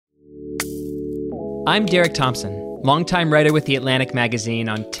I'm Derek Thompson, longtime writer with The Atlantic magazine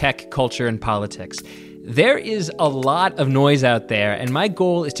on tech, culture, and politics. There is a lot of noise out there, and my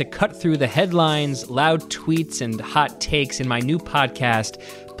goal is to cut through the headlines, loud tweets, and hot takes in my new podcast,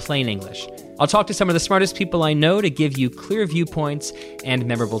 Plain English. I'll talk to some of the smartest people I know to give you clear viewpoints and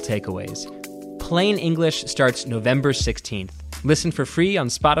memorable takeaways. Plain English starts November 16th. Listen for free on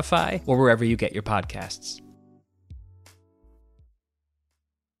Spotify or wherever you get your podcasts.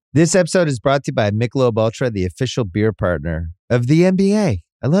 This episode is brought to you by Michelob Ultra, the official beer partner of the NBA.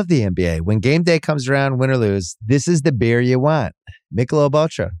 I love the NBA. When game day comes around, win or lose, this is the beer you want. Michelob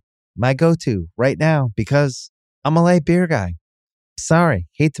Ultra, my go-to right now because I'm a light beer guy. Sorry,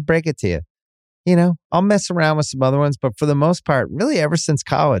 hate to break it to you. You know, I'll mess around with some other ones, but for the most part, really ever since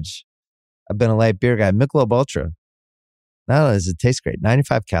college, I've been a light beer guy. Michelob Ultra, not only does it taste great,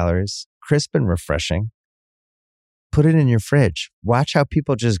 95 calories, crisp and refreshing. Put it in your fridge. Watch how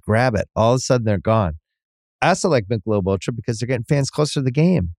people just grab it. All of a sudden, they're gone. I also like Michelob Ultra because they're getting fans closer to the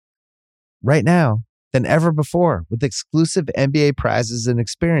game right now than ever before with exclusive NBA prizes and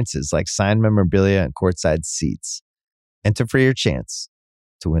experiences like signed memorabilia and courtside seats. Enter for your chance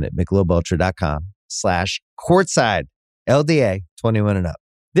to win at MichelobUltra.com/courtside. LDA 21 and up.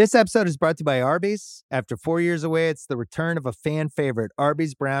 This episode is brought to you by Arby's. After 4 years away, it's the return of a fan favorite,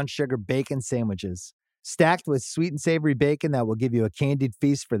 Arby's Brown Sugar Bacon Sandwiches. Stacked with sweet and savory bacon that will give you a candied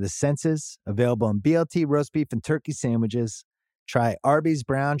feast for the senses. Available in BLT, roast beef, and turkey sandwiches. Try Arby's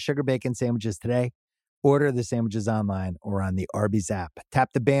Brown Sugar Bacon Sandwiches today. Order the sandwiches online or on the Arby's app.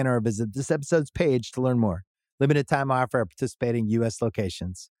 Tap the banner or visit this episode's page to learn more. Limited time offer at participating U.S.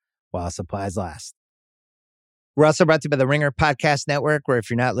 locations while supplies last. We're also brought to you by the Ringer Podcast Network, where if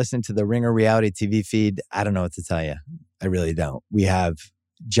you're not listening to the Ringer reality TV feed, I don't know what to tell you. I really don't. We have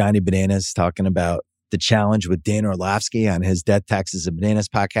Johnny Bananas talking about the challenge with Dan Orlovsky on his Death, Taxes, and Bananas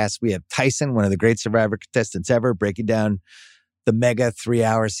podcast. We have Tyson, one of the great Survivor contestants ever, breaking down the mega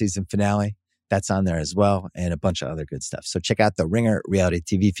 3-hour season finale. That's on there as well, and a bunch of other good stuff. So check out the Ringer reality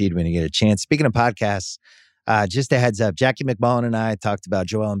TV feed when you get a chance. Speaking of podcasts, just a heads up, Jackie McMullen and I talked about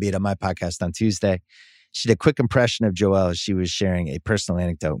Joel Embiid on my podcast on Tuesday. She did a quick impression of Joel as she was sharing a personal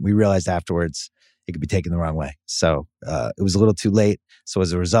anecdote. We realized afterwards it could be taken the wrong way. So it was a little too late. So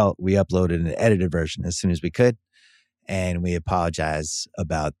as a result, we uploaded an edited version as soon as we could. And we apologize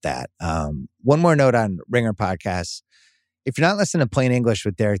about that. One more note on Ringer podcasts. If you're not listening to Plain English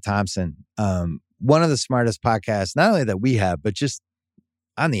with Derek Thompson, one of the smartest podcasts, not only that we have, but just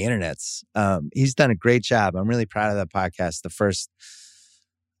on the internets. He's done a great job. I'm really proud of that podcast.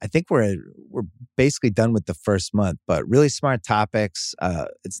 I think we're basically done with the first month, but really smart topics.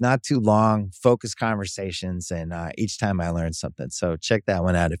 It's not too long, focused conversations, and each time I learn something. So check that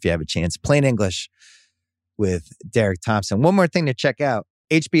one out if you have a chance. Plain English with Derek Thompson. One more thing to check out.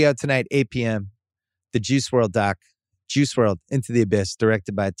 HBO tonight, 8 p.m. The Juice WRLD doc, Juice WRLD Into the Abyss,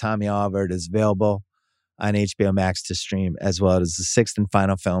 directed by Tommy Oliver, is available on HBO Max to stream, as well as the sixth and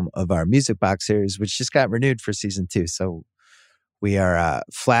final film of our Music Box series, which just got renewed for season 2. So we are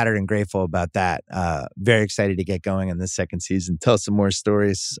flattered and grateful about that. Very excited to get going in the second season, tell some more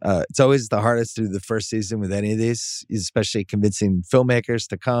stories. It's always the hardest to do the first season with any of these, especially convincing filmmakers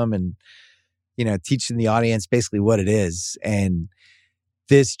to come and, teaching the audience basically what it is. And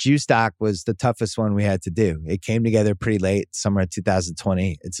this Juice doc was the toughest one we had to do. It came together pretty late, summer of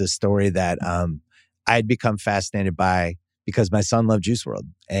 2020. It's a story that I'd become fascinated by because my son loved Juice WRLD.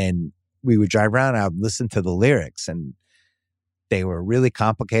 And we would drive around, I would listen to the lyrics, and they were really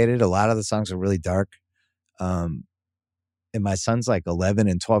complicated. A lot of the songs were really dark. And my son's like 11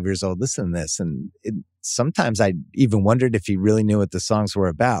 and 12 years old. Listen to this. And sometimes I even wondered if he really knew what the songs were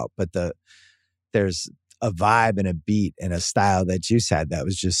about. But there's a vibe and a beat and a style that Juice had that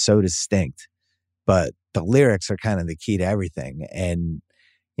was just so distinct. But the lyrics are kind of the key to everything. And,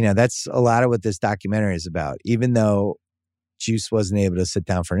 that's a lot of what this documentary is about. Even though Juice wasn't able to sit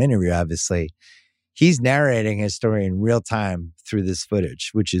down for an interview, obviously, he's narrating his story in real time through this footage,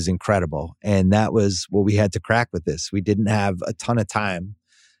 which is incredible. And that was what we had to crack with this. We didn't have a ton of time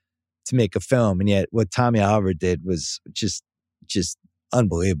to make a film. And yet what Tommy Oliver did was just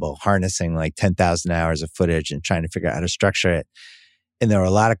unbelievable, harnessing like 10,000 hours of footage and trying to figure out how to structure it. And there were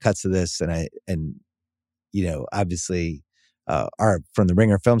a lot of cuts of this. And obviously, from the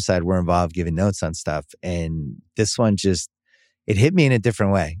Ringer film side, we're involved giving notes on stuff. And this one it hit me in a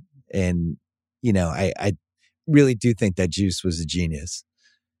different way. And, I really do think that Juice was a genius.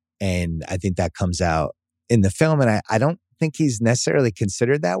 And I think that comes out in the film. And I don't think he's necessarily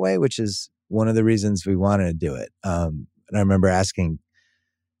considered that way, which is one of the reasons we wanted to do it. And I remember asking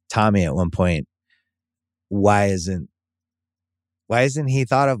Tommy at one point, why isn't why isn't he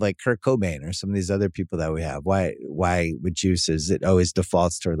thought of like Kurt Cobain or some of these other people that we have? Why with Juice is it always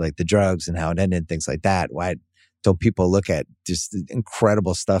defaults toward like the drugs and how it ended and things like that? Why don't people look at just the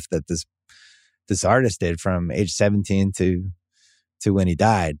incredible stuff that this artist did from age 17 to when he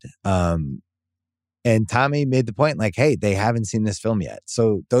died? And Tommy made the point like, hey, they haven't seen this film yet.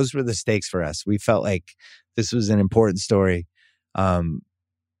 So those were the stakes for us. We felt like this was an important story. And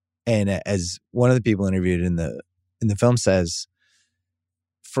as one of the people interviewed in the film says,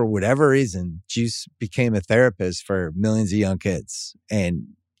 for whatever reason, Juice became a therapist for millions of young kids. And,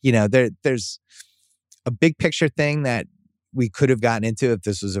 you know, there's a big picture thing that we could have gotten into if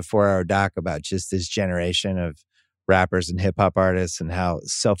this was a 4-hour doc about just this generation of rappers and hip hop artists and how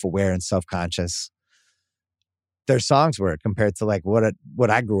self-aware and self-conscious their songs were compared to like what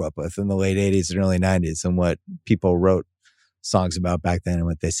I grew up with in the late 80s and early 90s and what people wrote songs about back then and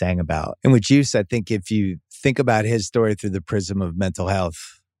what they sang about. And with Juice, I think if you think about his story through the prism of mental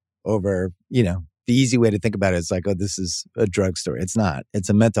health over, you know, the easy way to think about it is like, oh, this is a drug story. It's not. It's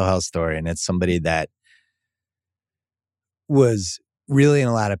a mental health story. And it's somebody that was really in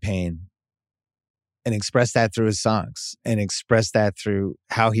a lot of pain and expressed that through his songs and expressed that through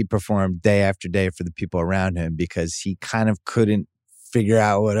how he performed day after day for the people around him, because he kind of couldn't figure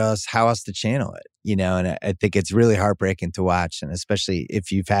out how else to channel it, you know? And I think it's really heartbreaking to watch. And especially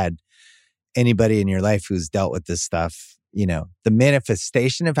if you've had anybody in your life who's dealt with this stuff, you know, the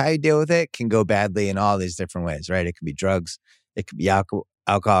manifestation of how you deal with it can go badly in all these different ways, right? It could be drugs, it could be alcohol,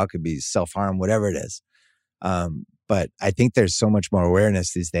 it could be self-harm, whatever it is. But I think there's so much more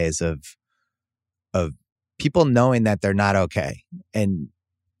awareness these days of people knowing that they're not okay and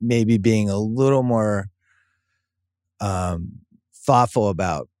maybe being a little more thoughtful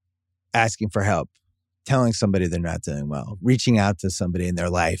about asking for help, telling somebody they're not doing well, reaching out to somebody in their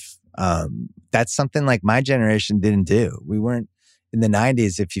life. That's something like my generation didn't do. We weren't in the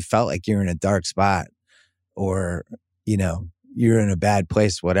 90s. If you felt like you're in a dark spot or, you know, you're in a bad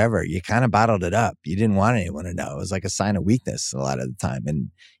place, whatever, you kind of bottled it up. You didn't want anyone to know. It was like a sign of weakness a lot of the time. And,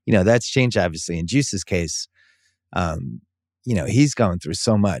 you know, that's changed, obviously. In Juice's case, you know, he's going through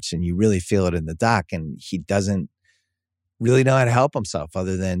so much and you really feel it in the doc, and he doesn't really know how to help himself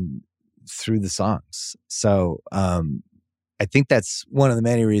other than through the songs. So I think that's one of the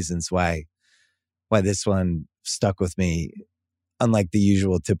many reasons why this one stuck with me. Unlike the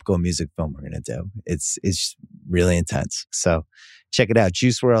usual typical music film we're going to do, it's really intense. So check it out.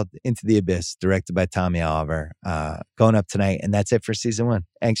 Juice WRLD: Into the Abyss, directed by Tommy Oliver, going up tonight. And that's it for season 1.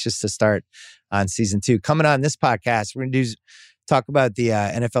 Anxious to start on season 2. Coming on this podcast, we're going to talk about the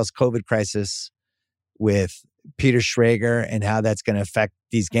NFL's COVID crisis with Peter Schrager and how that's going to affect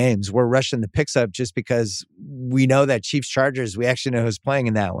these games. We're rushing the picks up just because we know that Chiefs Chargers, we actually know who's playing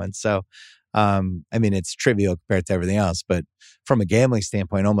in that one. So, I mean, it's trivial compared to everything else, but from a gambling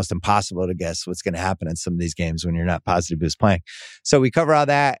standpoint, almost impossible to guess what's going to happen in some of these games when you're not positive who's playing. So we cover all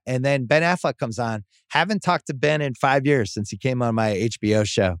that. And then Ben Affleck comes on. Haven't talked to Ben in 5 years since he came on my HBO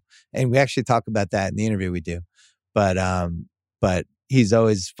show. And we actually talk about that in the interview we do. But he's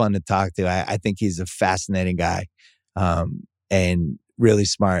always fun to talk to. I think he's a fascinating guy, and really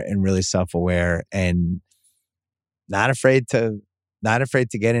smart and really self-aware and not afraid to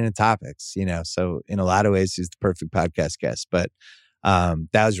get into topics, you know. So in a lot of ways, he's the perfect podcast guest. But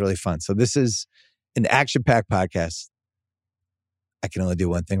that was really fun. So this is an action-packed podcast. I can only do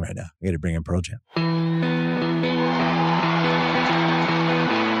one thing right now. I got to bring in Pearl Jam.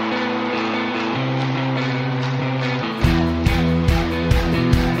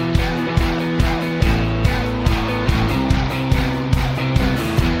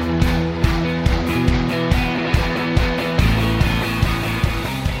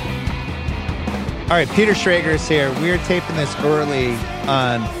 All right, Peter Schrager is here. We're taping this early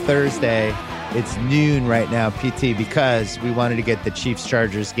on Thursday. It's noon right now, PT, because we wanted to get the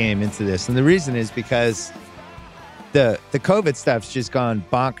Chiefs-Chargers game into this. And the reason is because the COVID stuff's just gone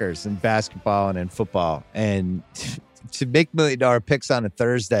bonkers in basketball and in football. And to make $1 million picks on a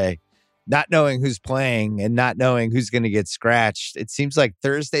Thursday, not knowing who's playing and not knowing who's going to get scratched, it seems like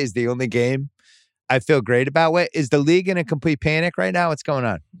Thursday is the only game I feel great about. What is the league in a complete panic right now? What's going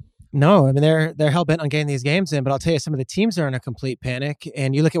on? No, I mean, they're hell-bent on getting these games in, but I'll tell you, some of the teams are in a complete panic.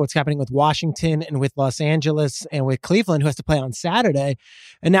 And you look at what's happening with Washington and with Los Angeles and with Cleveland, who has to play on Saturday.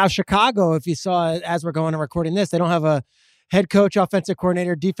 And now Chicago, if you saw, as we're going and recording this, they don't have a head coach, offensive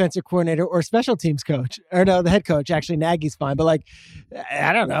coordinator, defensive coordinator, or special teams coach. Or no, the head coach, actually, Nagy's fine. But like,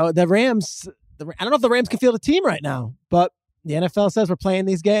 I don't know, the Rams, I don't know if the Rams can field a team right now. But the NFL says we're playing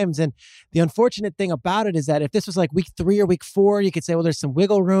these games. And the unfortunate thing about it is that if this was like week 3 or week 4, you could say, well, there's some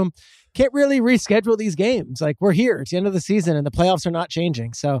wiggle room. Can't really reschedule these games. Like, we're here. It's the end of the season and the playoffs are not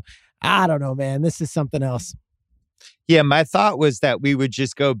changing. So I don't know, man. This is something else. Yeah, my thought was that we would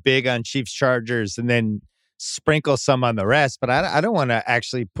just go big on Chiefs Chargers and then sprinkle some on the rest. But I don't want to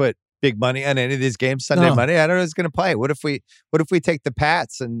actually put big money on any of these games Sunday, Monday. I don't know who's going to play. What if we take the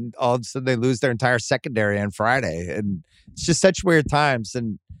Pats and all of a sudden they lose their entire secondary on Friday? And it's just such weird times.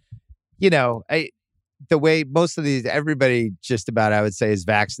 And, the way most of these, everybody just about, I would say, is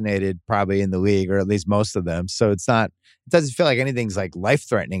vaccinated probably in the league, or at least most of them. So it doesn't feel like anything's like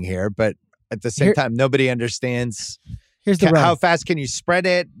life-threatening here. But at the same time, nobody understands how fast can you spread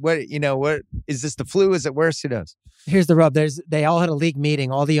it? What is this, the flu? Is it worse? Who knows? Here's the rub. They all had a league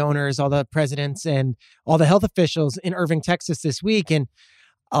meeting, all the owners, all the presidents, and all the health officials in Irving, Texas this week. And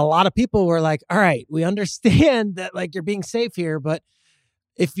a lot of people were like, all right, we understand that like you're being safe here, but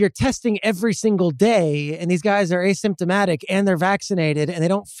if you're testing every single day and these guys are asymptomatic and they're vaccinated and they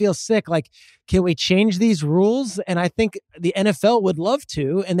don't feel sick, like, can we change these rules? And I think the NFL would love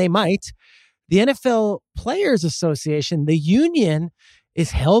to, and they might. The NFL Players Association, the union,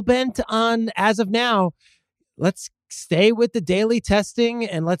 is hell-bent on, as of now, let's stay with the daily testing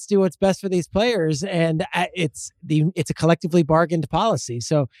and let's do what's best for these players. And it's a collectively bargained policy.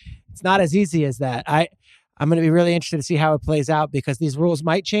 So it's not as easy as that. I'm going to be really interested to see how it plays out because these rules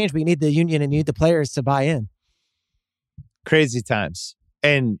might change, but you need the union and you need the players to buy in. Crazy times.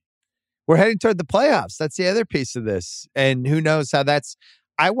 And we're heading toward the playoffs. That's the other piece of this. And who knows how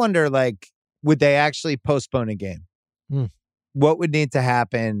I wonder, like, would they actually postpone a game? What would need to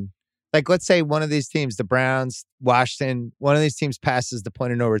happen? Like, let's say one of these teams, the Browns, Washington, one of these teams passes the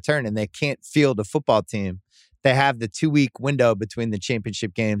point of no return and they can't field a football team. They have the 2-week window between the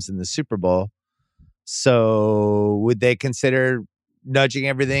championship games and the Super Bowl. So would they consider nudging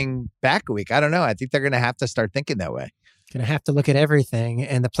everything back a week? I don't know. I think they're going to have to start thinking that way. Going to have to look at everything,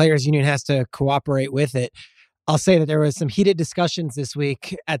 and the players union has to cooperate with it. I'll say that there was some heated discussions this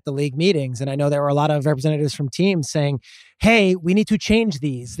week at the league meetings, and I know there were a lot of representatives from teams saying, hey, we need to change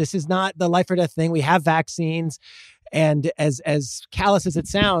these. This is not the life or death thing. We have vaccines. And as callous as it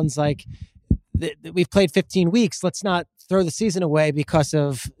sounds, like we've played 15 weeks. Let's not throw the season away because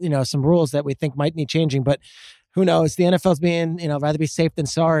of, some rules that we think might need changing. But who knows? The NFL's being, rather be safe than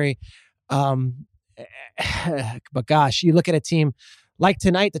sorry. But gosh, you look at a team like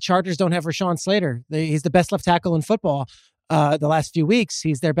tonight, the Chargers don't have Rashawn Slater. He's the best left tackle in football the last few weeks.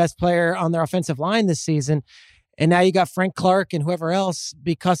 He's their best player on their offensive line this season. And now you got Frank Clark and whoever else.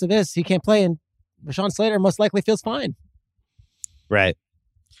 Because of this, he can't play. And Rashawn Slater most likely feels fine. Right.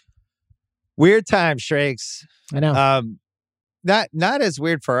 Weird time, Shrakes. I know. Not as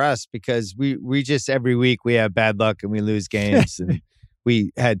weird for us because we just every week we have bad luck and we lose games and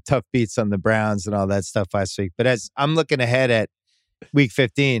we had tough beats on the Browns and all that stuff last week. But as I'm looking ahead at week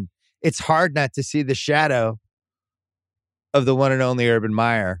 15, it's hard not to see the shadow of the one and only Urban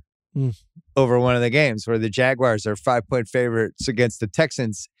Meyer over one of the games where the Jaguars are 5-point favorites against the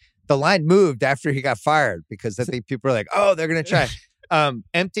Texans. The line moved after he got fired because I think people are like, oh, they're going to try.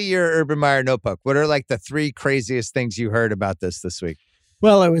 Empty your Urban Meyer notebook. What are like the 3 craziest things you heard about this week?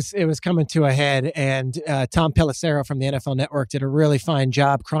 Well, it was coming to a head, and Tom Pelissero from the NFL Network did a really fine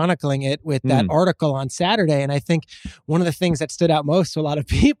job chronicling it with that article on Saturday. And I think one of the things that stood out most to a lot of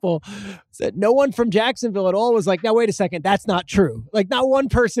people is that no one from Jacksonville at all was like, now, wait a second, that's not true. Like, not one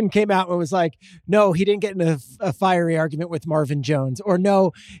person came out and was like, no, he didn't get in a fiery argument with Marvin Jones, or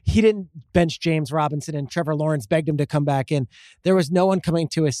no, he didn't bench James Robinson and Trevor Lawrence begged him to come back in. There was no one coming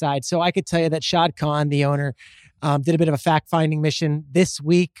to his side. So I could tell you that Shad Khan, the owner, did a bit of a fact-finding mission this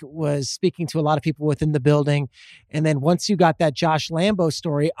week, was speaking to a lot of people within the building. And then once you got that Josh Lambo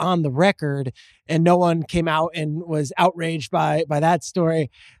story on the record and no one came out and was outraged by that story,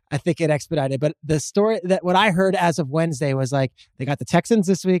 I think it expedited. But the story that what I heard as of Wednesday was like, they got the Texans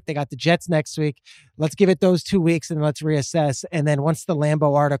this week, they got the Jets next week. Let's give it those 2 weeks and let's reassess. And then once the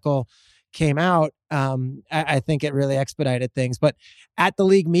Lambo article came out, I think it really expedited things. But at the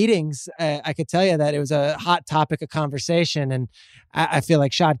league meetings, I could tell you that it was a hot topic of conversation. And I feel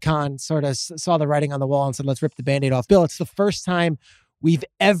like Shad Khan sort of saw the writing on the wall and said, let's rip the Band-Aid off. Bill, it's the first time we've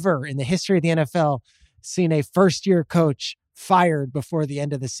ever in the history of the NFL seen a first-year coach fired before the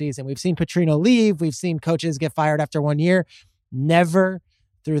end of the season. We've seen Petrino leave. We've seen coaches get fired after 1 year. Never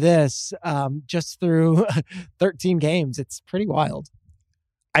through this, just through 13 games. It's pretty wild.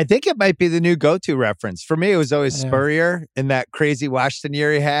 I think it might be the new go-to reference. For me, it was always Spurrier in that crazy Washington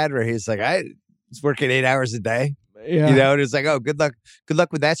year he had where he's like, I was working 8 hours a day. Yeah. And it's like, oh, good luck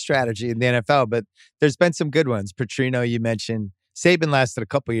with that strategy in the NFL. But there's been some good ones. Petrino, you mentioned. Saban lasted a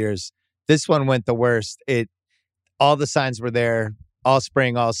couple years. This one went the worst. All the signs were there all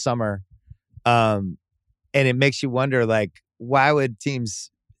spring, all summer. And it makes you wonder, like, why would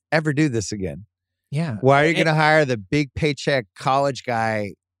teams ever do this again? Yeah. Why are you going to hire the big paycheck college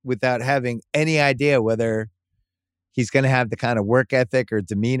guy without having any idea whether he's going to have the kind of work ethic or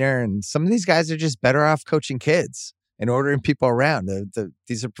demeanor? And some of these guys are just better off coaching kids and ordering people around.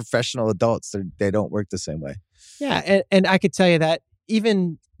 These are professional adults. They don't work the same way. Yeah. And I could tell you that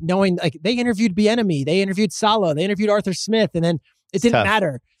even knowing, like, they interviewed Bieniemy, they interviewed Saleh, they interviewed Arthur Smith, and then it didn't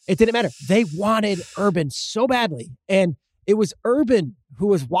matter. It didn't matter. They wanted Urban so badly. And it was Urban who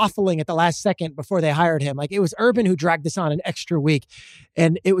was waffling at the last second before they hired him. Like, it was Urban who dragged this on an extra week.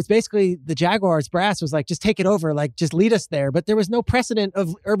 And it was basically the Jaguars brass was like, just take it over. Like, just lead us there. But there was no precedent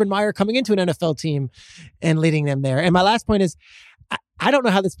of Urban Meyer coming into an NFL team and leading them there. And my last point is, I don't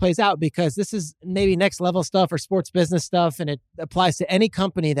know how this plays out, because this is maybe next level stuff or sports business stuff. And it applies to any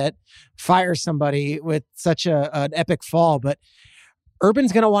company that fires somebody with such an epic fall. But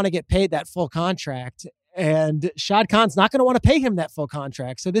Urban's going to want to get paid that full contract. And Shad Khan's not going to want to pay him that full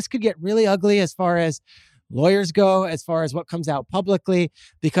contract. So this could get really ugly as far as lawyers go, as far as what comes out publicly,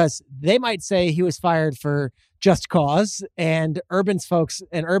 because they might say he was fired for just cause, and Urban's folks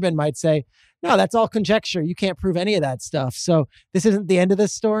and Urban might say, no, that's all conjecture. You can't prove any of that stuff. So this isn't the end of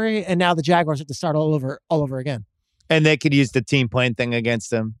this story. And now the Jaguars have to start all over again. And they could use the team playing thing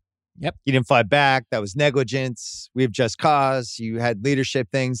against him. Yep. You didn't fly back. That was negligence. We have just cause. You had leadership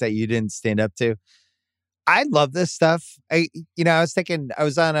things that you didn't stand up to. I love this stuff. I was thinking, I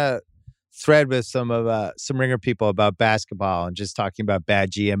was on a thread with some Ringer people about basketball and just talking about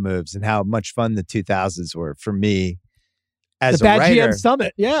bad GM moves and how much fun the 2000s were for me as the a bad writer. GM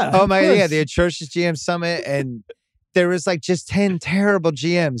summit. Yeah. Oh my, yeah. The atrocious GM summit. And there was like just 10 terrible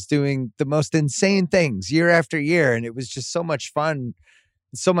GMs doing the most insane things year after year. And it was just so much fun,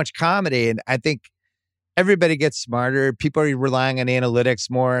 so much comedy. And I think everybody gets smarter. People are relying on analytics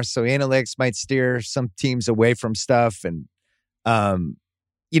more. So analytics might steer some teams away from stuff. And,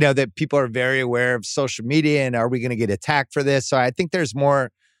 that people are very aware of social media and are we going to get attacked for this? So I think there's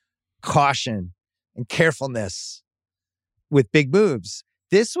more caution and carefulness with big moves.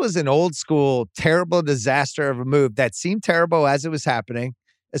 This was an old school, terrible disaster of a move that seemed terrible as it was happening,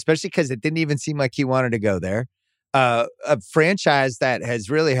 especially because it didn't even seem like he wanted to go there. A franchise that has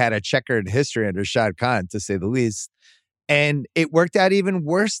really had a checkered history under Shad Khan, to say the least. And it worked out even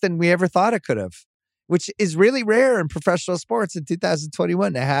worse than we ever thought it could have, which is really rare in professional sports in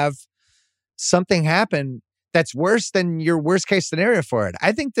 2021 to have something happen that's worse than your worst case scenario for it.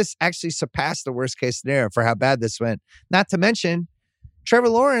 I think this actually surpassed the worst case scenario for how bad this went. Not to mention Trevor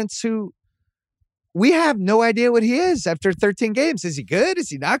Lawrence, who we have no idea what he is after 13 games. Is he good? Is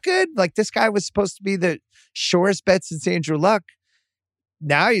he not good? Like, this guy was supposed to be the surest bet since Andrew Luck.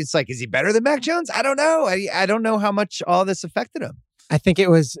 Now it's like, is he better than Mac Jones? I don't know. I don't know how much all this affected him. I think it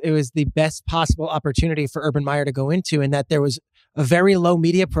was the best possible opportunity for Urban Meyer to go into, in that there was a very low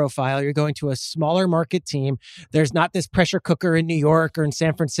media profile. You're going to a smaller market team. There's not this pressure cooker in New York or in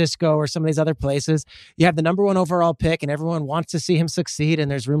San Francisco or some of these other places. You have the number one overall pick and everyone wants to see him succeed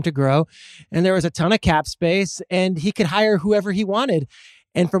and there's room to grow. And there was a ton of cap space and he could hire whoever he wanted.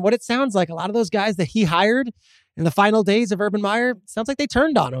 And from what it sounds like, a lot of those guys that he hired in the final days of Urban Meyer, sounds like they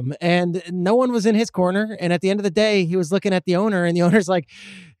turned on him and no one was in his corner. And at the end of the day, he was looking at the owner and the owner's like,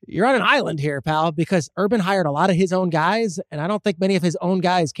 you're on an island here, pal, because Urban hired a lot of his own guys. And I don't think many of his own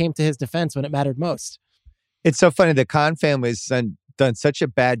guys came to his defense when it mattered most. It's so funny. The Khan family's done such a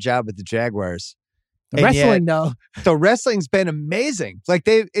bad job with the Jaguars. The wrestling, though. The wrestling's been amazing. Like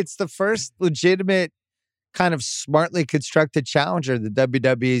it's the first legitimate kind of smartly constructed challenger the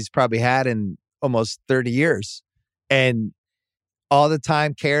WWE's probably had in almost 30 years. And all the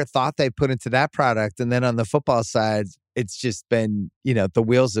time, care, thought they put into that product. And then on the football side, it's just been, the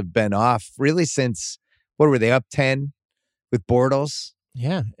wheels have been off really since, what were they, up 10 with Bortles?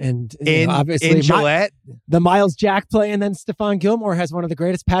 Yeah. And obviously in Gillette. The Miles Jack play, and then Stephon Gilmore has one of the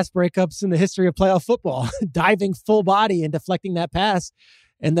greatest pass breakups in the history of playoff football, diving full body and deflecting that pass.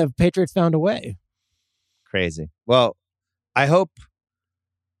 And the Patriots found a way. Crazy. Well, I hope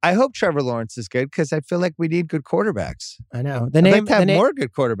Trevor Lawrence is good because I feel like we need good quarterbacks. I know. I'd like to have more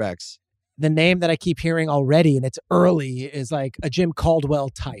good quarterbacks. The name that I keep hearing already, and it's early, is like a Jim Caldwell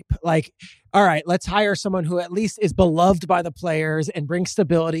type. Like, all right, let's hire someone who at least is beloved by the players and brings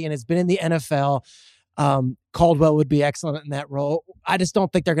stability and has been in the NFL. Caldwell would be excellent in that role. I just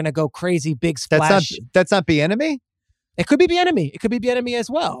don't think they're going to go crazy, big splash. That's not Bieniemy? It could be Bieniemy. It could be Bieniemy as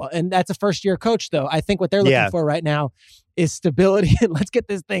well. And that's a first-year coach, though. I think what they're looking for right now is stability. And let's get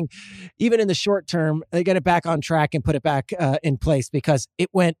this thing, even in the short term, they get it back on track and put it back in place, because it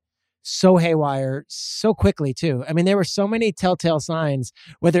went so haywire so quickly too. I mean, there were so many telltale signs,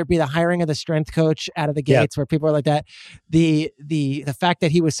 whether it be the hiring of the strength coach out of the gates, where people are like that, the fact that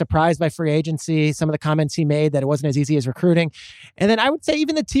he was surprised by free agency, some of the comments he made that it wasn't as easy as recruiting. And then I would say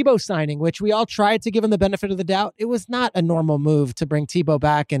even the Tebow signing, which we all tried to give him the benefit of the doubt. It was not a normal move to bring Tebow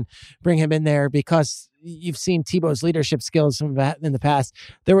back and bring him in there, because you've seen Tebow's leadership skills from that in the past.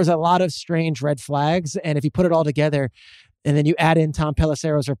 There was a lot of strange red flags. And if you put it all together, and then you add in Tom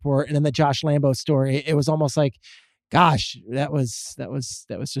Pelissero's report and then the Josh Lambo story, it was almost like, gosh, that was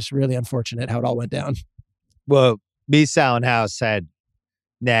just really unfortunate how it all went down. Well, me, Sal, and House had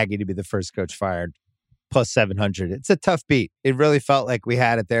Nagy to be the first coach fired, plus 700. It's a tough beat. It really felt like we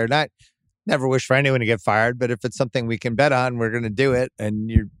had it there. Never wish for anyone to get fired, but if it's something we can bet on, we're going to do it. And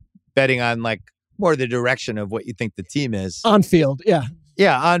you're betting on like more the direction of what you think the team is. On field, yeah.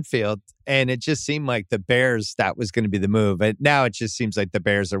 Yeah, on field. And it just seemed like the Bears, that was going to be the move. And now it just seems like the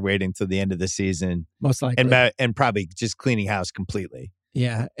Bears are waiting till the end of the season. Most likely. And probably just cleaning house completely.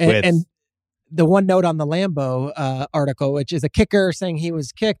 Yeah. And the one note on the Lambo article, which is a kicker saying he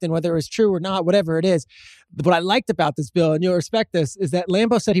was kicked, and whether it was true or not, whatever it is, what I liked about this, Bill, and you'll respect this, is that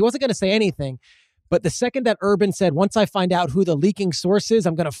Lambo said he wasn't going to say anything. But the second that Urban said, once I find out who the leaking source is,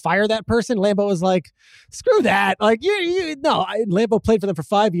 I'm going to fire that person, Lambo was like, screw that. Like, Lambo played for them for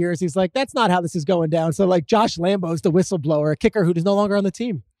 5 years. He's like, that's not how this is going down. So, like, Josh Lambo is the whistleblower, a kicker who is no longer on the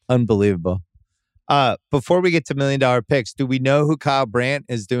team. Unbelievable. Before we get to $1 Million Picks, do we know who Kyle Brandt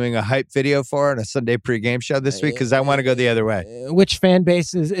is doing a hype video for on a Sunday pregame show this week? Because I want to go the other way. Which fan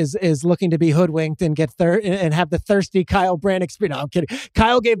base is looking to be hoodwinked and get and have the thirsty Kyle Brandt experience? No, I'm kidding.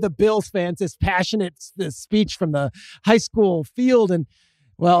 Kyle gave the Bills fans this passionate speech from the high school field, and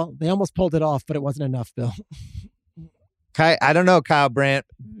well, they almost pulled it off, but it wasn't enough, Bill. I don't know, Kyle Brandt.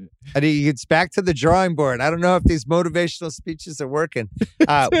 It's back to the drawing board. I don't know if these motivational speeches are working.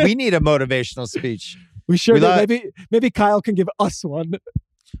 We need a motivational speech. We sure do. Maybe Kyle can give us one.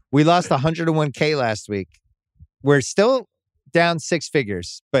 We lost 101K last week. We're still down six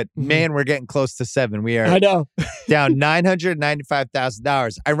figures, but man, we're getting close to seven. We are down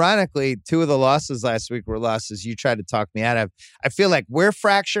 $995,000. Ironically, two of the losses last week were losses you tried to talk me out of. I feel like we're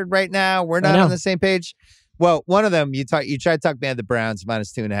fractured right now. We're not on the same page. Well, one of them, you tried to talk me out of the Browns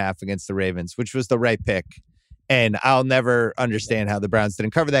minus 2.5 against the Ravens, which was the right pick. And I'll never understand how the Browns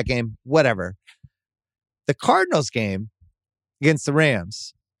didn't cover that game. Whatever. The Cardinals game against the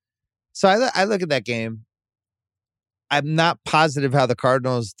Rams. So I look at that game. I'm not positive how the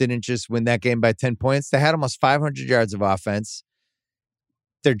Cardinals didn't just win that game by 10 points. They had almost 500 yards of offense.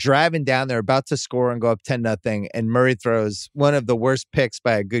 They're driving down. They're about to score and go up 10-0. And Murray throws one of the worst picks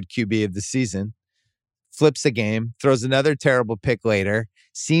by a good QB of the season. Flips the game, throws another terrible pick later,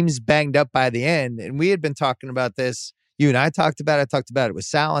 seems banged up by the end. And we had been talking about this. You and I talked about it. I talked about it with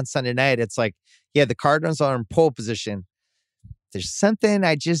Sal on Sunday night. It's like, yeah, the Cardinals are in pole position. There's something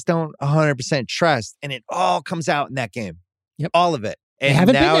I just don't 100% trust. And it all comes out in that game. Yep. All of it.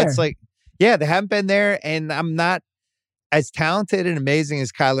 And now it's like, yeah, they haven't been there. And I'm not as talented and amazing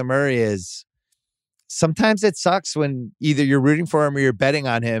as Kyler Murray is. Sometimes it sucks when either you're rooting for him or you're betting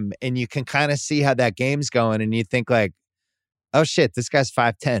on him, and you can kind of see how that game's going, and you think like, oh shit, this guy's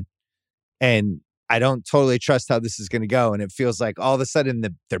 5'10", and I don't totally trust how this is going to go. And it feels like all of a sudden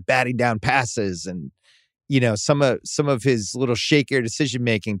they're batting down passes, and some of his little shakier decision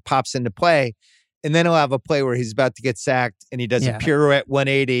making pops into play, and then he'll have a play where he's about to get sacked, and he does a pirouette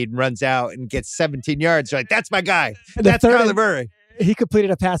 180 and runs out and gets 17 yards. You're like, that's my guy. That's Kyler Murray. He completed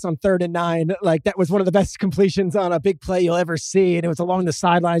a pass on 3rd and 9. Like, that was one of the best completions on a big play you'll ever see. And it was along the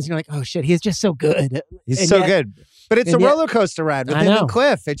sidelines. You're like, oh shit, he's just so good. He's so good. But it's a roller coaster ride with him and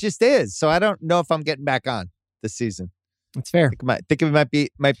Cliff. It just is. So I don't know if I'm getting back on this season. That's fair. I think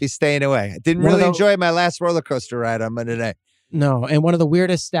it might be staying away. I didn't really enjoy my last roller coaster ride on Monday night. No, and one of the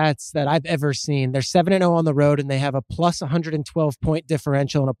weirdest stats that I've ever seen, they're 7-0 on the road, and they have a plus 112 point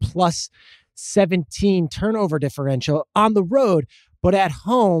differential and a plus 17 turnover differential on the road. But at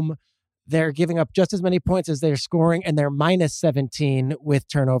home, they're giving up just as many points as they're scoring, and they're minus 17 with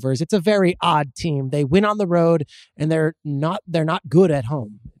turnovers. It's a very odd team. They win on the road, and they're not good at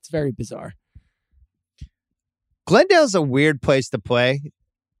home. It's very bizarre. Glendale's a weird place to play,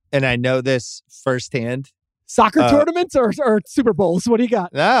 and I know this firsthand. Soccer tournaments or Super Bowls? What do you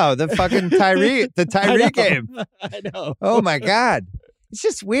got? No, the fucking Tyree game. I know. Oh my God. It's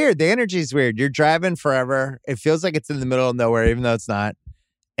just weird. The energy is weird. You're driving forever. It feels like it's in the middle of nowhere, even though it's not.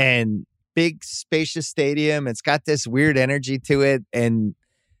 And big, spacious stadium. It's got this weird energy to it. And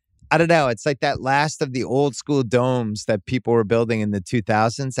I don't know. It's like that last of the old school domes that people were building in the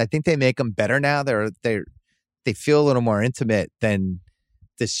 2000s. I think they make them better now. They feel a little more intimate than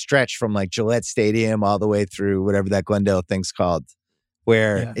this stretch from like Gillette Stadium all the way through whatever that Glendale thing's called,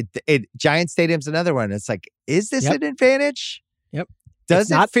 where Giant Stadium's another one. It's like, is this an advantage? Yep.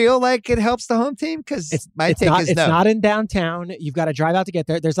 Does it feel like it helps the home team? Because it's no. It's not in downtown. You've got to drive out to get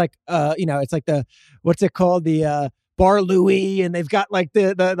there. There's like, it's like what's it called? The Bar Louie, and they've got like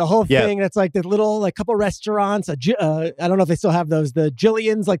the whole thing. That's like the little like couple restaurants. I don't know if they still have those. The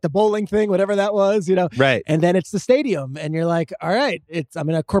Jillian's, like the bowling thing, whatever that was, Right. And then it's the stadium, and you're like, all right, I'm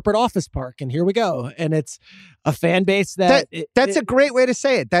in a corporate office park, and here we go. And it's a fan base that's a great way to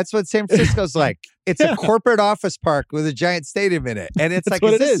say it. That's what San Francisco's like. It's a corporate office park with a giant stadium in it, and it's like,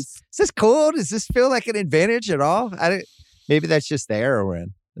 is this cool? Does this feel like an advantage at all? Maybe that's just the era we're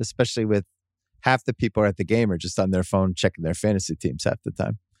in, especially with half the people at the game are just on their phone checking their fantasy teams half the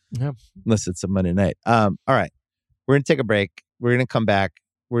time. Yeah. Unless it's a Monday night. All right. We're going to take a break. We're going to come back.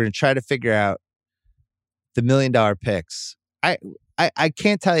 We're going to try to figure out the $1 million picks. I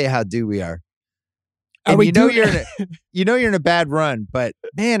can't tell you how due we are. And you're in a bad run, but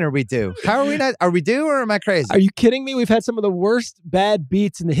man, are we due? How are we not? Are we due or am I crazy? Are you kidding me? We've had some of the worst bad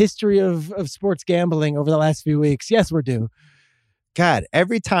beats in the history of sports gambling over the last few weeks. Yes, we're due. God,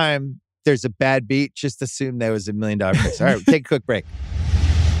 every time there's a bad beat, just assume there was $1 million picks. All right, take a quick break.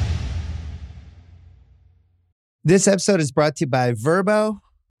 This episode is brought to you by Vrbo.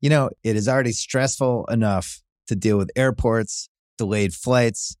 It is already stressful enough to deal with airports, delayed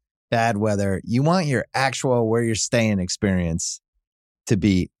flights, bad weather. You want your actual where you're staying experience to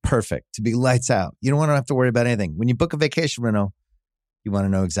be perfect, to be lights out. You don't want to have to worry about anything. When you book a vacation rental, you want to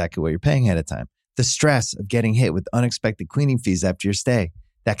know exactly what you're paying ahead of time. The stress of getting hit with unexpected cleaning fees after your stay,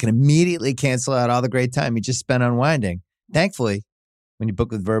 that can immediately cancel out all the great time you just spent unwinding. Thankfully, when you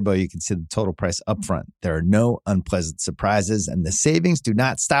book with Vrbo, you can see the total price upfront. There are no unpleasant surprises, and the savings do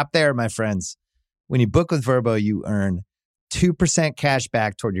not stop there, my friends. When you book with Vrbo, you earn 2% cash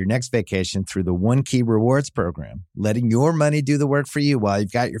back toward your next vacation through the One Key Rewards program, letting your money do the work for you while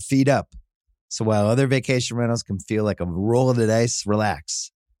you've got your feet up. So while other vacation rentals can feel like a roll of the dice,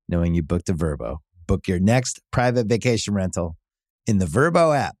 relax, knowing you booked a Vrbo. Book your next private vacation rental in the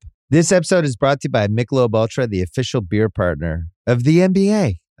Vrbo app. This episode is brought to you by Michelob Ultra, the official beer partner of the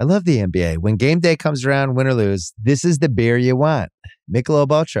NBA. I love the NBA. When game day comes around, win or lose, this is the beer you want.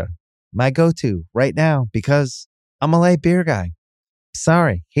 Michelob Ultra, my go-to right now because I'm a light beer guy.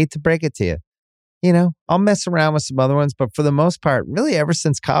 Sorry, hate to break it to you. I'll mess around with some other ones, but for the most part, really ever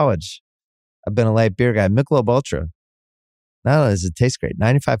since college, I've been a light beer guy. Michelob Ultra, not only does it taste great,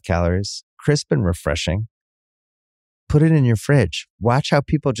 95 calories, crisp and refreshing. Put it in your fridge. Watch how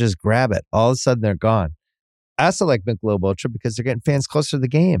people just grab it. All of a sudden, they're gone. I also like Michelob Ultra because they're getting fans closer to the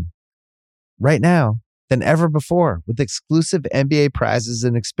game right now than ever before with exclusive NBA prizes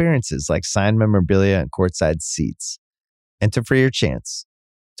and experiences like signed memorabilia and courtside seats. Enter for your chance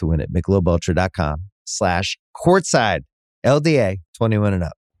to win at MichelobUltra.com/courtside. LDA 21 and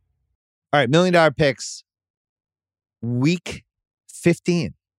up. All right, $1 million picks. Week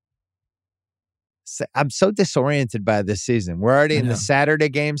 15. I'm so disoriented by this season. We're already in the Saturday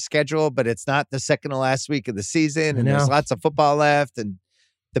game schedule, but it's not the second to last week of the season. And there's lots of football left. And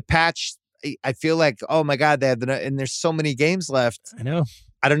the patch, I feel like, oh my God, and there's so many games left. I know.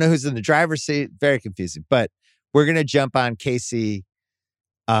 I don't know who's in the driver's seat. Very confusing. But we're going to jump on KC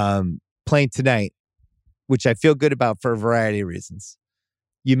playing tonight, which I feel good about for a variety of reasons.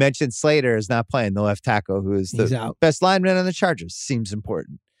 You mentioned Slater is not playing, the left tackle, who is the best lineman on the Chargers. Seems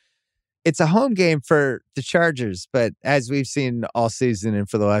important. It's a home game for the Chargers, but as we've seen all season and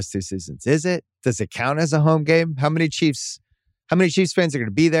for the last 2 seasons, is it? Does it count as a home game? How many Chiefs fans are going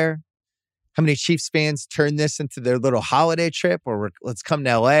to be there? How many Chiefs fans turn this into their little holiday trip? Or let's come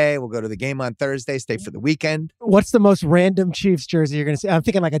to LA. We'll go to the game on Thursday, stay for the weekend. What's the most random Chiefs jersey you're going to see? I'm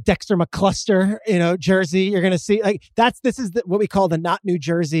thinking like a Dexter McCluster, jersey. You're going to see this is what we call the not New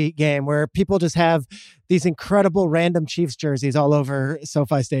Jersey game, where people just have these incredible random Chiefs jerseys all over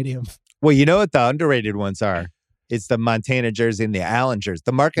SoFi Stadium. Well, you know what the underrated ones are? It's the Montana jersey and the Allen jersey.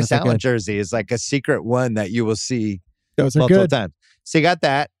 The Marcus Allen jersey is like a secret one that you will see multiple times. So you got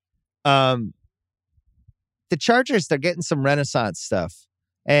that. The Chargers, they're getting some Renaissance stuff.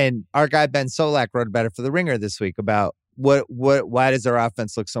 And our guy Ben Solak wrote about it for The Ringer this week about why does their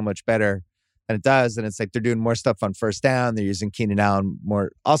offense look so much better than it does? And it's like they're doing more stuff on first down. They're using Keenan Allen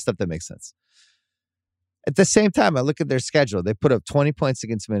more, all stuff that makes sense. At the same time, I look at their schedule. They put up 20 points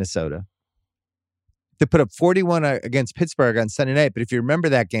against Minnesota. They put up 41 against Pittsburgh on Sunday night. But if you remember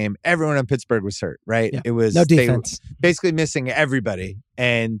that game, everyone in Pittsburgh was hurt, right? Yeah. It was no defense. They were basically missing everybody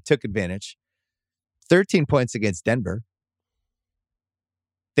and took advantage. 13 points against Denver.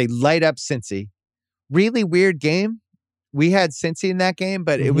 They light up Cincy. Really weird game. We had Cincy in that game,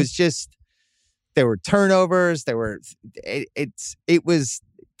 but it was just, there were turnovers. Didn't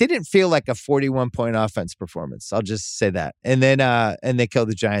feel like a 41-point offense performance. I'll just say that. And then, and they killed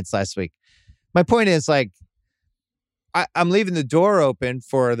the Giants last week. My point is, like, I'm leaving the door open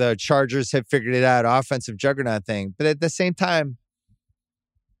for the Chargers have figured it out offensive juggernaut thing. But at the same time,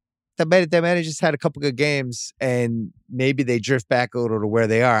 they might have just had a couple good games and maybe they drift back a little to where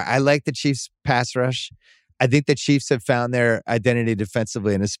they are. I like the Chiefs pass rush. I think the Chiefs have found their identity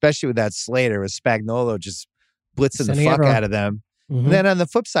defensively, and especially with that Slater, with Spagnuolo just blitzing the fuck out of them. And then on the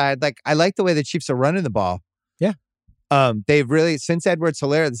flip side, like, I like the way the Chiefs are running the ball. Yeah. They've really, since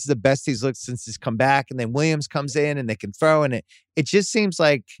Edwards-Helaire, this is the best he's looked since he's come back. And then Williams comes in and they can throw. And it just seems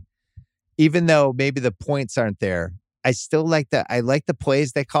like, even though maybe the points aren't there, I still like I like the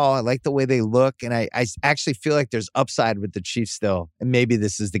plays they call. I like the way they look. And I actually feel like there's upside with the Chiefs still. And maybe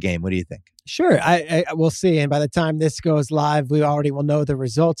this is the game. What do you think? Sure. I will see. And by the time this goes live, we already will know the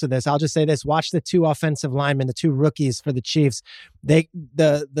results of this. I'll just say this. Watch the two offensive linemen, the two rookies for the Chiefs.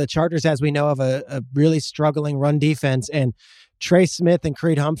 The Chargers, as we know, have a really struggling run defense. And Trey Smith and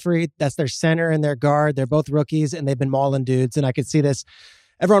Creed Humphrey, that's their center and their guard. They're both rookies, and they've been mauling dudes. And I could see this.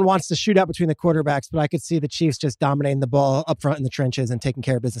 Everyone wants to shoot out between the quarterbacks, but I could see the Chiefs just dominating the ball up front in the trenches and taking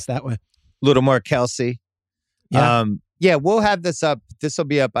care of business that way. A little more Kelsey. Yeah. We'll have this up. This will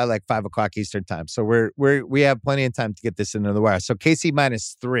be up by like 5 o'clock Eastern time. So we have plenty of time to get this into the wire. So KC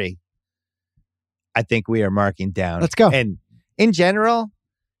 -3. I think we are marking down. Let's go. And in general,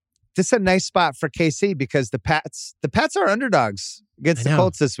 this is a nice spot for KC because the Pats are underdogs against the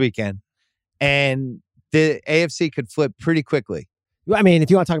Colts this weekend. And the AFC could flip pretty quickly. I mean, if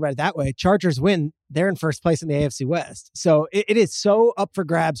you want to talk about it that way, Chargers win, they're in first place in the AFC West. So it is so up for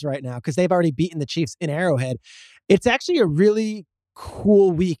grabs right now because they've already beaten the Chiefs in Arrowhead. It's actually a really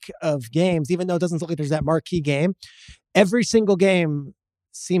cool week of games, even though it doesn't look like there's that marquee game. Every single game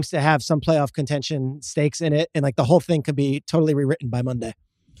seems to have some playoff contention stakes in it. And like the whole thing could be totally rewritten by Monday.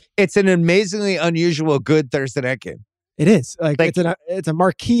 It's an amazingly unusual good Thursday night game. It is like it's a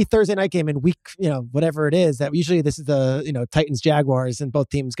marquee Thursday night game in week, whatever it is that usually this is the, Titans Jaguars and both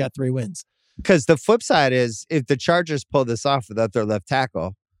teams got 3 wins. Because the flip side is if the Chargers pull this off without their left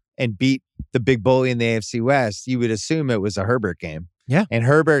tackle and beat the big bully in the AFC West, you would assume it was a Herbert game. Yeah. And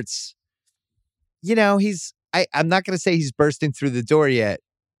Herbert's, I'm not going to say he's bursting through the door yet,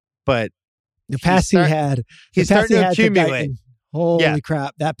 but the pass he's starting to accumulate. Holy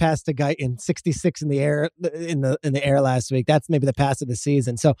crap. That pass to Guyton, 66 in the air in the air last week. That's maybe the pass of the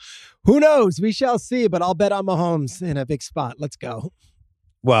season. So who knows? We shall see, but I'll bet on Mahomes in a big spot. Let's go.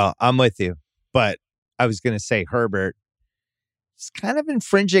 Well, I'm with you, but I was going to say Herbert is kind of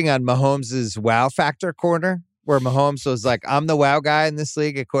infringing on Mahomes' wow factor corner, where Mahomes was like, I'm the wow guy in this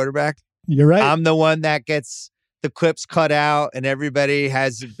league at quarterback. You're right. I'm the one that gets the clips cut out and everybody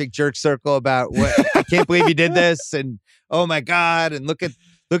has a big jerk circle about what I can't believe he did this. And oh my God. And look at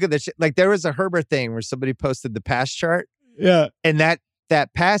the shit. Like there was a Herbert thing where somebody posted the pass chart. Yeah. And that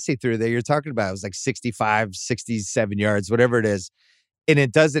pass he threw that you're talking about was like 65, 67 yards, whatever it is. And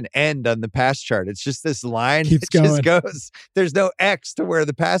it doesn't end on the pass chart. It's just this line. Keeps going. Just goes. There's no X to where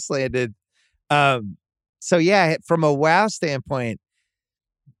the pass landed. So yeah, from a wow standpoint,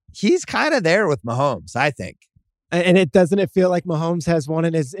 he's kind of there with Mahomes, I think. And it feel like Mahomes has one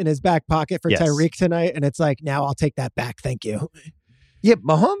in his back pocket for Yes. Tyreek tonight, and it's like, now I'll take that back, thank you. Yeah,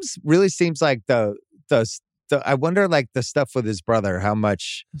 Mahomes really seems like the I wonder like the stuff with his brother, how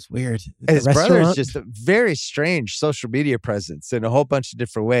much it's weird. His brother is just a very strange social media presence in a whole bunch of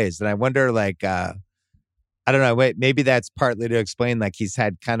different ways, and I wonder like I don't know, maybe that's partly to explain like he's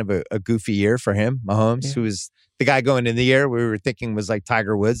had kind of a goofy year for him, Mahomes, who was the guy going in the year we were thinking was like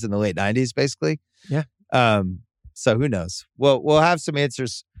Tiger Woods in the late 90s, basically. Yeah. So who knows? We'll have some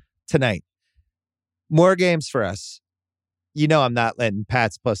answers tonight. More games for us. I'm not letting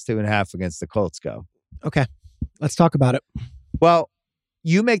Pats +2.5 against the Colts go. Okay, let's talk about it. Well,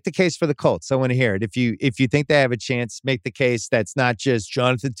 you make the case for the Colts. I want to hear it. If you think they have a chance, make the case that's not just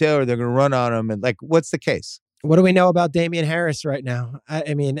Jonathan Taylor. They're going to run on them. And like, what's the case? What do we know about Damian Harris right now?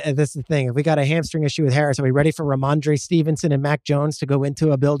 I mean, this is the thing. If we got a hamstring issue with Harris, are we ready for Ramondre Stevenson and Mac Jones to go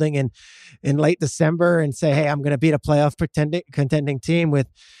into a building in late December and say, hey, I'm going to beat a playoff contending team with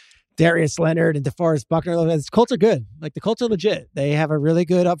Darius Leonard and DeForest Buckner? The Colts are good. Like, the Colts are legit. They have a really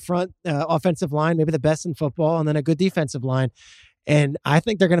good upfront offensive line, maybe the best in football, and then a good defensive line. And I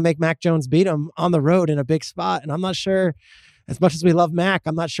think they're going to make Mac Jones beat him on the road in a big spot. And I'm not sure, as much as we love Mac,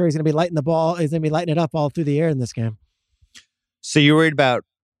 I'm not sure he's going to be lighting the ball. He's going to be lighting it up all through the air in this game. So you're worried about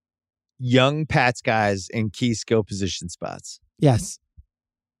young Pats guys in key skill position spots? Yes.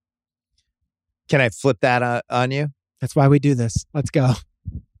 Can I flip that on you? That's why we do this. Let's go.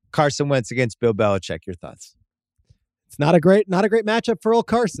 Carson Wentz against Bill Belichick. Your thoughts? It's not a great matchup for old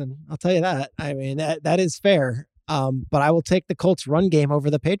Carson. I'll tell you that. I mean, that is fair. But I will take the Colts run game over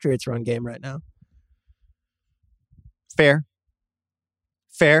the Patriots run game right now. Fair.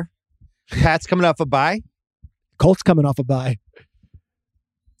 Pat's coming off a bye. Colts coming off a bye.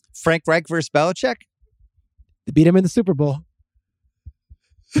 Frank Reich versus Belichick. They beat him in the Super Bowl.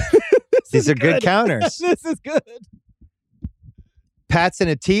 These are good counters. This is good. Pat's in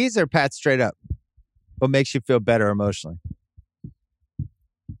a tease or Pat's straight up? What makes you feel better emotionally?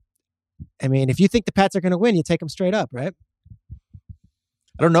 I mean, if you think the Pats are going to win, you take them straight up, right?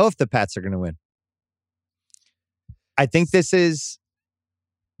 I don't know if the Pats are going to win. I think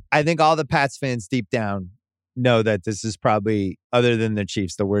all the Pats fans deep down know that this is probably, other than the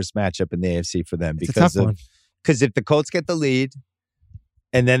Chiefs, the worst matchup in the AFC for them. Because if the Colts get the lead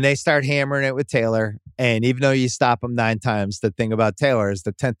and then they start hammering it with Taylor, and even though you stop him 9 times, the thing about Taylor is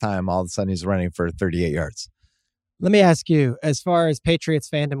the 10th time, all of a sudden he's running for 38 yards. Let me ask you, as far as Patriots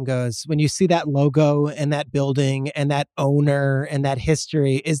fandom goes, when you see that logo and that building and that owner and that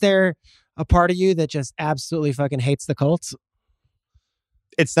history, is there a part of you that just absolutely fucking hates the Colts?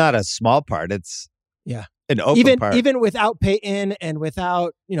 It's not a small part. It's an open part. Even without Peyton and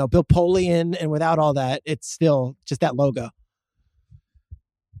without, Bill Polian and without all that, it's still just that logo.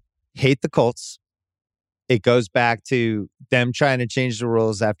 Hate the Colts. It goes back to them trying to change the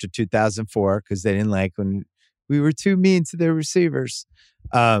rules after 2004 because they didn't like when we were too mean to their receivers.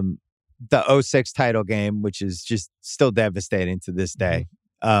 The 06 title game, which is just still devastating to this day.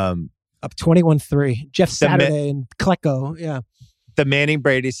 Up 21-3. Jeff Saturday and Klecko. Yeah. The Manning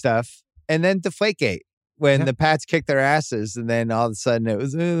Brady stuff. And then Deflategate when the Pats kicked their asses. And then all of a sudden it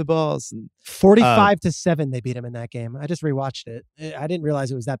was the balls. 45-7 they beat him in that game. I just rewatched it. I didn't realize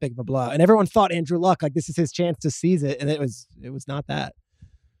it was that big of a blowout. And everyone thought Andrew Luck, like this is his chance to seize it. And it was not that.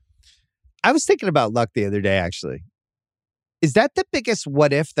 I was thinking about Luck the other day, actually. Is that the biggest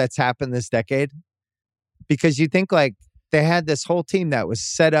what if that's happened this decade? Because you think like they had this whole team that was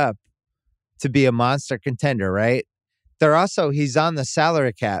set up to be a monster contender, right? He's on the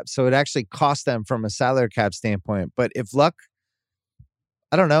salary cap, so it actually cost them from a salary cap standpoint. But if Luck,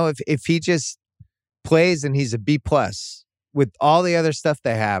 I don't know, if he just plays and he's a B+ with all the other stuff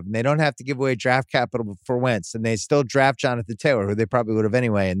they have, and they don't have to give away draft capital for Wentz, and they still draft Jonathan Taylor, who they probably would have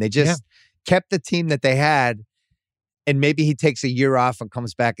anyway, and they just kept the team that they had, and maybe he takes a year off and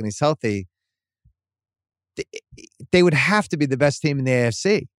comes back and he's healthy, they would have to be the best team in the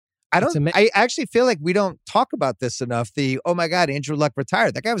AFC. I actually feel like we don't talk about this enough. Oh my God, Andrew Luck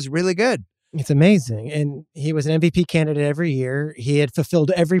retired. That guy was really good. It's amazing. And he was an MVP candidate every year. He had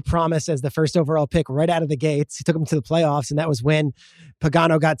fulfilled every promise as the first overall pick right out of the gates. He took him to the playoffs, and that was when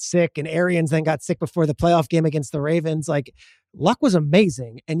Pagano got sick and Arians then got sick before the playoff game against the Ravens. Like, Luck was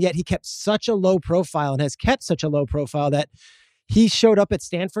amazing, and yet he kept such a low profile and has kept such a low profile that he showed up at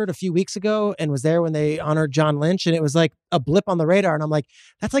Stanford a few weeks ago and was there when they honored John Lynch, and it was like a blip on the radar. And I'm like,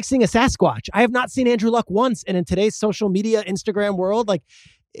 that's like seeing a Sasquatch. I have not seen Andrew Luck once. And in today's social media, Instagram world, like,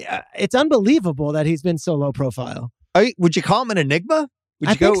 it's unbelievable that he's been so low profile. Would you call him an enigma? Would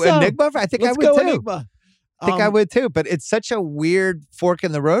you go so. enigma? I think Let's I would too. Enigma. I think I would too. But it's such a weird fork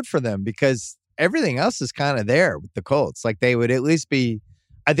in the road for them because everything else is kind of there with the Colts. Like they would at least be,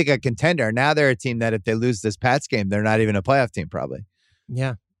 I think, a contender. Now they're a team that if they lose this Pats game, they're not even a playoff team probably.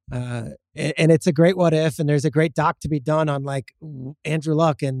 Yeah. And it's a great what if, and there's a great doc to be done on like Andrew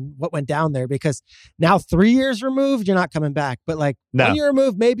Luck and what went down there, because now 3 years removed, you're not coming back, but like 1 year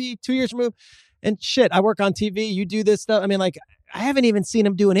removed, maybe 2 years removed. And shit, I work on TV. You do this stuff. I mean, like, I haven't even seen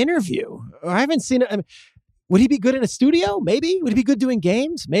him do an interview, or I haven't seen it. I mean, would he be good in a studio? Maybe. Would he be good doing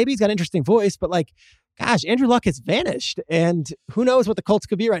games? Maybe. He's got an interesting voice, but like, gosh, Andrew Luck has vanished, and who knows what the Colts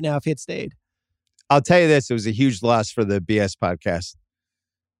could be right now if he had stayed. I'll tell you this. It was a huge loss for the BS podcast.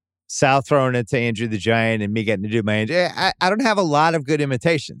 Sal throwing it to Andrew the Giant and me getting to do my I don't have a lot of good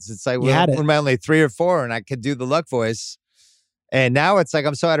imitations. It's like when I'm only 3 or 4 and I could do the Luck voice. And now it's like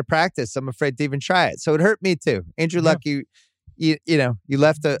I'm so out of practice, I'm afraid to even try it. So it hurt me too. Andrew Luck, you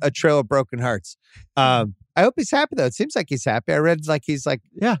left a trail of broken hearts. I hope he's happy though. It seems like he's happy. I read like he's like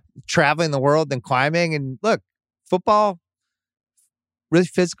traveling the world and climbing. And look, football, really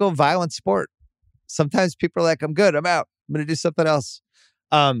physical, violent sport. Sometimes people are like, I'm good, I'm out. I'm going to do something else.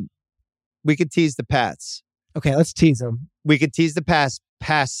 We could tease the Pats. Okay, let's tease them. We could tease the past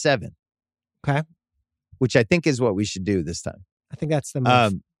 7. Okay. Which I think is what we should do this time. I think that's the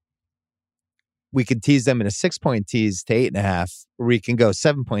move. We could tease them in a 6-point tease to 8.5, or we can go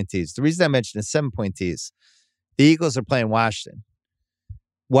 7-point tease. The reason I mentioned a 7-point tease, the Eagles are playing Washington.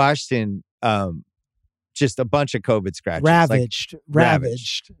 Washington, just a bunch of COVID scratches.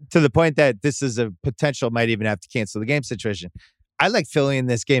 Ravaged. To the point that this is a potential, might even have to cancel the game situation. I like Philly in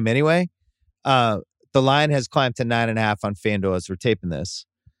this game anyway. The line has climbed to 9.5 on FanDuel as we're taping this.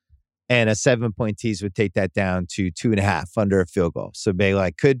 And a 7-point tease would take that down to 2.5 under a field goal. So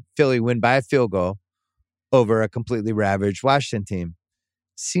could Philly win by a field goal over a completely ravaged Washington team?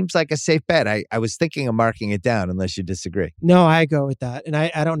 Seems like a safe bet. I was thinking of marking it down unless you disagree. No, I go with that. And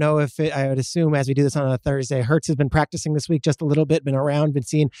I don't know if I would assume as we do this on a Thursday, Hurts has been practicing this week just a little bit, been around, been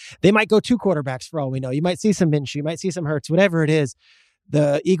seen. They might go 2 quarterbacks for all we know. You might see some Minshew, you might see some Hurts, whatever it is.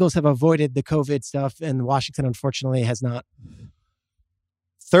 The Eagles have avoided the COVID stuff and Washington, unfortunately, has not.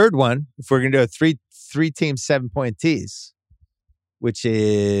 Third one, if we're going to do a three-team 7-point tease, which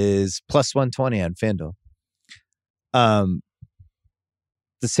is plus 120 on FanDuel.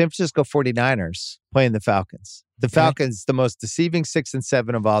 The San Francisco 49ers playing the Falcons. The Falcons, the most deceiving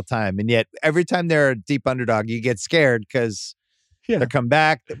 6-7 of all time. And yet every time they're a deep underdog, you get scared because they come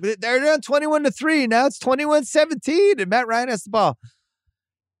back. They're down 21-3. Now it's 21-17 and Matt Ryan has the ball.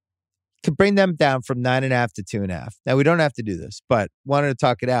 Could bring them down from 9.5 to 2.5. Now, we don't have to do this, but wanted to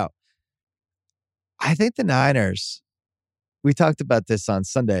talk it out. I think the Niners, we talked about this on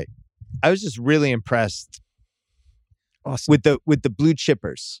Sunday. I was just really impressed with the blue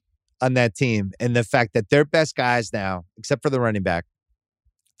chippers on that team and the fact that their best guys now, except for the running back,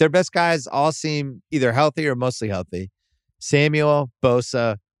 their best guys all seem either healthy or mostly healthy. Samuel,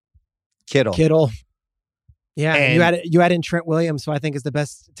 Bosa, Kittle. Yeah, and you add in Trent Williams, who I think is the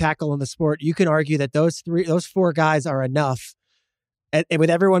best tackle in the sport. You can argue that those 4 guys are enough. And with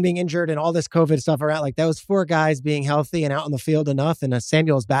everyone being injured and all this COVID stuff around, like those 4 guys being healthy and out on the field enough. And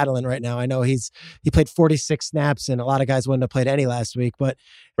Samuel's battling right now. I know he played 46 snaps, and a lot of guys wouldn't have played any last week. But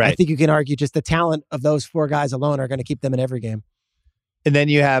I think you can argue just the talent of those 4 guys alone are going to keep them in every game. And then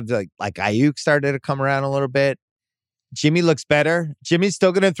you have like Ayuk started to come around a little bit. Jimmy looks better. Jimmy's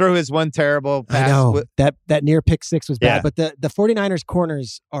still going to throw his one terrible pass. I know. That near pick 6 was bad. But the 49ers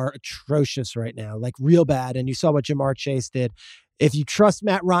corners are atrocious right now, like real bad. And you saw what Jamar Chase did. If you trust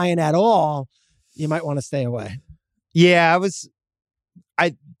Matt Ryan at all, you might want to stay away. Yeah,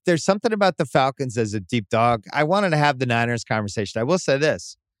 there's something about the Falcons as a deep dog. I wanted to have the Niners conversation. I will say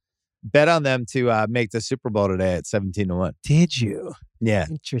this. Bet on them to make the Super Bowl today at 17-1. Did you? Yeah.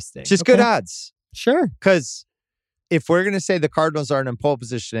 Interesting. Just good odds. Sure. Because if we're going to say the Cardinals aren't in pole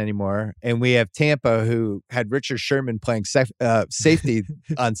position anymore, and we have Tampa, who had Richard Sherman playing safety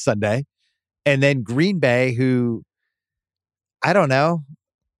on Sunday, and then Green Bay, who, I don't know.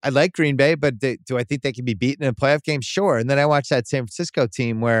 I like Green Bay, but do I think they can be beaten in a playoff game? Sure. And then I watched that San Francisco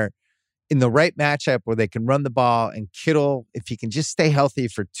team where in the right matchup where they can run the ball and Kittle, if he can just stay healthy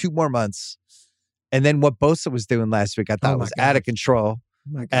for 2 more months. And then what Bosa was doing last week, I thought was out of control.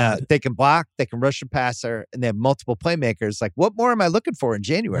 They can block, they can rush a passer, and they have multiple playmakers. Like, what more am I looking for in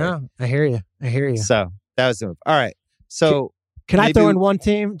January? No, I hear you. So that was the move. All right. So can I throw in one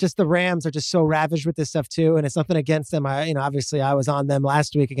team? Just the Rams are just so ravaged with this stuff too, and it's nothing against them. Obviously I was on them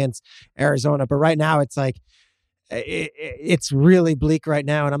last week against Arizona, but right now it's like it's really bleak right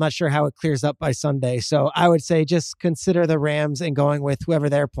now, and I'm not sure how it clears up by Sunday. So I would say just consider the Rams and going with whoever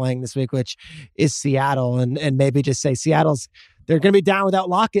they're playing this week, which is Seattle, and maybe just say they're going to be down without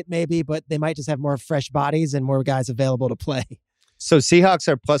Lockett maybe, but they might just have more fresh bodies and more guys available to play. So Seahawks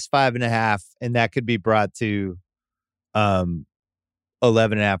are plus 5.5, and that could be brought to 11.5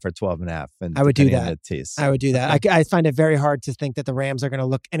 or 12.5. And I would do that. I would do that. I find it very hard to think that the Rams are going to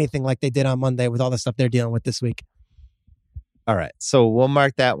look anything like they did on Monday with all the stuff they're dealing with this week. All right. So we'll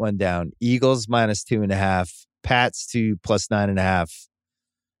mark that one down. Eagles minus 2.5, Pats to plus 9.5,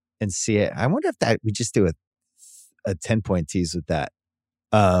 and see it. I wonder if we just do a 10-point tease with that.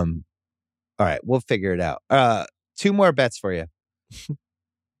 All right. We'll figure it out. 2 more bets for you.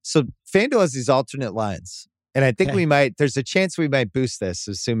 So FanDuel has these alternate lines. And I think there's a chance we might boost this,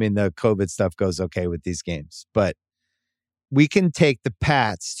 assuming the COVID stuff goes okay with these games. But we can take the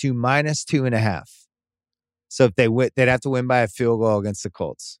Pats to minus 2.5. So if they'd have to win by a field goal against the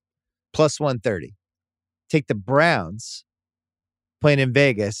Colts. Plus 130. Take the Browns playing in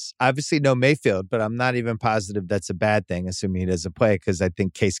Vegas. Obviously no Mayfield, but I'm not even positive that's a bad thing, assuming he doesn't play, because I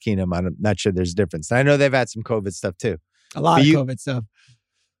think Case Keenum, I'm not sure there's a difference. And I know they've had some COVID stuff too. A lot of COVID stuff.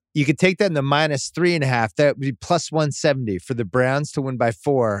 You could take them to -3.5. That would be +170 for the Browns to win by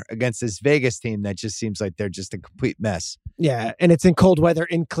 4 against this Vegas team that just seems like they're just a complete mess. Yeah, and it's in cold weather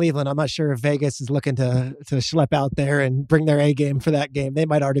in Cleveland. I'm not sure if Vegas is looking to schlep out there and bring their A game for that game. They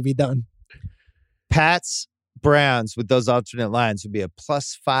might already be done. Pats, Browns with those alternate lines would be a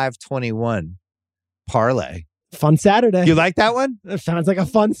 +521 parlay. Fun Saturday. You like that one? It sounds like a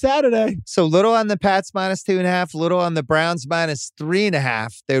fun Saturday. So little on the Pats -2.5, little on the Browns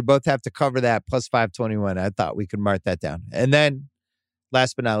 -3.5. They would both have to cover that +521. I thought we could mark that down. And then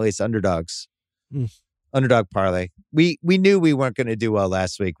last but not least, underdogs. Underdog parlay. We knew we weren't going to do well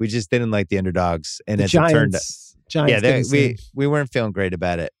last week. We just didn't like the underdogs. And the as it turned out, Giants we weren't feeling great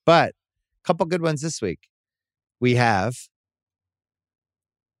about it. But a couple good ones this week. We have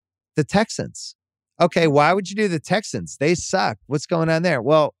the Texans. Okay, why would you do the Texans? They suck. What's going on there?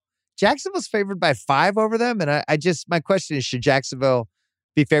 Well, Jacksonville's favored by 5 over them. And my question is, should Jacksonville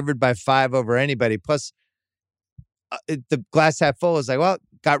be favored by 5 over anybody? Plus, the glass half full is like, well,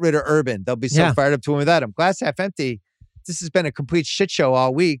 got rid of Urban. They'll be so fired up to win without him. Glass half empty. This has been a complete shit show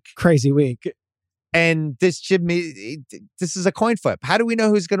all week. Crazy week. And this is a coin flip. How do we know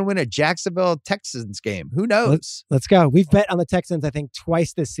who's going to win a Jacksonville Texans game? Who knows? Let's go. We've bet on the Texans, I think,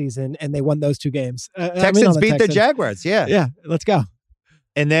 twice this season, and they won those 2 games. Texans beat the Jaguars. Yeah. Yeah. Let's go.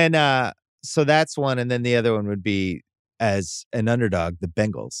 And then, so that's one. And then the other one would be, as an underdog, the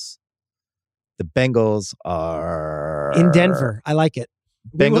Bengals. The Bengals are in Denver. I like it.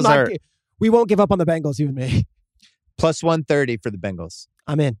 Bengals we won't give up on the Bengals, you and me. +130 for the Bengals.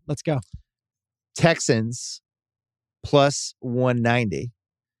 I'm in. Let's go. Texans +190.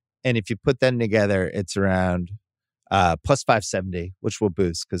 And if you put them together, it's around +570, which we'll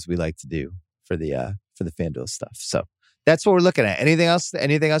boost because we like to do for the FanDuel stuff. So that's what we're looking at. Anything else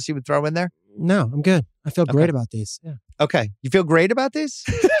you would throw in there? No, I'm good. I feel great about these. Yeah. Okay. You feel great about these?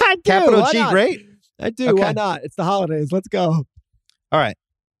 I do. Capital Why G, not? great? I do. Okay. Why not? It's the holidays. Let's go. All right.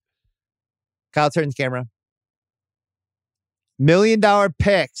 Kyle, turn the camera. $1 million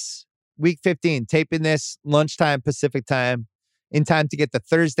picks. Week 15, taping this lunchtime Pacific time, in time to get the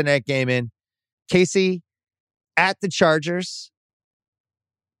Thursday night game in. Casey at the Chargers.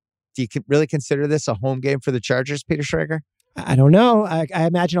 Do you really consider this a home game for the Chargers, Peter Schrager? I don't know. I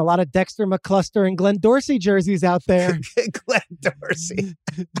imagine a lot of Dexter McCluster and Glenn Dorsey jerseys out there. Glenn Dorsey.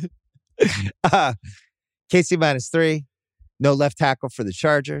 Casey -3. No left tackle for the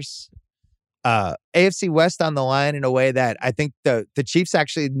Chargers. AFC West on the line in a way that I think the Chiefs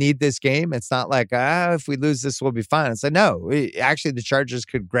actually need this game. It's not like, if we lose this, we'll be fine. It's like, no, actually the Chargers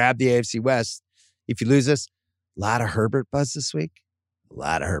could grab the AFC West. If you lose this, a lot of Herbert buzz this week. A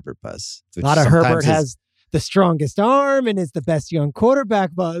lot of Herbert buzz. A lot of Herbert has the strongest arm and is the best young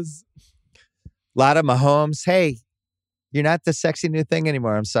quarterback buzz. A lot of Mahomes. Hey, you're not the sexy new thing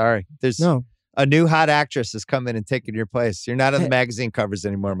anymore. I'm sorry. There's a new hot actress is coming and taking your place. You're not on the magazine covers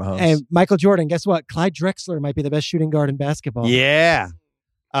anymore, Mahomes. And Michael Jordan, guess what? Clyde Drexler might be the best shooting guard in basketball. Yeah.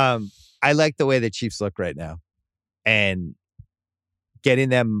 I like the way the Chiefs look right now. And getting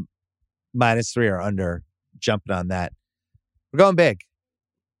them -3 or under, jumping on that. We're going big.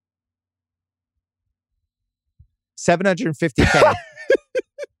 $750K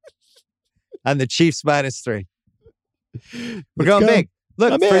on the Chiefs -3. We're going big.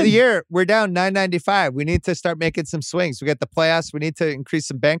 Look, for the year, we're down $995. We need to start making some swings. We got the playoffs. We need to increase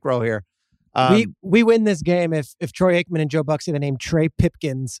some bankroll here. We win this game if Troy Aikman and Joe Buck say the name Trey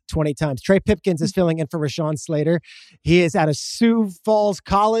Pipkins 20 times. Trey Pipkins is filling in for Rashawn Slater. He is out of Sioux Falls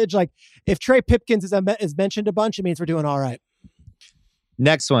College. Like, if Trey Pipkins is mentioned a bunch, it means we're doing all right.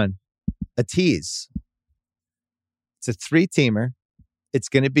 Next one, a tease. It's a 3-teamer. It's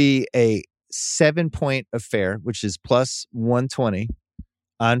going to be a 7-point affair, which is +120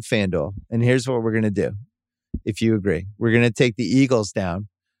 on FanDuel. And here's what we're going to do. If you agree, we're going to take the Eagles down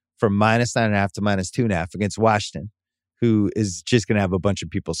from -9.5 to -2.5 against Washington, who is just going to have a bunch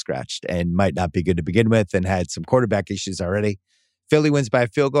of people scratched and might not be good to begin with and had some quarterback issues already. Philly wins by a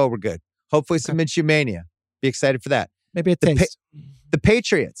field goal. We're good. Hopefully some Minshew mania. Be excited for that. Maybe a taste. The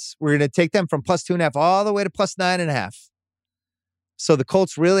Patriots, we're going to take them from +2.5 all the way to +9.5. So the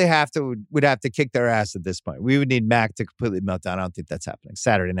Colts really would have to kick their ass at this point. We would need Mac to completely melt down. I don't think that's happening.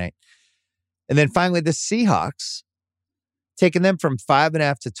 Saturday night. And then finally, the Seahawks, taking them from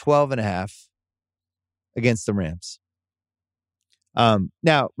 5.5 to 12.5 against the Rams.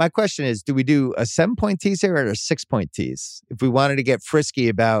 Now, my question is, do we do a 7-point tease here or a 6-point tease? If we wanted to get frisky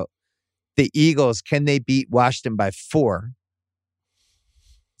about the Eagles, can they beat Washington by 4?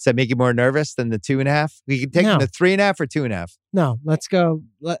 Does that make you more nervous than the 2.5? We can take them to 3.5 or 2.5. No, let's go.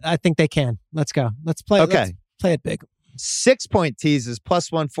 I think they can. Let's go. Let's play. Okay. Let's play it big. 6-point tease is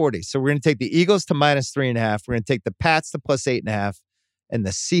plus 140. So we're going to take the Eagles to minus 3.5. We're going to take the Pats to plus 8.5 and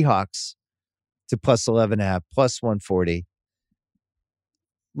the Seahawks to plus 11.5, plus 140.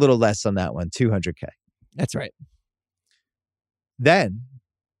 Little less on that one, 200K. That's right. Then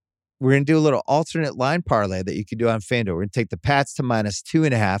we're going to do a little alternate line parlay that you can do on FanDuel. We're going to take the Pats to minus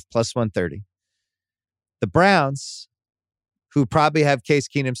 2.5, plus 130. The Browns, who probably have Case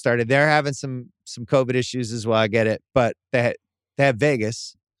Keenum started, they're having some COVID issues as well. I get it, but they have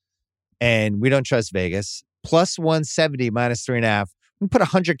Vegas, and we don't trust Vegas. Plus 170, minus 3.5. We can put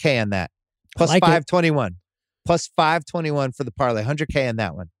 100K on that. Plus like 521. Plus 521 for the parlay. 100K on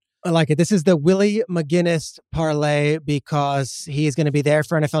that one. I like it. This is the Willie McGinnis parlay because he is going to be there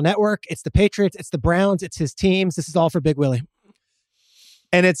for NFL Network. It's the Patriots. It's the Browns. It's his teams. This is all for Big Willie.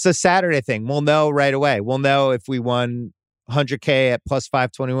 And it's a Saturday thing. We'll know right away. We'll know if we won 100K at plus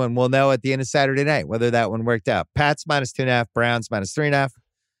 521. We'll know at the end of Saturday night whether that one worked out. Pats minus 2.5. Browns minus 3.5.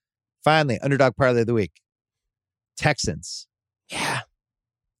 Finally, underdog parlay of the week. Texans. Yeah.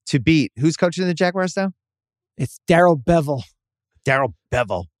 To beat. Who's coaching the Jaguars now? It's Darrell Bevell. Darrell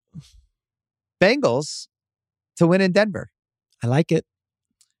Bevell. Bengals to win in Denver. I like it.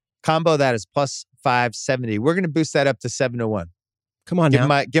 Combo that is plus 570. We're going to boost that up to 7-1. Come on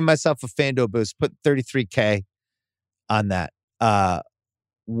now. Give myself a FanDuel boost. Put 33K on that.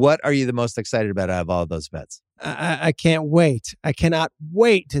 What are you the most excited about out of all of those bets? I can't wait. I cannot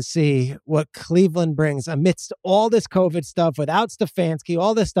wait to see what Cleveland brings amidst all this COVID stuff, without Stefanski,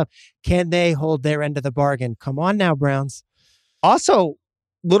 all this stuff. Can they hold their end of the bargain? Come on now, Browns. Also,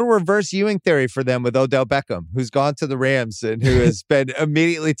 little reverse Ewing theory for them with Odell Beckham, who's gone to the Rams and who has been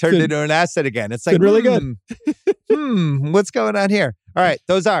immediately turned into an asset again. It's like, really good. What's going on here? All right,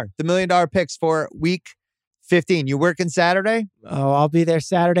 those are the $1 Million Picks for week 15. You working Saturday? Oh, I'll be there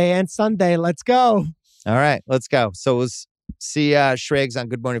Saturday and Sunday. Let's go. All right, let's go. So we'll see Schrags on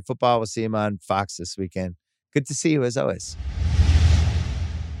Good Morning Football. We'll see him on Fox this weekend. Good to see you as always.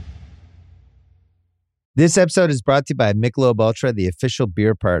 This episode is brought to you by Michelob Ultra, the official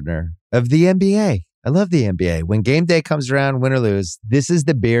beer partner of the NBA. I love the NBA. When game day comes around, win or lose, this is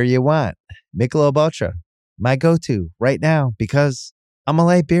the beer you want. Michelob Ultra, my go-to right now because I'm a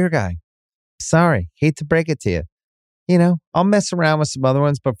light beer guy. Sorry, hate to break it to you. You know, I'll mess around with some other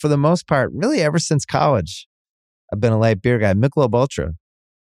ones, but for the most part, really ever since college, I've been a light beer guy. Michelob Ultra,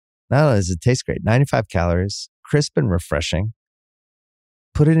 not only does it taste great, 95 calories, crisp and refreshing.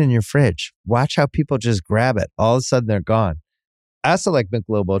 Put it in your fridge. Watch how people just grab it. All of a sudden, they're gone. I also like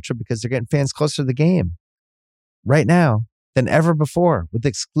Michelob Ultra because they're getting fans closer to the game right now than ever before with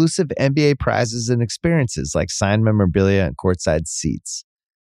exclusive NBA prizes and experiences like signed memorabilia and courtside seats.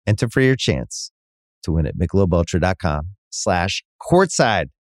 Enter for your chance to win at MichelobUltra.com/courtside.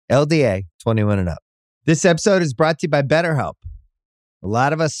 LDA 21 and up. This episode is brought to you by BetterHelp. A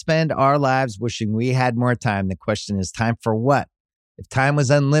lot of us spend our lives wishing we had more time. The question is, time for what? If time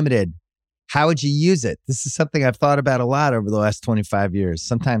was unlimited, how would you use it? This is something I've thought about a lot over the last 25 years.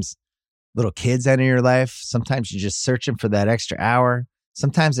 Sometimes little kids enter your life. Sometimes you're just searching for that extra hour.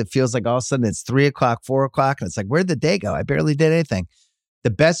 Sometimes it feels like all of a sudden it's 3 o'clock, 4 o'clock, and it's like, where'd the day go? I barely did anything.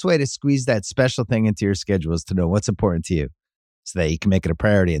 The best way to squeeze that special thing into your schedule is to know what's important to you so that you can make it a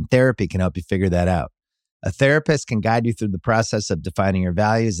priority. And therapy can help you figure that out. A therapist can guide you through the process of defining your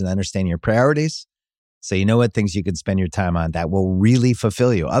values and understanding your priorities so you know what things you can spend your time on that will really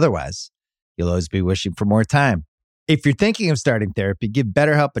fulfill you. Otherwise, you'll always be wishing for more time. If you're thinking of starting therapy, give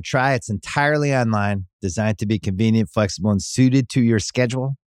BetterHelp a try. It's entirely online, designed to be convenient, flexible, and suited to your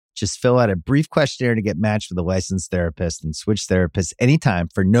schedule. Just fill out a brief questionnaire to get matched with a licensed therapist and switch therapists anytime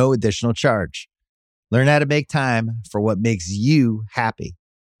for no additional charge. Learn how to make time for what makes you happy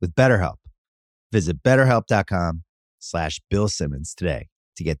with BetterHelp. Visit BetterHelp.com/Bill Simmons today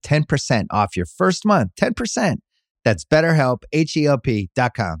to get 10% off your first month. 10%. That's BetterHelp,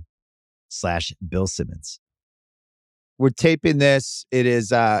 HELP.com/Bill Simmons. We're taping this. It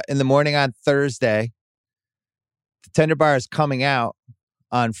is in the morning on Thursday. The Tender Bar is coming out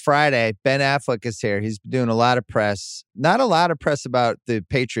on Friday. Ben Affleck is here. He's been doing a lot of press. Not a lot of press about the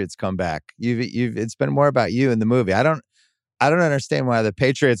Patriots comeback. It's been more about you in the movie. I don't understand why the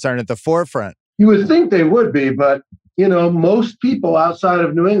Patriots aren't at the forefront. You would think they would be, but most people outside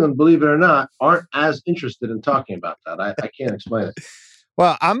of New England, believe it or not, aren't as interested in talking about that. I can't explain it.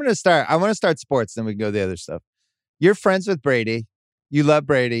 Well, I want to start sports, then we can go to the other stuff. You're friends with Brady. You love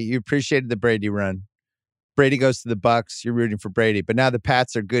Brady. You appreciated the Brady run. Brady goes to the Bucs. You're rooting for Brady, but now the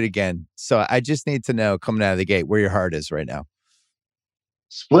Pats are good again. So I just need to know, coming out of the gate, where your heart is right now.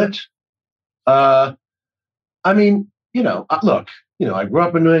 Split. Look, I grew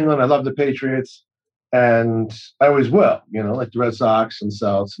up in New England. I love the Patriots. And I always will, like the Red Sox and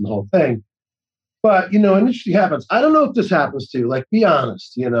Celtics and the whole thing. But, an interesting happens. I don't know if this happens to you. Like, be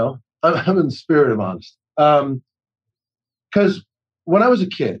honest, I'm in the spirit of honesty. Because when I was a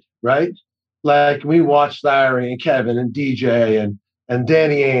kid, right, like we watched Larry and Kevin and DJ and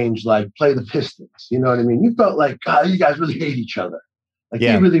Danny Ainge like play the Pistons. You know what I mean? You felt like, God, you guys really hate each other. Like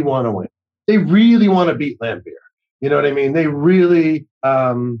they really want to win. They really want to beat Lambeer. You know what I mean? They really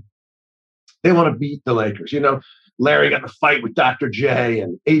they want to beat the Lakers. Larry got in a fight with Dr. J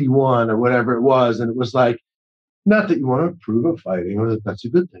in 81 or whatever it was. And it was like, not that you want to approve of fighting or that that's a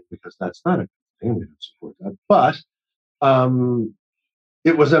good thing, because that's not a good thing. We don't support that. But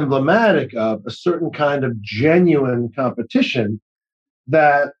it was emblematic of a certain kind of genuine competition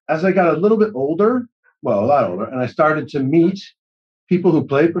that as I got a little bit older, well, a lot older, and I started to meet people who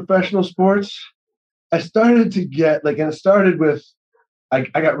played professional sports, I started to get and it started with, I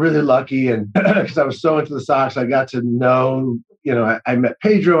got really lucky, and because I was so into the Sox, I got to know, I met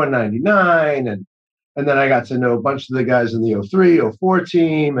Pedro in 99, and then I got to know a bunch of the guys in the 03, 04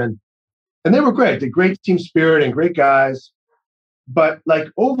 team, and they were great. They had great team spirit and great guys. But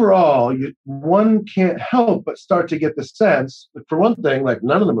overall, one can't help but start to get the sense, for one thing,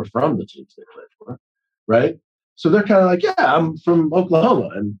 none of them are from the teams they played for, right? So they're kind of like, yeah, I'm from Oklahoma,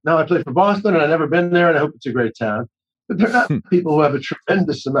 and now I play for Boston, and I've never been there, and I hope it's a great town. But they're not people who have a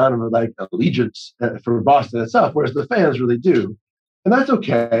tremendous amount of allegiance for Boston itself, whereas the fans really do. And that's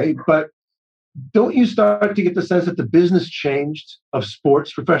okay. But don't you start to get the sense that the business changed of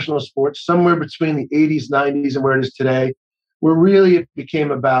sports, professional sports, somewhere between the 80s, 90s, and where it is today, where really it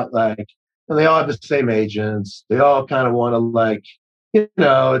became about and they all have the same agents. They all kind of want to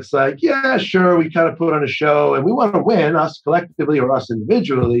it's like, yeah, sure, we kind of put on a show and we want to win, us collectively or us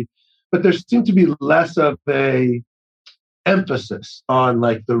individually. But there seemed to be less of a emphasis on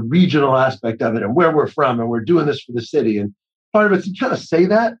the regional aspect of it and where we're from, and we're doing this for the city. And part of it's, you kind of say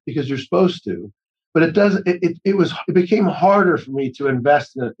that because you're supposed to, but it became harder for me to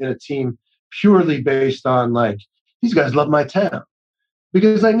invest in a team purely based on these guys love my town,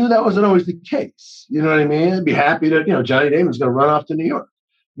 because I knew that wasn't always the case. You know what I mean? I'd be happy to, Johnny Damon's going to run off to New York,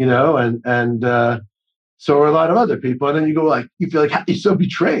 and so are a lot of other people. And then you go you feel like you're so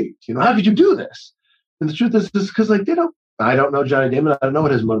betrayed. How could you do this? And the truth is because I don't know Johnny Damon. I don't know what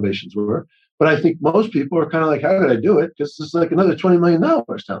his motivations were, but I think most people are kind of like, how did I do it? Because it's another $20 million down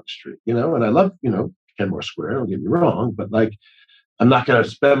the street, and I love, Kenmore Square, don't get me wrong, but I'm not going to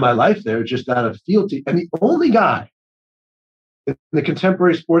spend my life there just out of fealty. And the only guy in the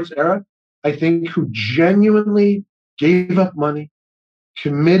contemporary sports era, I think, who genuinely gave up money,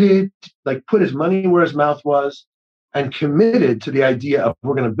 committed, put his money where his mouth was, and committed to the idea of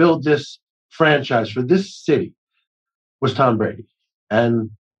we're going to build this franchise for this city, was Tom Brady. And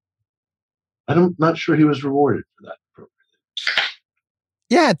I'm not sure he was rewarded for that.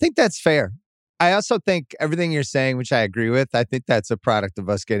 Yeah, I think that's fair. I also think everything you're saying, which I agree with, I think that's a product of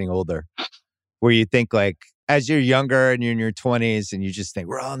us getting older, where you think as you're younger and you're in your 20s and you just think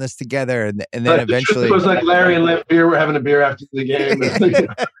we're all in this together, and then eventually it was Larry and Lambeer were having a beer after the game.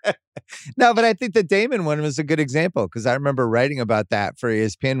 No, but I think the Damon one was a good example, because I remember writing about that for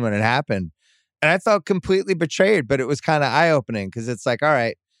ESPN when it happened, and I felt completely betrayed. But it was kind of eye-opening, because it's all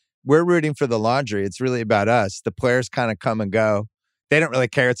right, we're rooting for the laundry. It's really about us. The players kind of come and go. They don't really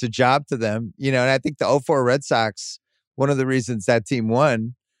care. It's a job to them, And I think the 04 Red Sox, one of the reasons that team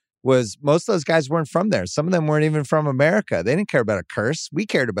won was most of those guys weren't from there. Some of them weren't even from America. They didn't care about a curse. We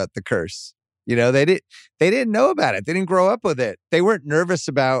cared about the curse. They didn't know about it. They didn't grow up with it. They weren't nervous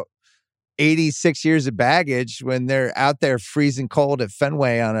about 86 years of baggage when they're out there freezing cold at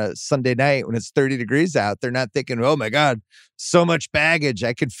Fenway on a Sunday night when it's 30 degrees out. They're not thinking, oh my God, so much baggage.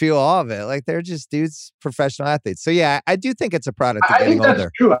 I could feel all of it. They're just dudes, professional athletes. So yeah, I do think it's a product of getting older. I think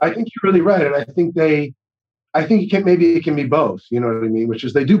that's true. I think you're really right. And I think maybe it can be both, you know what I mean? Which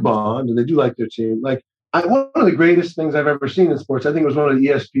is they do bond and they do like their team. One of the greatest things I've ever seen in sports, I think it was one of the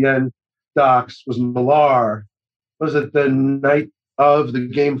ESPN docs, was Millar. Was it the night of the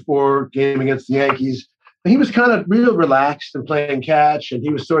Game 4 game against the Yankees? And he was kind of real relaxed and playing catch, and he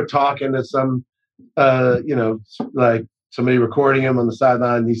was sort of talking to some, somebody recording him on the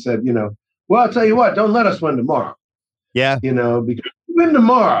sideline. And he said, well, I'll tell you what, don't let us win tomorrow. Yeah. Because we win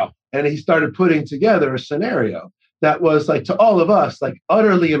tomorrow. And he started putting together a scenario that was to all of us,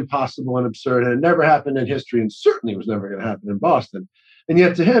 utterly impossible and absurd. And it never happened in history, and certainly was never going to happen in Boston. And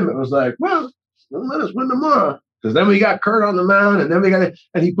yet to him, it was well, let us win tomorrow. Because then we got Kurt on the mound, and then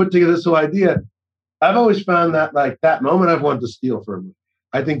and he put together this whole idea. I've always found that that moment I've wanted to steal from him.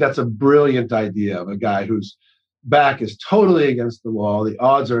 I think that's a brilliant idea of a guy whose back is totally against the wall. The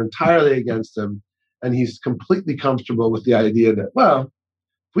odds are entirely against him. and he's completely comfortable with the idea that, well,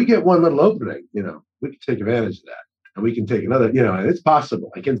 if we get one little opening, we can take advantage of that. And we can take another, and it's possible.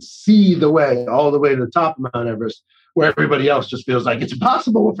 I can see the way, all the way to the top of Mount Everest, where everybody else just feels like it's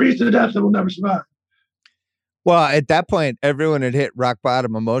impossible. We'll freeze to death and we'll never survive. Well, at that point, everyone had hit rock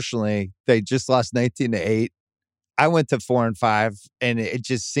bottom emotionally. They just lost 19-8. I went to 4-5, and it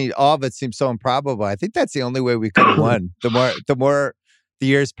just seemed, all of it seemed so improbable. I think that's the only way we could have won. The more the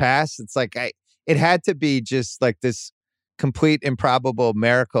years pass, it's like it had to be just like this complete improbable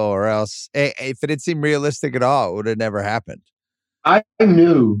miracle, or else if it had seemed realistic at all, it would have never happened. I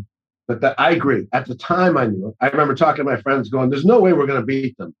knew, but I agree. At the time, I knew. I remember talking to my friends going, there's no way we're going to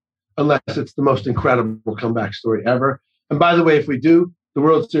beat them unless it's the most incredible comeback story ever. And by the way, if we do, the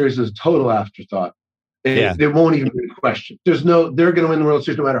World Series is a total afterthought. It won't even be a question. They're going to win the World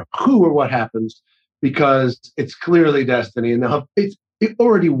Series no matter who or what happens, because it's clearly destiny. And now it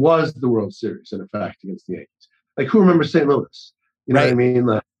already was the World Series, in effect, against the Yankees. Like, who remembers St. Louis? You know what I mean?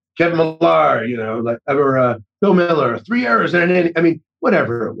 Like Kevin Millar, or Bill Miller, 3 errors and an inning. I mean,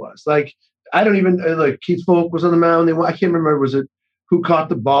 whatever it was. Like, I don't even, like, Keith Folk was on the mound. I can't remember, was it who caught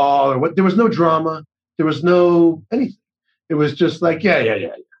the ball or what? There was no drama. There was no anything. It was just like, yeah.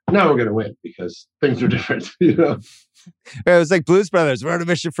 Now we're going to win because things are different, It was like Blues Brothers. We're on a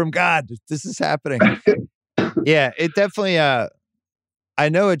mission from God. This is happening. Yeah, it definitely, I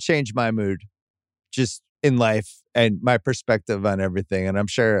know it changed my mood just in life and my perspective on everything. And I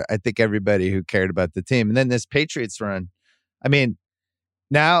think everybody who cared about the team. And then this Patriots run, I mean,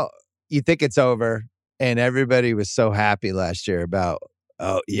 now you think it's over, and everybody was so happy last year about,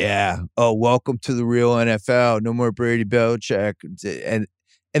 welcome to the real NFL. No more Brady Belichick.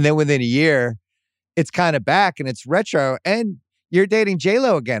 And then within a year, it's kind of back and it's retro, and you're dating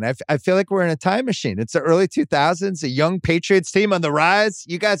J-Lo again. I feel like we're in a time machine. It's the early 2000s, a young Patriots team on the rise.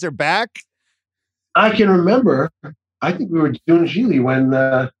 You guys are back. I can remember, I think we were doing Gigli when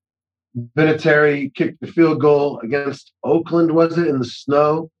Vinatieri kicked the field goal against Oakland, was it, in the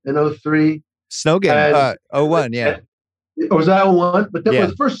snow in 03? Snow game, 01, yeah. Or was that 01? But that was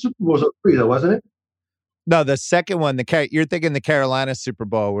the first Super Bowl was 03, though, wasn't it? No, the second one, you're thinking the Carolina Super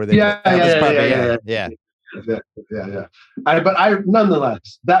Bowl where they yeah. But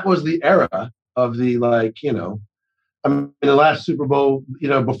nonetheless, that was the era of the, the last Super Bowl,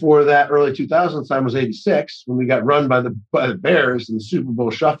 before that early 2000s time was 86 when we got run by the Bears, and the Super Bowl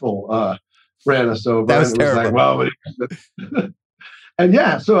shuffle ran us over. That was terrible.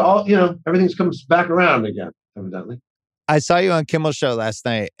 And so all, everything comes back around again, evidently. I saw you on Kimmel's show last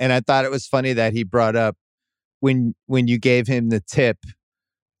night, and I thought it was funny that he brought up when you gave him the tip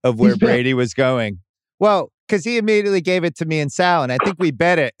of where Brady was going. Well, because he immediately gave it to me and Sal, and I think we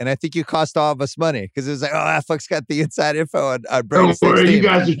bet it, and I think you cost all of us money because it was like, Affleck's got the inside info on Brady. Don't worry, you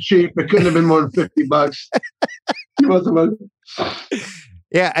guys are cheap. It couldn't have been more than $50.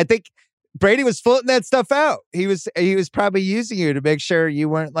 Yeah, I think Brady was floating that stuff out. He was probably using you to make sure you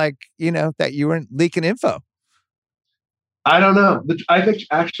weren't that you weren't leaking info. I don't know. I think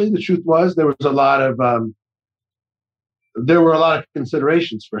actually the truth was there were a lot of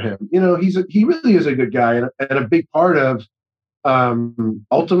considerations for him. He really is a good guy, and a big part of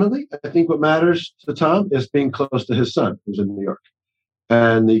ultimately, I think what matters to Tom is being close to his son, who's in New York,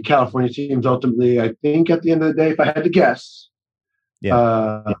 and the California teams. Ultimately, I think at the end of the day, if I had to guess,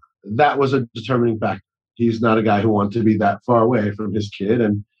 that was a determining factor. He's not a guy who wanted to be that far away from his kid,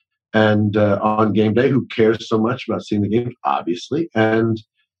 and on game day, who cares so much about seeing the game, obviously, and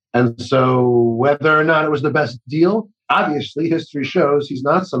so whether or not it was the best deal. Obviously, history shows he's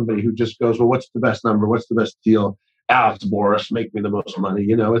not somebody who just goes, well, what's the best number? What's the best deal? Alex Boris, make me the most money.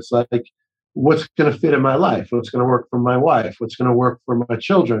 It's like, what's going to fit in my life? What's going to work for my wife? What's going to work for my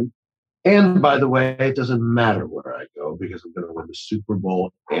children? And by the way, it doesn't matter where I go because I'm going to win the Super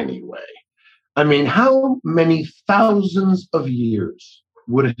Bowl anyway. I mean, how many thousands of years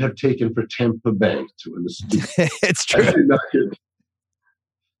would it have taken for Tampa Bay to win the Super Bowl? It's true.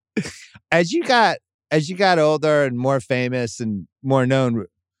 As you got older and more famous and more known,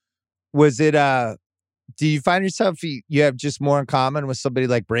 was it, do you find yourself, you have just more in common with somebody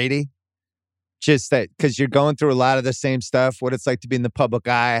like Brady? Just that, because you're going through a lot of the same stuff, what it's like to be in the public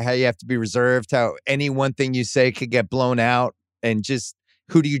eye, how you have to be reserved, how any one thing you say could get blown out, and just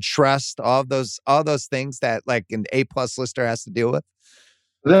who do you trust? All those things that like an A+ lister has to deal with.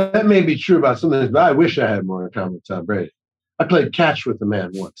 That may be true about some things, but I wish I had more in common with Tom Brady. I played catch with the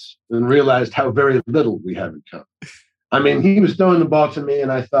man once and realized how very little we have in common. I mean, he was throwing the ball to me,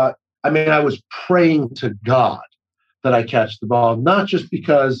 and I thought, I was praying to God that I catch the ball, not just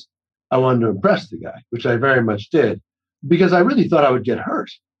because I wanted to impress the guy, which I very much did, because I really thought I would get hurt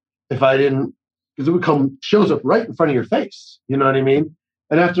if I didn't because it shows up right in front of your face. You know what I mean?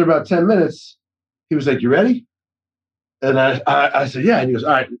 And after about 10 minutes, he was like, "You ready?" And I said, "Yeah." And he goes,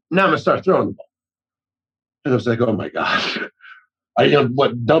 "All right, now I'm going to start throwing the ball." And I was like, "Oh my gosh. Are you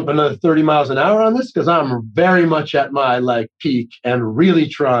dump another 30 miles an hour on this? Because I'm very much at my peak and really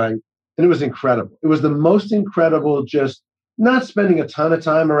trying." And it was incredible. It was the most incredible, just not spending a ton of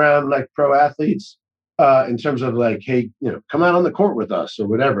time around pro athletes in terms of hey, come out on the court with us or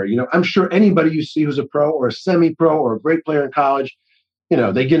whatever. I'm sure anybody you see who's a pro or a semi-pro or a great player in college,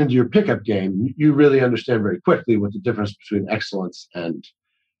 they get into your pickup game. You really understand very quickly what the difference between excellence and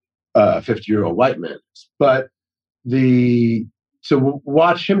a 50-year-old white man is. But to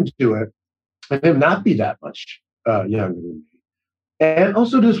watch him do it and him not be that much younger than me, and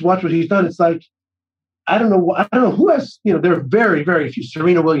also just watch what he's done. It's I don't know who has, there are very, very few.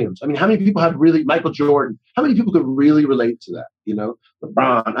 Serena Williams. I mean, how many people have really, Michael Jordan, how many people could really relate to that?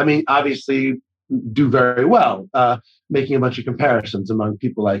 LeBron, I mean, obviously do very well, making a bunch of comparisons among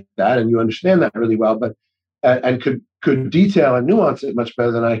people like that. And you understand that really well, but, and could detail and nuance it much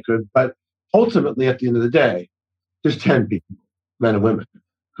better than I could. But ultimately, at the end of the day, there's 10 people, men and women,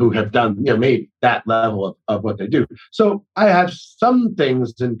 who have done, maybe that level of what they do. So I have some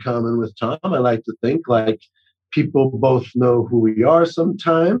things in common with Tom. I like to think people both know who we are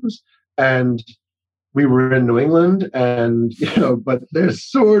sometimes. And we were in New England and, but there's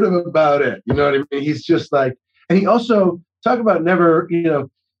sort of about it. You know what I mean? He's just and he also, talk about never,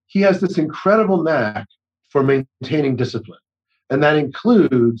 he has this incredible knack for maintaining discipline. And that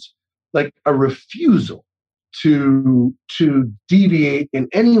includes a refusal to deviate in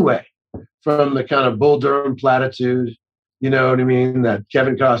any way from the kind of Bull Durham platitude, you know what I mean, that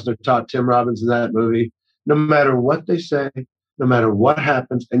Kevin Costner taught Tim Robbins in that movie. No matter what they say, no matter what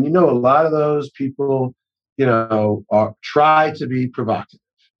happens, and a lot of those people, try to be provocative,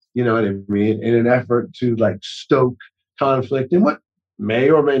 you know what I mean, in an effort to stoke conflict in what may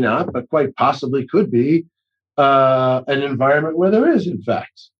or may not, but quite possibly could be an environment where there is, in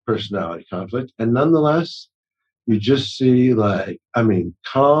fact, personality conflict. And nonetheless, you just see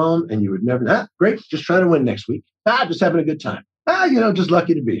calm, and you would never, great, just trying to win next week. Just having a good time. Just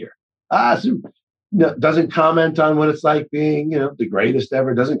lucky to be here. Doesn't comment on what it's like being, the greatest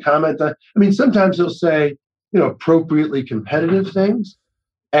ever. Doesn't comment on, sometimes he'll say, appropriately competitive things,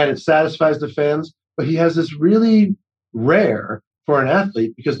 and it satisfies the fans. But he has this really rare, for an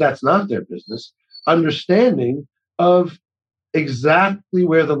athlete, because that's not their business, understanding of exactly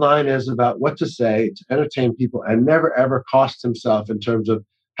where the line is about what to say to entertain people, and never ever cost himself in terms of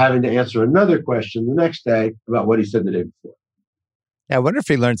having to answer another question the next day about what he said the day before. Yeah, I wonder if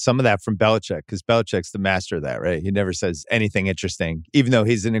he learned some of that from Belichick, because Belichick's the master of that, right? He never says anything interesting, even though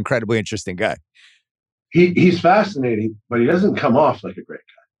he's an incredibly interesting guy. He's fascinating, but he doesn't come off like a great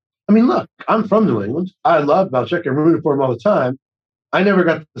guy. Look, I'm from New England. I love Belichick. I'm rooting for him all the time. I never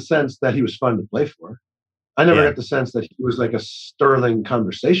got the sense that he was fun to play for. I never got the sense that he was a sterling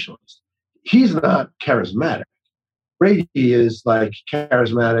conversationalist. He's not charismatic. Brady is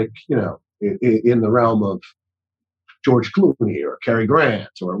charismatic, in the realm of George Clooney or Cary Grant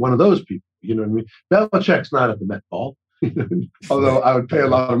or one of those people. You know what I mean? Belichick's not at the Met Ball, although I would pay a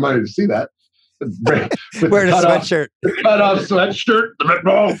lot of money to see that. Wearing a sweatshirt. The cut-off sweatshirt, the Met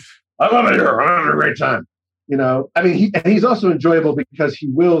Ball. I love it here. I'm having a great time. He's also enjoyable because he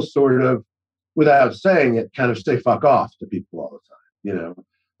will sort of, without saying it, kind of say fuck off to people all the time,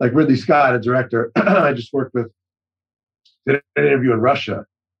 Like Ridley Scott, a director I just worked with, did an interview in Russia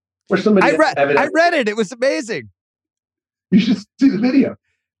where somebody... I read it. It was amazing. You should see the video.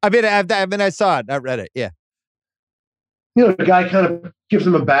 I saw it. I read it, yeah. The guy kind of gives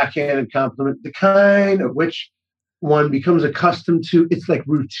him a backhanded compliment, the kind of which one becomes accustomed to. It's like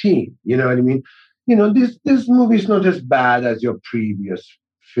routine, you know what I mean? This movie's not as bad as your previous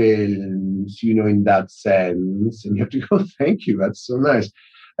films, in that sense. And you have to go, thank you, that's so nice.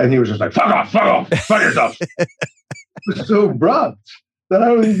 And he was just like, fuck off, fuck yourself. It was so abrupt that I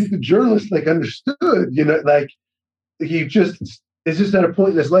don't even think the journalist understood, he just, it's just at a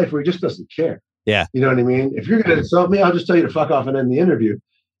point in his life where he just doesn't care. Yeah. You know what I mean? If you're going to insult me, I'll just tell you to fuck off and end the interview.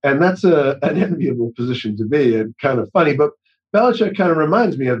 And that's an enviable position to be, and kind of funny. But Belichick kind of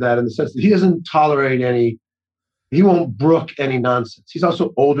reminds me of that in the sense that he doesn't tolerate he won't brook any nonsense. He's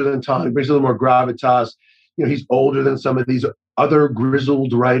also older than Tom. He brings a little more gravitas. He's older than some of these other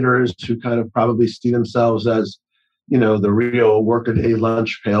grizzled writers who kind of probably see themselves as, the real workaday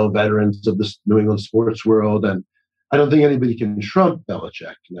lunch pail veterans of the New England sports world. And I don't think anybody can trump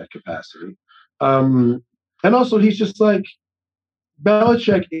Belichick in that capacity. And also, he's just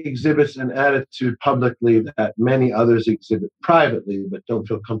Belichick exhibits an attitude publicly that many others exhibit privately, but don't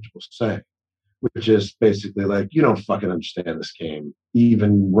feel comfortable saying, which is basically like, you don't fucking understand this game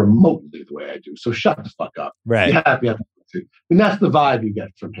even remotely the way I do. So shut the fuck up. Right. You happy. And that's the vibe you get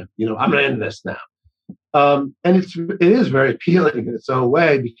from him. I'm going to end this now. And it is very appealing in its own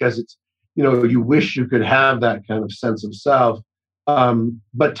way because it's, you wish you could have that kind of sense of self.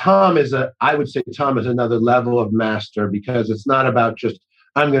 But I would say Tom is another level of master because it's not about just,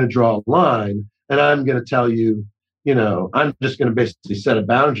 I'm going to draw a line and I'm going to tell you, I'm just going to basically set a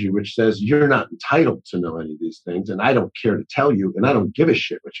boundary which says you're not entitled to know any of these things. And I don't care to tell you. And I don't give a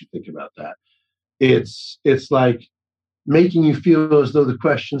shit what you think about that. It's like making you feel as though the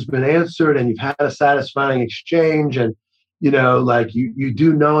question's been answered and you've had a satisfying exchange. And, like you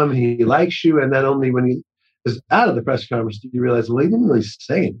do know him, he likes you. And then only when he is out of the press conference, you realize, well, he didn't really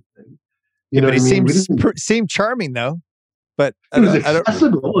say anything. But he seemed charming, though. But he was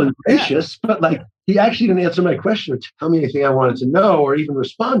accessible and gracious, but like he actually didn't answer my question or tell me anything I wanted to know or even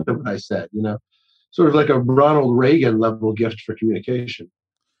respond to what I said, sort of like a Ronald Reagan level gift for communication.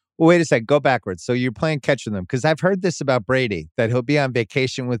 Well, wait a sec, go backwards. So you're playing catch with them because I've heard this about Brady, that he'll be on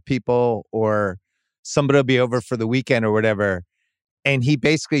vacation with people or somebody will be over for the weekend or whatever. And he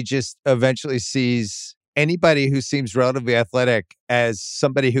basically just eventually sees anybody who seems relatively athletic as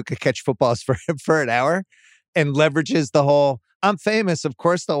somebody who could catch footballs for him for an hour and leverages the whole, I'm famous, of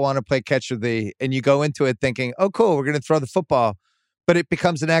course they'll want to play catch with thee. And you go into it thinking, oh, cool, we're going to throw the football. But it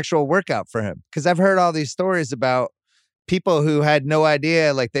becomes an actual workout for him. Because I've heard all these stories about people who had no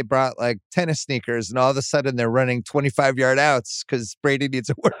idea, like they brought like tennis sneakers and all of a sudden they're running 25-yard outs because Brady needs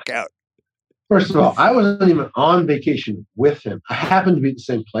a workout. First of all, I wasn't even on vacation with him. I happened to be at the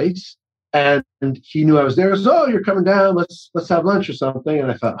same place. And he knew I was there. He goes, oh, you're coming down. Let's have lunch or something.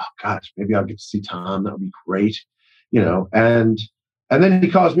 And I thought, oh gosh, maybe I'll get to see Tom. That would be great, And then he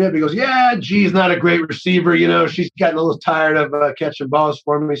calls me up. He goes, yeah, G's not a great receiver. She's gotten a little tired of catching balls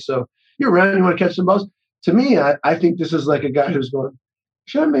for me. So you're around. You want to catch some balls? To me, I think this is like a guy who's going,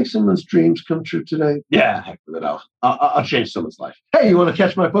 should I make someone's dreams come true today? Yeah, heck with it. I'll change someone's life. Hey, you want to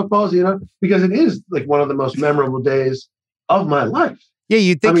catch my footballs? Because it is like one of the most memorable days of my life. Yeah,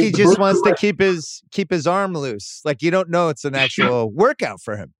 you think he just wants to keep his arm loose. Like you don't know it's an actual workout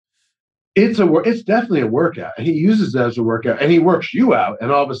for him. It's definitely a workout. And he uses it as a workout and he works you out.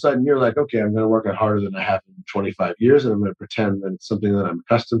 And all of a sudden you're like, okay, I'm going to work out harder than I have in 25 years. And I'm going to pretend that it's something that I'm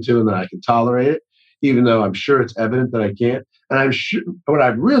accustomed to and that I can tolerate it, even though I'm sure it's evident that I can't. And I'm sure, what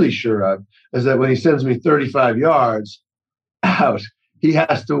I'm really sure of is that when he sends me 35 yards out, he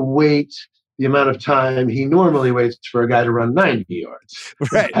has to wait the amount of time he normally waits for a guy to run 90 yards.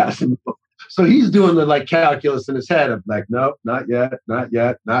 Right. So he's doing the like calculus in his head of like, no, not yet.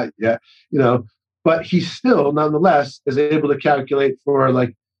 But he still, nonetheless, is able to calculate for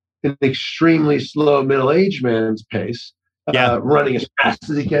like an extremely slow middle-aged man's pace, running as fast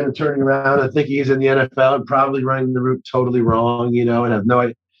as he can and turning around and thinking he's in the NFL and probably running the route totally wrong, and have no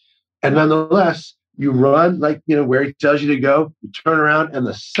idea. And nonetheless, you run like, where he tells you to go, you turn around, and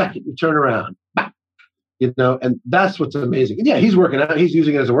the second you turn around, and that's what's amazing. And yeah, he's working out, he's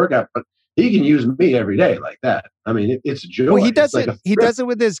using it as a workout, but he can use me every day like that. I mean, it's a joy. Well, he does it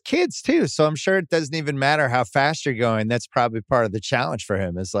with his kids too. So I'm sure it doesn't even matter how fast you're going. That's probably part of the challenge for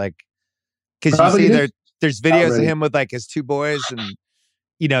him is like, because you see there's videos of him with like his two boys and,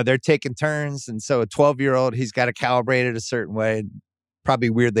 they're taking turns. And so a 12-year-old, he's got to calibrate it a certain way and probably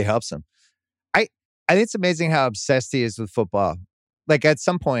weirdly helps him. I think it's amazing how obsessed he is with football. Like at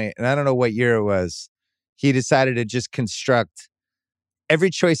some point, and I don't know what year it was, he decided to just construct every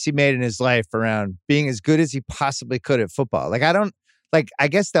choice he made in his life around being as good as he possibly could at football. Like I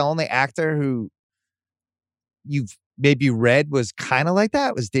guess the only actor who you've maybe read was kind of like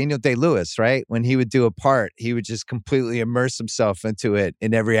that was Daniel Day-Lewis, right? When he would do a part, he would just completely immerse himself into it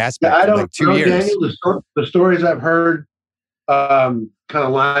in every aspect. Yeah, I don't like 2 years. Daniel, the stories I've heard kind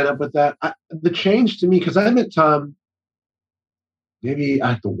of line up with that. The change to me, because I met Tom maybe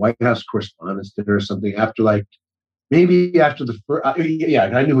at the White House Correspondents' Dinner or something after maybe after the first, I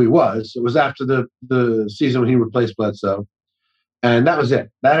knew who he was. It was after the season when he replaced Bledsoe. And that was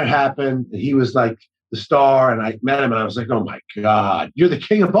it. That had happened. He was like the star. And I met him and I was like, oh my God, you're the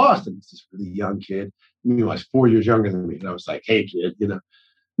king of Boston. It's this really young kid. He was 4 years younger than me. And I was like, hey kid,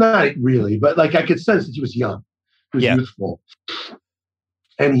 not really, but like I could sense that he was young. He was youthful.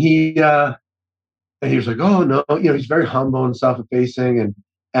 And he was like, oh no, he's very humble and self-effacing.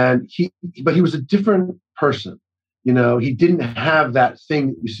 But he was a different person. He didn't have that thing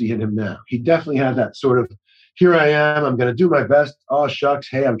that you see in him now. He definitely had that sort of, here I am, I'm going to do my best. Oh, shucks.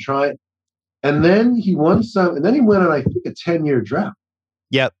 Hey, I'm trying. And then he won some, and then he went on, I think, a 10-year drought.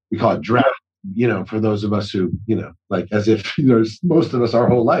 Yep. We call it drought. for those of us who, like as if, most of us, our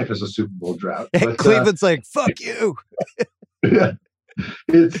whole life is a Super Bowl drought. But, Cleveland's like, fuck you. Yeah,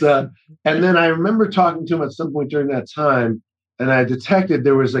 it's, and then I remember talking to him at some point during that time, and I detected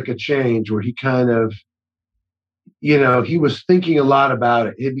there was like a change where he kind of, he was thinking a lot about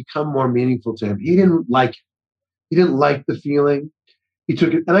it. It had become more meaningful to him. He didn't like the feeling. He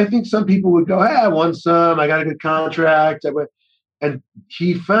took it. And I think some people would go, hey, I won some, I got a good contract. And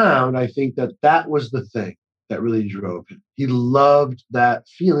he found, I think, that was the thing that really drove him. He loved that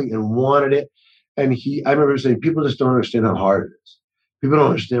feeling and wanted it. And I remember saying, people just don't understand how hard it is. People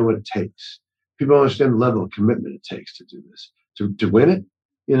don't understand what it takes. People don't understand the level of commitment it takes to do this, to win it.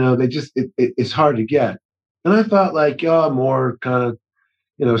 They just, it's hard to get. And I thought like, more kind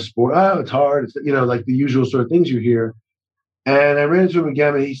of, sport. Oh, it's hard. It's, like the usual sort of things you hear. And I ran into him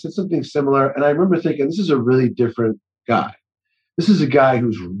again and he said something similar. And I remember thinking, this is a really different guy. This is a guy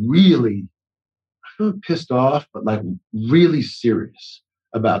who's really, not pissed off, but like really serious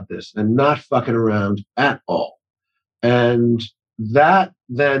about this and not fucking around at all. And that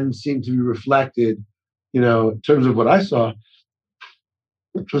then seemed to be reflected, in terms of what I saw,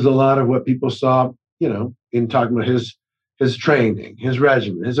 which was a lot of what people saw, in talking about his training, his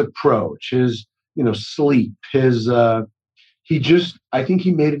regimen, his approach, his, sleep, I think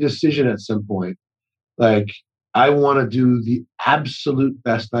he made a decision at some point, like, I want to do the absolute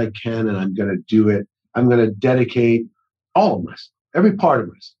best I can, and I'm going to do it. I'm going to dedicate all of myself, every part of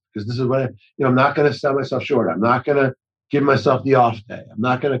myself, because this is what I'm not going to sell myself short. I'm not going to give myself the off day. I'm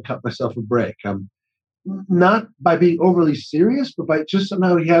not going to cut myself a break. I'm not by being overly serious, but by just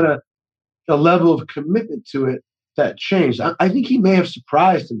somehow he had a level of commitment to it that changed. I think he may have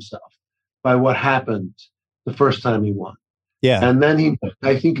surprised himself by what happened the first time he won. Yeah. And then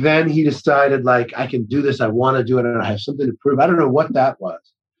I think he decided, like, I can do this. I want to do it. And I have something to prove. I don't know what that was.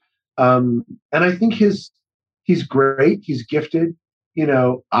 And I think he's great. He's gifted.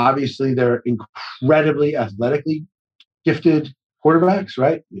 Obviously they're incredibly athletically gifted quarterbacks,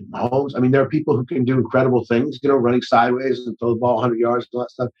 right? Mahomes. I mean, there are people who can do incredible things, running sideways and throw the ball 100 yards and all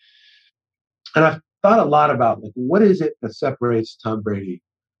that stuff. And I've thought a lot about, like, what is it that separates Tom Brady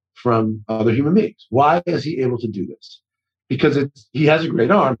from other human beings? Why is he able to do this? Because he has a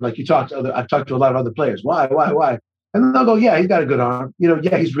great arm. Like I've talked to a lot of other players. Why? And then they'll go, yeah, he's got a good arm.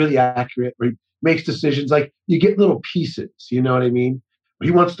 Yeah, he's really accurate. Or he makes decisions. Like, you get little pieces. You know what I mean? Or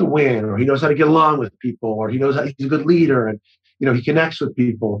he wants to win, or he knows how to get along with people, or he knows how he's a good leader, and he connects with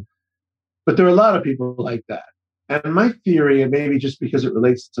people. But there are a lot of people like that. And my theory, and maybe just because it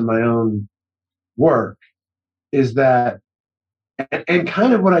relates to my own work, is that, and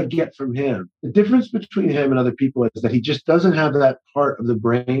kind of what I get from him, the difference between him and other people is that he just doesn't have that part of the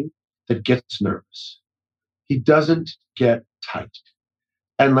brain that gets nervous. He doesn't get tight.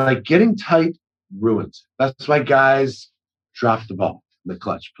 And like, getting tight ruins it. That's why guys drop the ball in the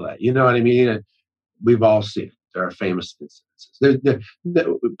clutch play. You know what I mean? And we've all seen it. There are famous instances.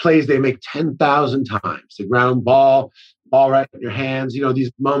 The plays they make 10,000 times. The ground ball right in your hands.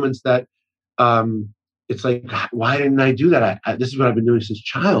 These moments that it's like, why didn't I do that? This is what I've been doing since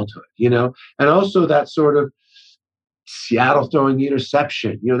childhood, and also that sort of Seattle throwing the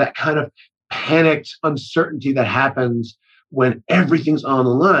interception, that kind of panicked uncertainty that happens when everything's on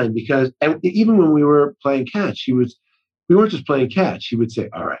the line. Because even when we were playing catch, we weren't just playing catch. He would say,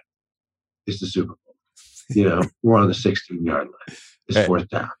 all right, it's the Super Bowl. We're on the 16-yard line. It's right. Fourth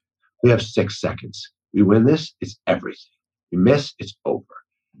down. We have 6 seconds. We win this, it's everything. We miss, it's over.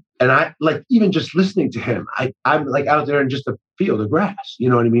 And I, like, even just listening to him, I'm like out there in just a field of grass, you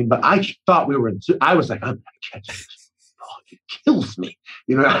know what I mean? But I thought I was like, I'm going to catch this ball. It kills me.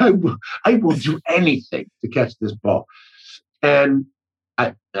 I will do anything to catch this ball. And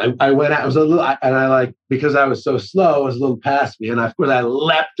I went out, because I was so slow, it was a little past me. And of course I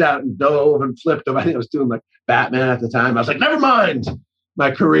leapt out and dove and flipped him. I think I was doing like Batman at the time. I was like, never mind my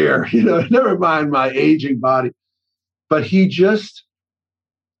career, never mind my aging body. But he just,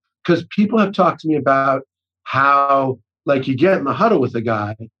 because people have talked to me about how, like, you get in the huddle with a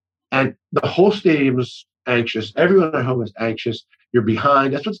guy and the whole stadium is anxious. Everyone at home is anxious. You're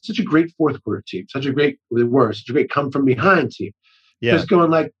behind. That's what's such a great fourth quarter team. Such a great come from behind team. Yeah. Just going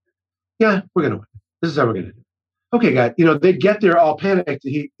like, yeah, we're going to win. This is how we're going to do it. Okay, guys. They'd get there all panicked.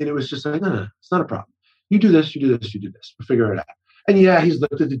 And it was just like, no, it's not a problem. You do this, you do this, you do this. We'll figure it out. And yeah, he's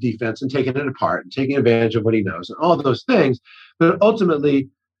looked at the defense and taken it apart and taking advantage of what he knows and all those things. But ultimately,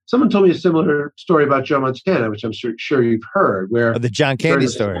 someone told me a similar story about Joe Montana, which I'm sure you've heard, where the John Candy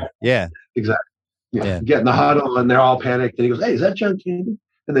story. Yeah, exactly. Yeah. Get in the huddle and they're all panicked, and he goes, "Hey, is that John Candy?"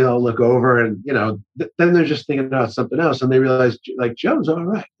 and they all look over and, then they're just thinking about something else. And they realize like Joe's all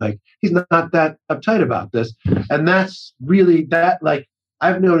right. Like he's not that uptight about this. And that's really that, like,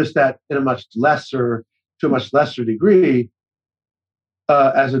 I've noticed that to a much lesser degree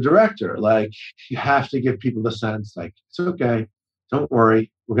as a director. Like you have to give people the sense like, it's okay. Don't worry.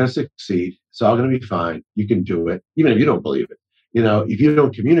 We're going to succeed. It's all going to be fine. You can do it. Even if you don't believe it, if you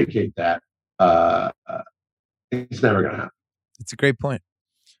don't communicate that, it's never going to happen. It's a great point.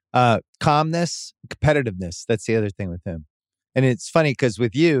 Calmness, competitiveness. That's the other thing with him. And it's funny because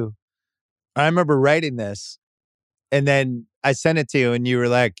with you, I remember writing this and then I sent it to you and you were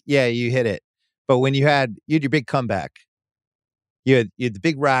like, yeah, you hit it. But when you had your big comeback, you had the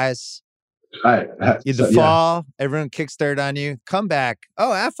big rise, you had the fall, everyone kickstarted on you, come back. Oh,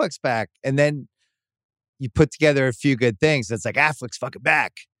 Affleck's back. And then you put together a few good things. That's like, Affleck's fucking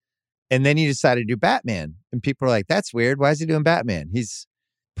back. And then you decided to do Batman. And people are like, that's weird. Why is he doing Batman? He's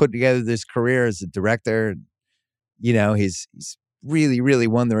put together this career as a director. He's really, really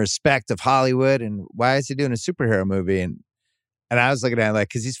won the respect of Hollywood. And why is he doing a superhero movie? And I was looking at it like,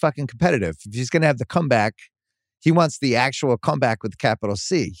 because he's fucking competitive. If he's going to have the comeback, he wants the actual comeback with capital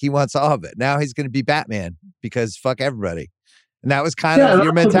C. He wants all of it. Now he's going to be Batman because fuck everybody. And that was kind of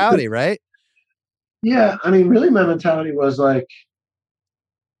your mentality, right? Yeah. I mean, really my mentality was like,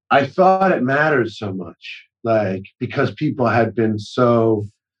 I thought it mattered so much, like, because people had been so,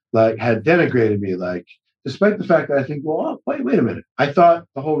 like, had denigrated me, like, despite the fact that I think, well, wait a minute. I thought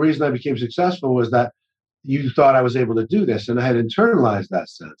the whole reason I became successful was that you thought I was able to do this, and I had internalized that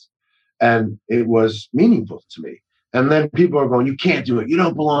sense, and it was meaningful to me. And then people are going, you can't do it. You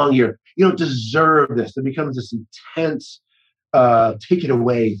don't belong here. You don't deserve this. It becomes this intense, take it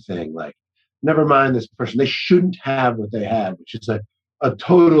away thing. Like, never mind this person. They shouldn't have what they have, which is a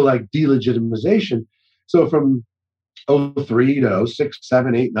total like delegitimization. So from 03 to 06,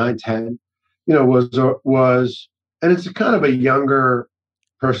 7, 8, 9, 10, was, and it's a kind of a younger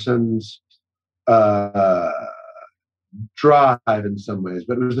person's drive in some ways,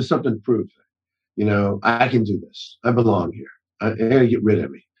 but it was the something to prove. I can do this. I belong here. I'm going to get rid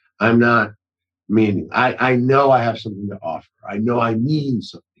of me. I'm not meaning. I know I have something to offer. I know I mean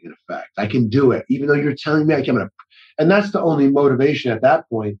something in effect. I can do it, even though you're telling me I can't. And that's the only motivation at that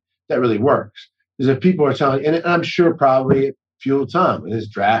point that really works. Is if people are telling, and I'm sure probably it fueled Tom with his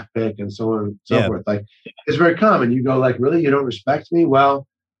draft pick and so on and so forth. Like, it's very common. You go like, really? You don't respect me? Well,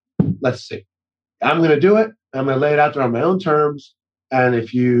 let's see. I'm going to do it. I'm going to lay it out there on my own terms. And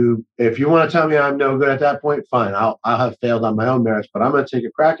if you want to tell me I'm no good at that point, fine. I'll have failed on my own merits, but I'm going to take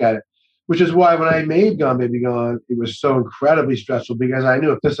a crack at it. Which is why when I made Gone Baby Gone, it was so incredibly stressful because I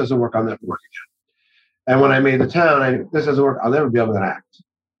knew if this doesn't work, I'll never work again. And when I made The Town, I knew if this doesn't work, I'll never be able to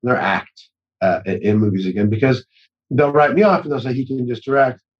act in movies again, because they'll write me off and they'll say he can just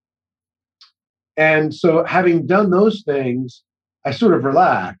direct. And so having done those things, I sort of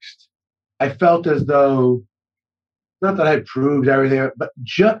relaxed. I felt as though, not that I had proved everything, but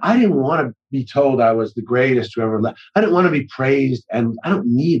I didn't want to be told I was the greatest who ever left. I didn't want to be praised, and I don't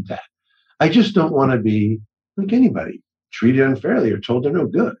need that. I just don't want to be like anybody, treated unfairly or told they're no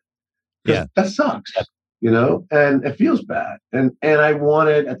good. Yeah, that sucks, and it feels bad. And I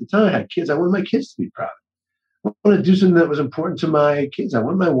wanted, at the time I had kids, I wanted my kids to be proud. I wanted to do something that was important to my kids. I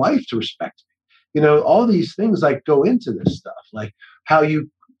wanted my wife to respect me. All these things like go into this stuff, like how you,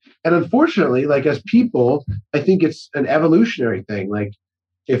 and unfortunately, like as people, I think it's an evolutionary thing. Like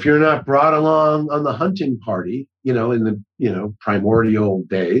if you're not brought along on the hunting party, in the, primordial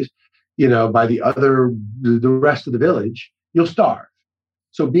days, by the rest of the village, you'll starve.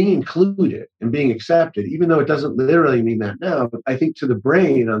 So being included and being accepted, even though it doesn't literally mean that now, but I think to the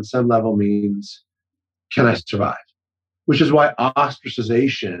brain on some level means, can I survive? Which is why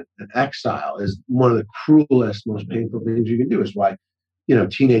ostracization and exile is one of the cruelest, most painful things you can do. Is why,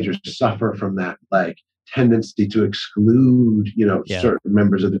 teenagers suffer from that, like, tendency to exclude, certain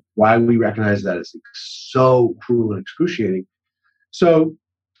members of why we recognize that as so cruel and excruciating. So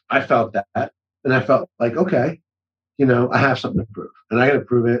I felt that, and I felt like, okay, I have something to prove, and I got to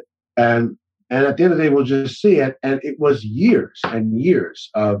prove it. And at the end of the day, we'll just see it. And it was years and years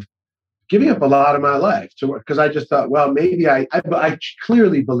of giving up a lot of my life to work, because I just thought, well, maybe I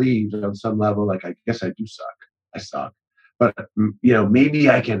clearly believed on some level, like, I guess I do suck. I suck. But, maybe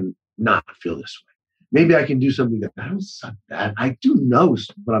I can not feel this way. Maybe I can do something that I don't suck that. I do know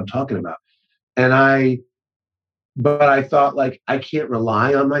what I'm talking about. But I thought, like, I can't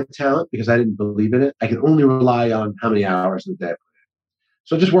rely on my talent because I didn't believe in it. I can only rely on how many hours a day.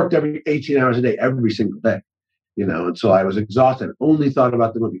 So I just worked every 18 hours a day, every single day, until I was exhausted. Only thought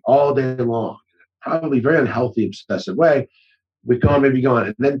about the movie all day long, probably very unhealthy, obsessive way. week on, maybe gone.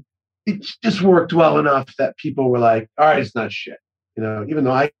 And then it just worked well enough that people were like, all right, it's not shit. Even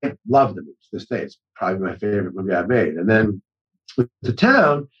though I love the movie to this day, it's probably my favorite movie I've made. And then with The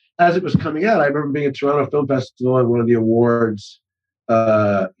Town, as it was coming out, I remember being at Toronto Film Festival and one of the awards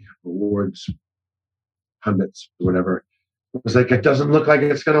pundits or whatever was like, it doesn't look like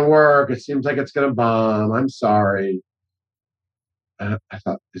it's going to work. It seems like it's going to bomb. I'm sorry. I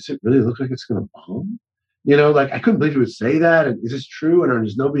thought, does it really look like it's going to bomb? I couldn't believe he would say that. And is this true? And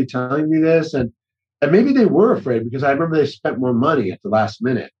there's nobody telling me this. And maybe they were afraid, because I remember they spent more money at the last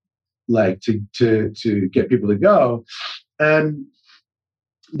minute, like to get people to go. And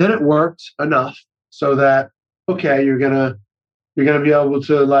then it worked enough so that, okay, you're gonna be able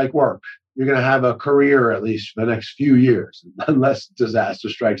to like work. You're gonna have a career at least for the next few years, unless disaster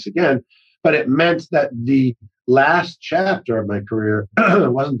strikes again. But it meant that the last chapter of my career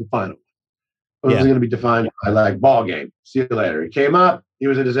wasn't the final. It was going to be defined by like ball game. See you later. He came up. He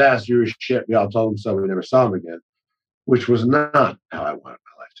was a disaster. He was shit. We all told him so. We never saw him again, which was not how I wanted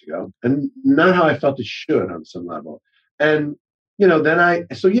my life to go, and not how I felt it should on some level. And then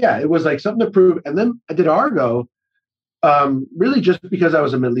it was like something to prove. And then I did Argo, really just because I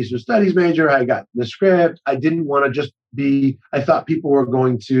was a Middle Eastern Studies major. I got the script. I didn't want to just be. I thought people were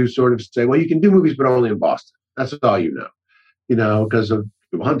going to sort of say, "Well, you can do movies, but only in Boston. That's all you know." Because of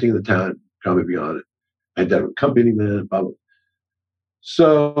people hunting in the town. Call Me Beyond It. I did Company Man, blah, blah.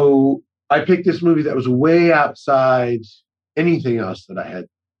 So I picked this movie that was way outside anything else that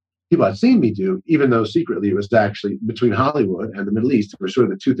people had seen me do, even though secretly it was actually between Hollywood and the Middle East. It were sort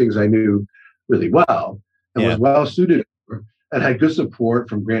of the two things I knew really well and was well suited for, and had good support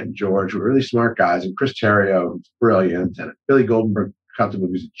from Grant and George, who were really smart guys, and Chris Terrio, who's brilliant, and Billy Goldenberg cut the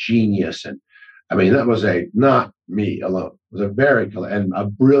movie, was a genius. And I mean, that was not me alone. It was a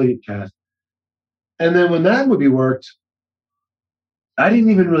brilliant cast. And then when that movie worked, I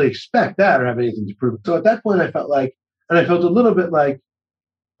didn't even really expect that or have anything to prove. So at that point, I felt a little bit like,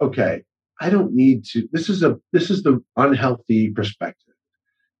 okay, I don't need to. This is the unhealthy perspective.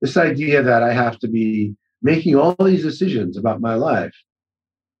 This idea that I have to be making all these decisions about my life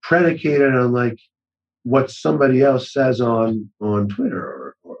predicated on like what somebody else says on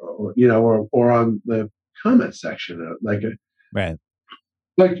Twitter or on the comment section, right.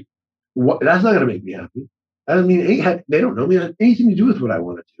 That's not going to make me happy. I mean, they don't know me. It has anything to do with what I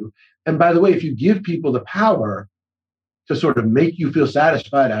want to do. And by the way, if you give people the power to sort of make you feel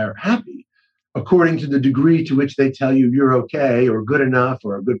satisfied or happy, according to the degree to which they tell you you're okay or good enough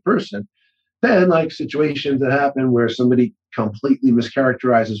or a good person, then like situations that happen where somebody completely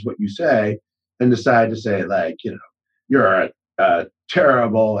mischaracterizes what you say and decide to say like, you're a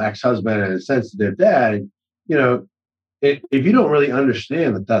terrible ex-husband and a sensitive dad, if you don't really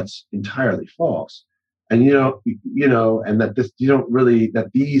understand that that's entirely false, and and that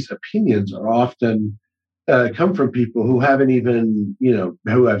these opinions are often come from people who haven't even,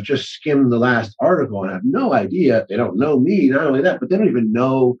 who have just skimmed the last article and have no idea. They don't know me, not only that, but they don't even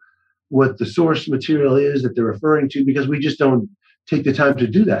know what the source material is that they're referring to, because we just don't take the time to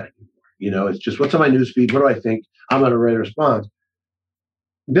do that anymore. It's just, what's on my newsfeed? What do I think? I'm going to write a response.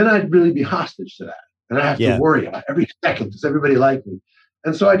 Then I'd really be hostage to that. And I have to worry about every second, does everybody like me?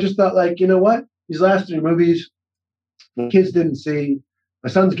 And so I just thought, like, you know what? These last three movies, my kids didn't see. My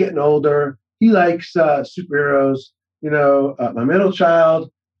son's getting older. He likes superheroes. My middle child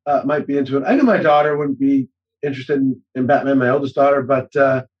might be into it. I knew my daughter wouldn't be interested in Batman, my oldest daughter, but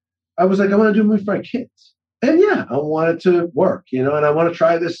I was like, I want to do a movie for my kids. And I want it to work, and I want to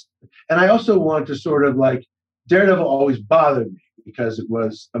try this. And I also want to sort of like, Daredevil always bothered me because it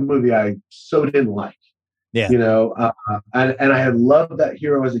was a movie I so didn't like. Yeah. And I had loved that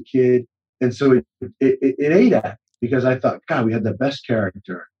hero as a kid. And so it ate at me because I thought, God, we had the best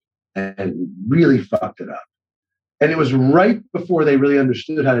character and really fucked it up. And it was right before they really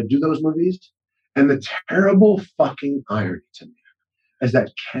understood how to do those movies. And the terrible fucking irony to me is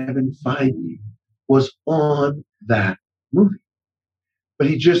that Kevin Feige was on that movie. But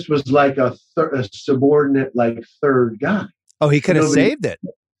he just was like a subordinate, like third guy. Oh, he could have saved it.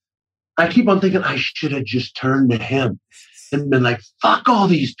 I keep on thinking I should have just turned to him and been like, fuck all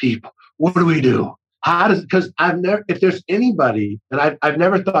these people. What do we do? Because if there's anybody, and I've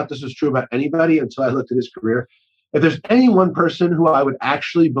never thought this was true about anybody until I looked at his career. If there's any one person who I would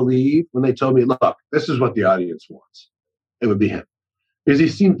actually believe when they told me, look, this is what the audience wants, it would be him. Because he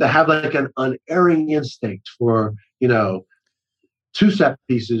seemed to have like an unerring instinct for, two set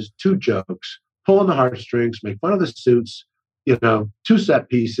pieces, two jokes, pull on the heartstrings, make fun of the suits, two set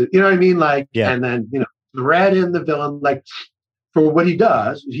pieces, you know what I mean? Like, and then, thread in the villain, like for what he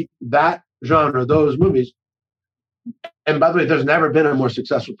does, that genre, those movies, And by the way, there's never been a more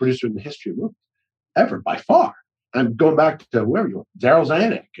successful producer in the history of movies, ever, by far. I'm going back to wherever you want, Daryl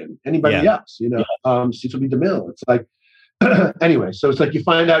Zanuck and anybody else, Cecil B. DeMille. It's like, anyway, so it's like you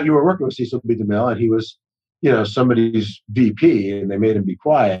find out you were working with Cecil B. DeMille and he was, somebody's VP and they made him be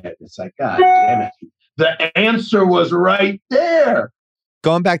quiet. It's like, God damn it. The answer was right there.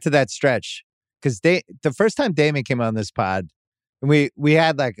 Going back to that stretch, because the first time Damon came on this pod, and we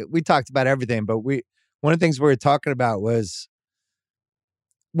had we talked about everything, but one of the things we were talking about was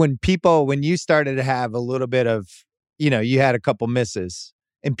when you started to have a little bit of, you had a couple misses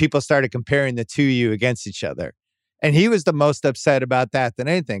and people started comparing the two of you against each other. And he was the most upset about that than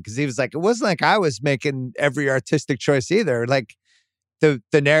anything, because he was like, it wasn't like I was making every artistic choice either. Like the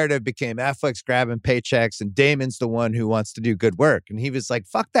narrative became Affleck's grabbing paychecks and Damon's the one who wants to do good work. And he was like,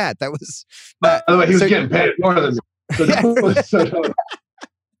 fuck that. That was not. By the way, he was getting paid more than me.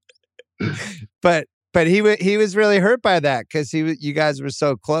 But he was really hurt by that because you guys were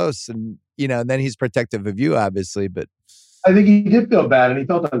so close, and then he's protective of you, obviously. But I think he did feel bad and he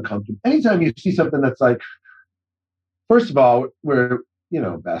felt uncomfortable. Anytime you see something that's like, first of all, we're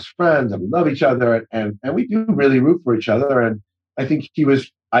best friends and we love each other and we do really root for each other. And I think he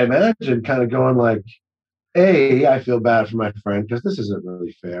was, I imagine, kind of going like, A, I feel bad for my friend because this isn't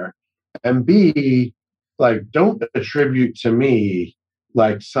really fair, and B, like, don't attribute to me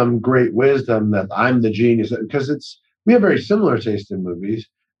like some great wisdom that I'm the genius, because we have very similar taste in movies.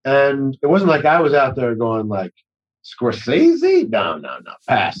 And it wasn't like I was out there going like, Scorsese? No,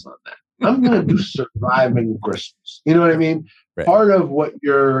 pass on that. I'm going to do Surviving Christmas. You know what I mean? Right. Part of what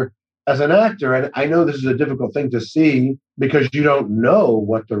you're, as an actor, and I know this is a difficult thing to see because you don't know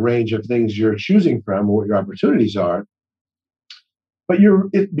what the range of things you're choosing from or what your opportunities are. But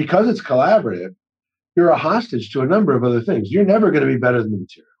because it's collaborative, you're a hostage to a number of other things. You're never going to be better than the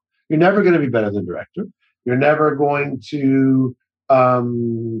material. You're never going to be better than the director. You're never going to,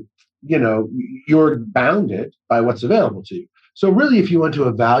 you're bounded by what's available to you. So really, if you want to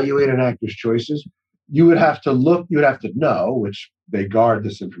evaluate an actor's choices, you would have to know, which they guard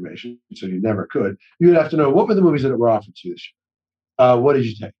this information, so you never could. You would have to know, what were the movies that were offered to you this year? What did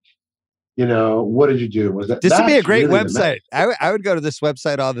you take? What did you do? This would be a great website. I would go to this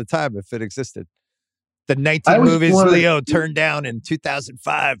website all the time if it existed. The 19 movies Leo turned down in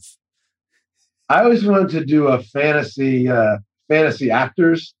 2005. I always wanted to do a fantasy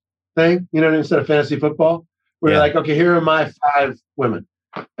actors thing, instead of fantasy football. We're like, okay, here are my 5 women,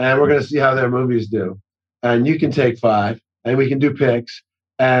 and we're going to see how their movies do. And you can take 5, and we can do picks.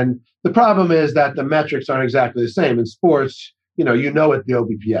 And the problem is that the metrics aren't exactly the same. In sports, what the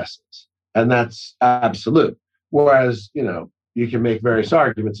OBPS is, and that's absolute. Whereas, you can make various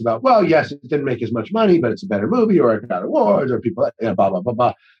arguments about, well, yes, it didn't make as much money, but it's a better movie, or it got awards, or people, blah, blah, blah,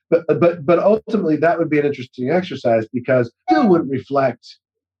 blah. But ultimately, that would be an interesting exercise because it still wouldn't reflect,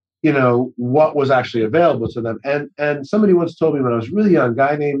 what was actually available to them. And somebody once told me when I was really young, a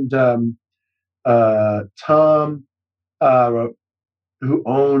guy named Tom, who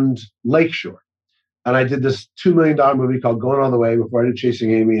owned Lakeshore. And I did this $2 million movie called Going All the Way before I did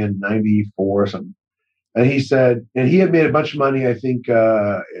Chasing Amy in 94 or something. And he said, and he had made a bunch of money, I think,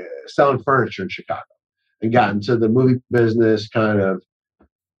 selling furniture in Chicago and got into the movie business kind of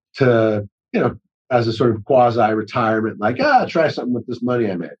to, as a sort of quasi-retirement, like, try something with this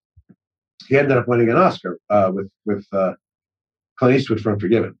money I made. He ended up winning an Oscar with Clint Eastwood for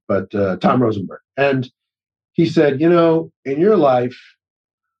Unforgiven, but Tom Rosenberg. And he said, in your life,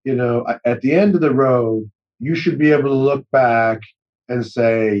 at the end of the road, you should be able to look back and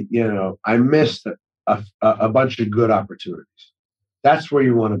say, I missed a bunch of good opportunities. That's where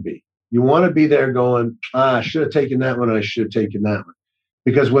you want to be. You want to be there going, I should have taken that one. I should have taken that one.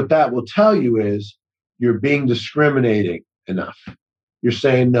 Because what that will tell you is you're being discriminating enough. You're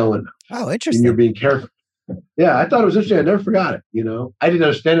saying no enough. Oh, interesting. And you're being careful. Yeah, I thought it was interesting. I never forgot it. I didn't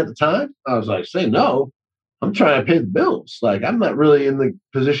understand it at the time. I was like, say no. I'm trying to pay the bills. Like, I'm not really in the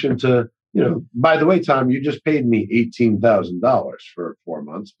position to, by the way, Tom, you just paid me $18,000 for 4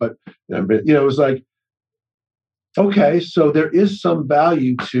 months. But, it was like, okay, so there is some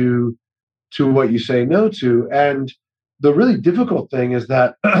value to what you say no to. And the really difficult thing is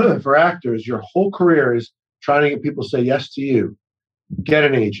that for actors, your whole career is trying to get people to say yes to you, get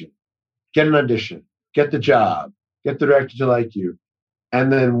an agent, get an audition, get the job, get the director to like you.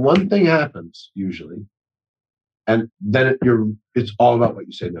 And then one thing happens usually, and then it's all about what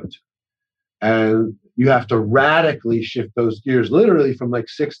you say no to. And you have to radically shift those gears, literally from like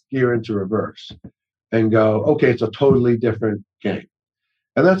 6th gear into reverse, and go, okay, it's a totally different game.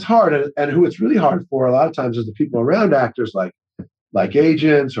 And that's hard. And who it's really hard for a lot of times is the people around actors, like, like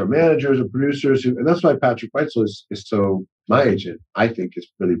agents or managers or producers. And that's why Patrick Weitzel is so, my agent, I think, is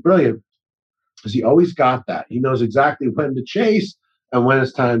really brilliant, because he always got that. He knows exactly when to chase and when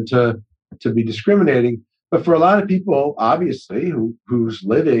it's time to be discriminating. But for a lot of people, obviously, whose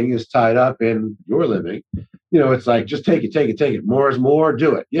living is tied up in your living, it's like, just take it. More is more,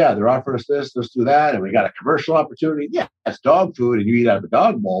 do it. Yeah, they're offering us this, let's do that. And we got a commercial opportunity. Yeah, it's dog food and you eat out of a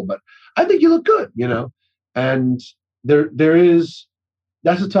dog bowl, but I think you look good, And there is,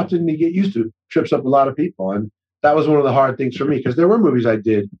 that's a tough thing to get used to. Trips up a lot of people. And that was one of the hard things for me, because there were movies I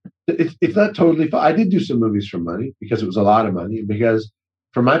did. It's not totally fun. I did do some movies for money because it was a lot of money. Because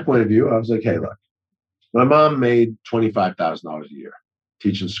from my point of view, I was like, hey, look, my mom made $25,000 a year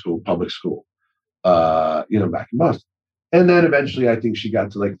teaching school, public school, back in Boston. And then eventually I think she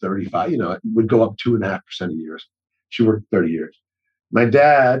got to like 35, it would go up 2.5% a year. She worked 30 years. My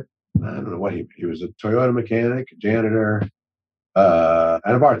dad, I don't know what he was, a Toyota mechanic, a janitor,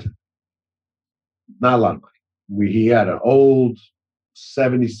 and a bartender. Not a lot of money. He had an old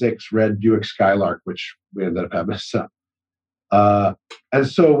 76 red Buick Skylark, which we ended up having to sell. And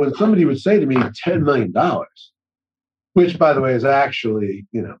so when somebody would say to me, $10 million, which by the way is actually,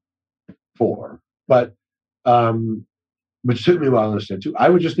 4, but which took me a while to understand too, I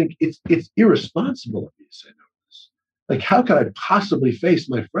would just think it's irresponsible of me to say no to this. Like, how could I possibly face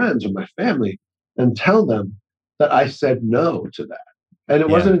my friends or my family and tell them that I said no to that? And it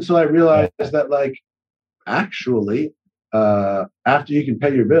wasn't until I realized that, like, actually, after you can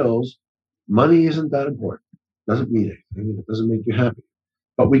pay your bills, money isn't that important. It doesn't mean anything. It doesn't make you happy.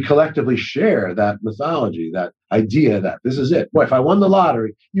 But we collectively share that mythology, that idea that this is it. Boy, if I won the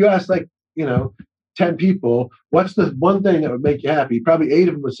lottery, you ask 10 people, what's the one thing that would make you happy? Probably 8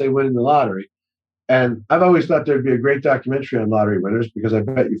 of them would say winning the lottery. And I've always thought there'd be a great documentary on lottery winners, because I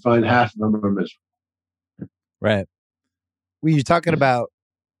bet you find half of them are miserable. Right. Well, you're talking about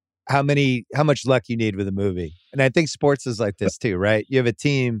how much luck you need with a movie. And I think sports is like this too, right? You have a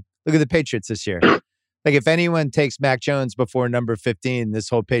team. Look at the Patriots this year. Like, if anyone takes Mac Jones before number 15, this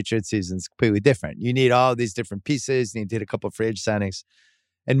whole Patriots season is completely different. You need all these different pieces. You need to hit a couple of free agent signings.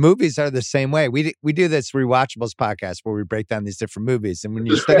 And movies are the same way. We do this Rewatchables podcast where we break down these different movies. And when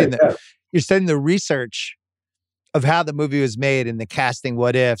you're studying you're studying the research of how the movie was made and the casting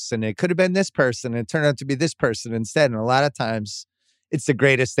what ifs, and it could have been this person and it turned out to be this person instead. And a lot of times it's the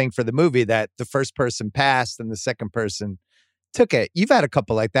greatest thing for the movie that the first person passed and the second person took it. You've had a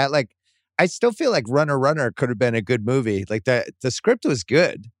couple like that. Like, I still feel like Runner could have been a good movie. Like, the script was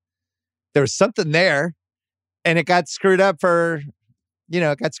good. There was something there, and it got screwed up it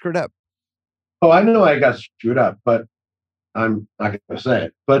got screwed up. Oh, I know I got screwed up, but I'm not going to say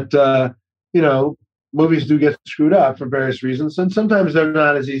it. But, movies do get screwed up for various reasons. And sometimes they're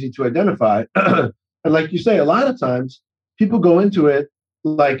not as easy to identify. And like you say, a lot of times people go into it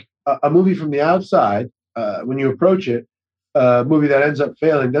like a movie from the outside. When you approach it, a movie that ends up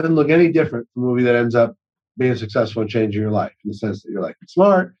failing doesn't look any different from a movie that ends up being successful and changing your life, in the sense that you're like, it's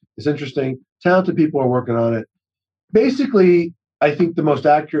smart, it's interesting, talented people are working on it. Basically, I think the most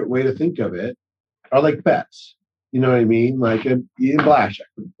accurate way to think of it are like bets. You know what I mean? Like in blackjack.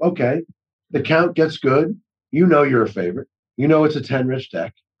 Okay, the count gets good. You're a favorite. It's a 10-rich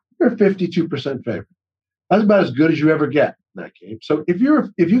deck. You're a 52% favorite. That's about as good as you ever get in that game. So if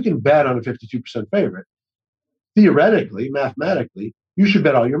you can bet on a 52% favorite, theoretically, mathematically, you should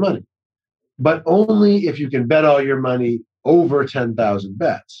bet all your money. But only if you can bet all your money over 10,000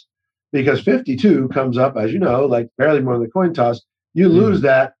 bets. Because 52 comes up, as you know, like barely more than the coin toss. You lose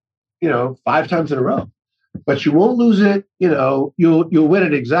that, 5 times in a row. But you won't lose it, you'll win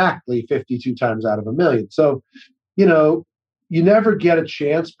it exactly 52 times out of a million. So, you never get a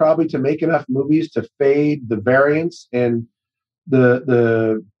chance probably to make enough movies to fade the variance and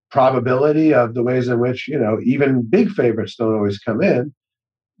the probability of the ways in which, even big favorites don't always come in.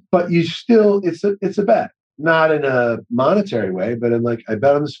 But you still, it's a bet. Not in a monetary way, but in like, I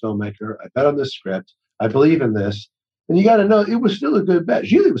bet on this filmmaker, I bet on this script, I believe in this. And you got to know, it was still a good bet.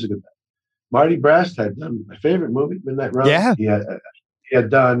 Gigli was a good bet. Marty Brest had done my favorite movie, Midnight Run. Yeah. He had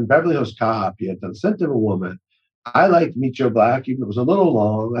done Beverly Hills Cop. He had done Scent of a Woman. I liked Meet Joe Black, even though it was a little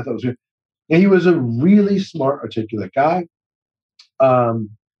long. I thought it was good. And he was a really smart, articulate guy.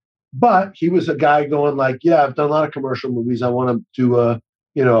 But he was a guy going like, yeah, I've done a lot of commercial movies. I want to do a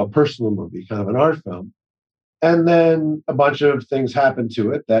personal movie, kind of an art film. And then a bunch of things happened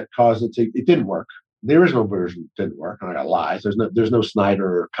to it that caused it didn't work. The original version didn't work. I got lies. There's no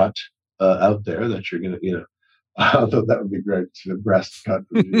Snyder cut out there that you're gonna, although that would be great to the breast cut.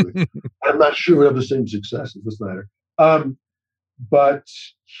 I'm not sure we'll have the same success as the Snyder. But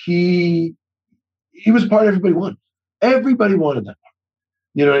he was a part everybody wanted. Everybody wanted that.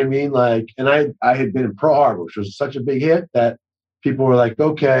 You know what I mean? Like, and I had been in Pearl Harbor, which was such a big hit that people were like,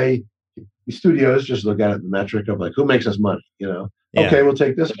 okay, the studios just look at it the metric of like, who makes us money? Yeah. Okay, we'll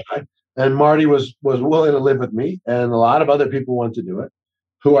take this guy. And Marty was willing to live with me, and a lot of other people want to do it,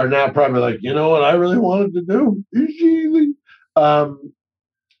 who are now probably like, you know what I really wanted to do?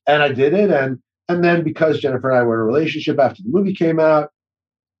 And I did it, and then because Jennifer and I were in a relationship after the movie came out,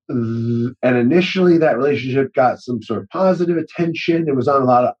 and initially that relationship got some sort of positive attention. It was on a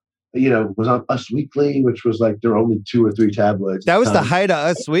lot of, it was on Us Weekly, which was like there were only 2 or 3 tabloids. That was the height of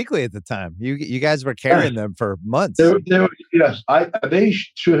Us Weekly at the time. You guys were carrying them for months. Yes, they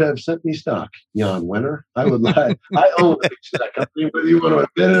should have sent me stock, Jan Wenner. I would lie. I own that company, whether you want to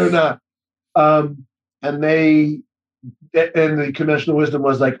admit it or not. And the conventional wisdom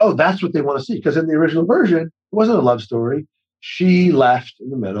was like, oh, that's what they want to see. Because in the original version, it wasn't a love story. She left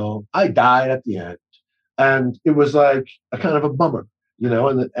in the middle. I died at the end. And it was like a kind of a bummer,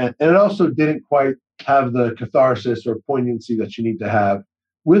 and it also didn't quite have the catharsis or poignancy that you need to have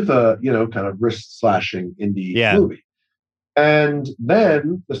with a, kind of wrist slashing indie movie. And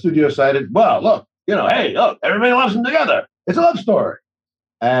then the studio decided, well, look, hey, look, everybody loves them together. It's a love story.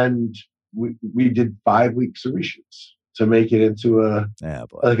 And we did 5 weeks of reshoots to make it into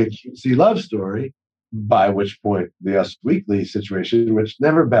like a cutesy love story. By which point the Us Weekly situation, which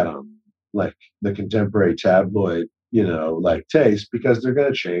never bet on like the contemporary tabloid, like taste, because they're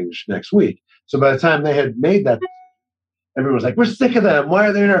going to change next week. So by the time they had made that, everyone was like, we're sick of them. Why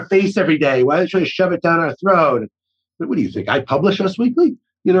are they in our face every day? Why are they trying to shove it down our throat? But what do you think? I publish Us Weekly?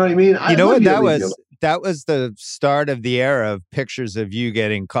 You know what I mean? That was the start of the era of pictures of you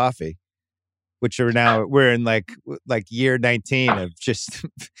getting coffee, which are now we're in like year 19 of just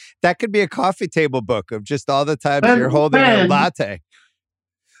that could be a coffee table book of just all the times you're holding a latte.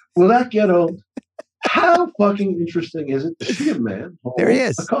 Will that get old? How fucking interesting is it to see a man hold there he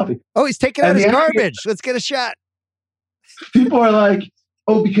is. a coffee? Oh, he's taking out his garbage. Let's get a shot. People are like,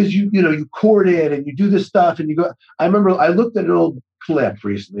 oh, because you court it and you do this stuff and you go. I remember I looked at an old clip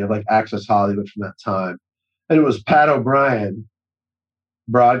recently of like Access Hollywood from that time, and it was Pat O'Brien,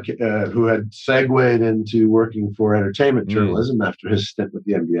 who had segued into working for entertainment journalism after his stint with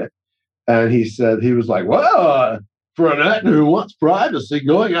the NBA. And he said, he was like, well, for an actor who wants privacy,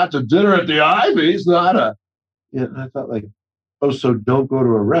 going out to dinner at the Ivy is not a, I thought like, oh, so don't go to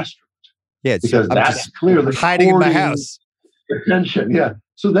a restaurant. Yeah, because that's clearly hiding in my house. Attention. Yeah.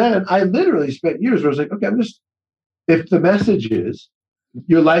 So then I literally spent years where I was like, okay, if the message is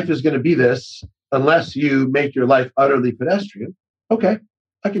your life is going to be this, unless you make your life utterly pedestrian, okay,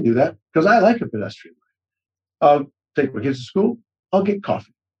 I can do that because I like a pedestrian life. I'll take my kids to school. I'll get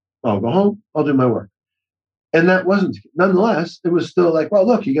coffee. I'll go home. I'll do my work. And that wasn't, nonetheless, it was still like, well,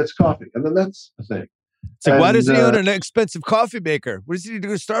 look, he gets coffee. And then that's a thing. It's like, why doesn't he own an expensive coffee maker? What does he need to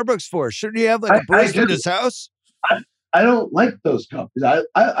go to Starbucks for? Shouldn't he have like a barista in his house? I don't like those coffees. I'm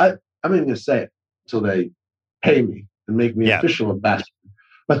not going to say it until they pay me and make me an official ambassador.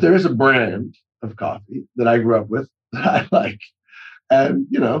 But there is a brand of coffee that I grew up with that I like. And,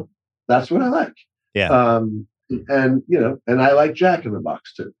 that's what I like. Yeah. And I like Jack in the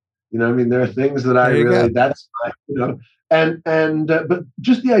Box too. I mean, there are things that I really, that's, but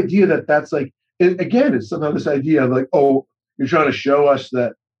just the idea that that's like, again, it's somehow this idea of like, oh, you're trying to show us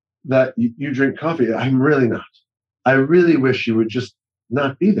that you drink coffee. I'm really not. I really wish you would just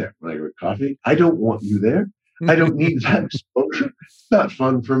not be there when I drink coffee. I don't want you there. I don't need that exposure. It's not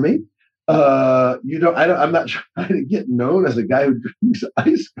fun for me. I'm not trying to get known as a guy who drinks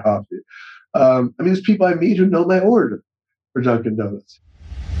iced coffee. There's people I meet who know my order for Dunkin' Donuts.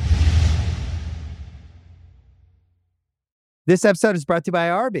 This episode is brought to you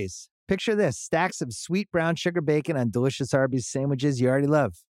by Arby's. Picture this, stacks of sweet brown sugar bacon on delicious Arby's sandwiches you already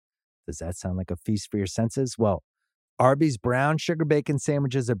love. Does that sound like a feast for your senses? Well, Arby's brown sugar bacon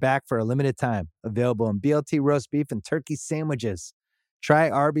sandwiches are back for a limited time. Available in BLT roast beef and turkey sandwiches. Try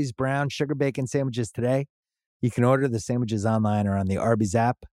Arby's brown sugar bacon sandwiches today. You can order the sandwiches online or on the Arby's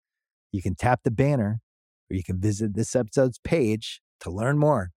app. You can tap the banner, or you can visit this episode's page to learn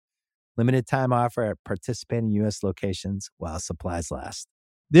more. Limited time offer at participating U.S. locations while supplies last.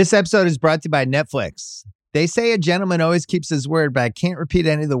 This episode is brought to you by Netflix. They say a gentleman always keeps his word, but I can't repeat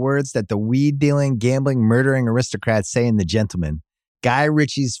any of the words that the weed-dealing, gambling, murdering aristocrats say in The Gentleman. Guy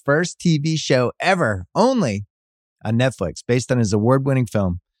Ritchie's first TV show ever, only on Netflix, based on his award-winning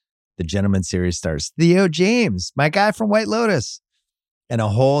film. The Gentleman series stars Theo James, my guy from White Lotus, and a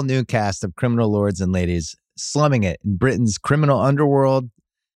whole new cast of criminal lords and ladies slumming it in Britain's criminal underworld.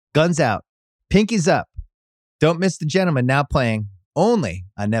 Guns out, pinkies up. Don't miss The Gentleman, now playing only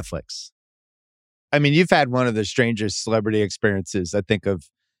on Netflix. I mean, you've had one of the strangest celebrity experiences, I think, of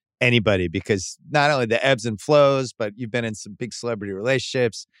anybody, because not only the ebbs and flows, but you've been in some big celebrity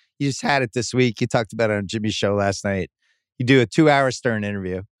relationships. You just had it this week. You talked about it on Jimmy's show last night. You do a 2-hour Stern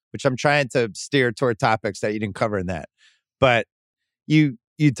interview, which I'm trying to steer toward topics that you didn't cover in that. But you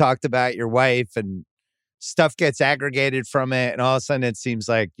talked about your wife, and stuff gets aggregated from it. And all of a sudden it seems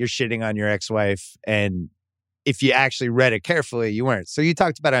like you're shitting on your ex-wife. And if you actually read it carefully, you weren't. So you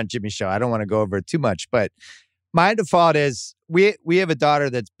talked about it on Jimmy's show. I don't want to go over it too much, but my default is we have a daughter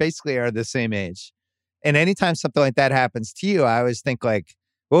that's basically are the same age. And anytime something like that happens to you, I always think like,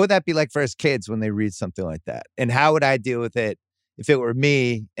 what would that be like for us kids when they read something like that? And how would I deal with it if it were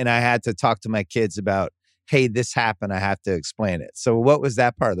me and I had to talk to my kids about, hey, this happened, I have to explain it. So what was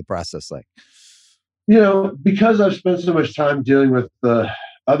that part of the process like? Because I've spent so much time dealing with the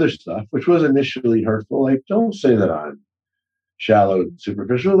other stuff, which was initially hurtful, like, don't say that I'm shallow and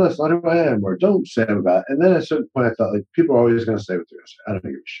superficial. That's not who I am. Or don't say I'm about. And then at a certain point, I thought, like, people are always going to say what they're going to say. I don't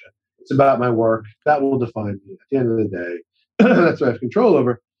give a shit. It's about my work. That will define me at the end of the day. That's what I have control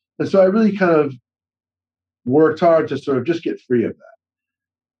over. And so I really kind of worked hard to sort of just get free of that.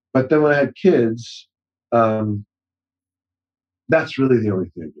 But then when I had kids, that's really the only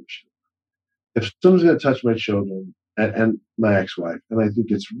thing I give a shit. If someone's going to touch my children and my ex-wife, and I think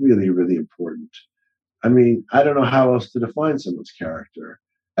it's really, really important. I mean, I don't know how else to define someone's character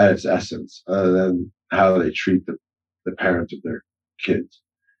at its essence other than how they treat the parent of their kids.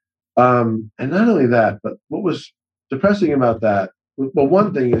 And not only that, but what was depressing about that, well,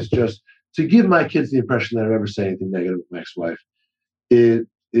 one thing is just to give my kids the impression that I've ever said anything negative with my ex-wife. It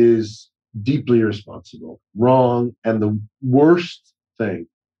is deeply irresponsible, wrong, and the worst thing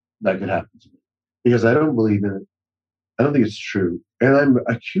that could happen to me. Because I don't believe in it. I don't think it's true. And I'm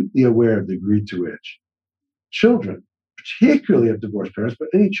acutely aware of the degree to which children, particularly of divorced parents, but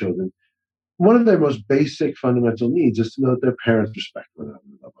any children, one of their most basic fundamental needs is to know that their parents respect one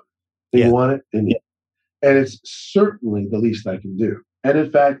another. They want it, and it's certainly the least I can do. And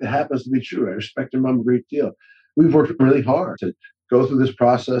in fact, it happens to be true. I respect their mom a great deal. We've worked really hard to go through this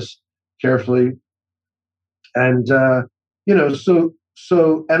process carefully. And, so,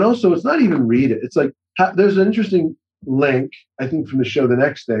 and also it's not even read it. It's like, there's an interesting link, I think, from the show the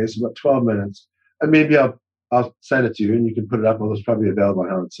next day. It's about 12 minutes. And maybe I'll send it to you and you can put it up, although it's probably available on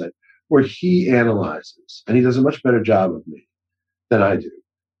Howard's site, where he analyzes, and he does a much better job of me than I do.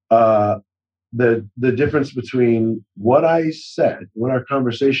 The difference between what I said, what our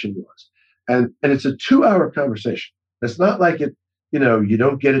conversation was, and it's a 2-hour conversation. It's not like it, you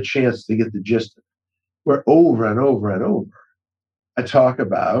don't get a chance to get the gist of it. Where over and over and over, I talk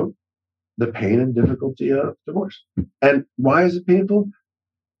about the pain and difficulty of divorce. And why is it painful?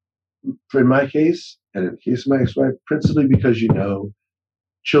 In my case, and in the case of my ex-wife, principally because,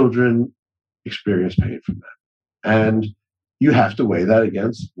 children experience pain from that. And you have to weigh that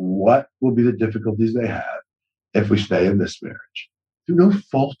against what will be the difficulties they have if we stay in this marriage. Through no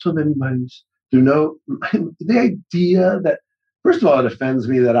fault of anybody's. The idea that, first of all, it offends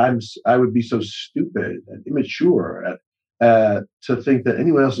me that I would be so stupid and immature to think that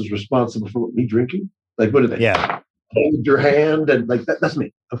anyone else is responsible for me drinking. Like, what are they? Yeah. Hold your hand and like that's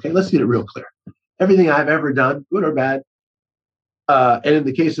me. Okay, let's get it real clear. Everything I've ever done, good or bad, and in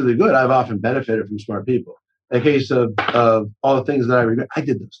the case of the good, I've often benefited from smart people. In the case of all the things that I regret, I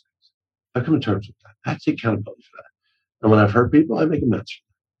did those things. I've come to terms with that. I have to take accountability for that. And when I've hurt people, I make amends for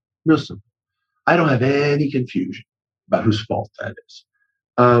that. Real simple. I don't have any confusion about whose fault that is.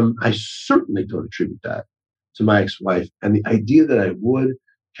 I certainly don't attribute that to my ex-wife, and the idea that I would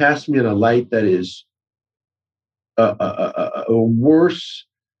cast me in a light that is a worse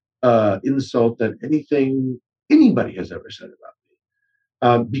insult than anything anybody has ever said about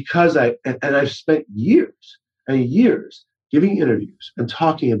me. Because I've spent years and years giving interviews and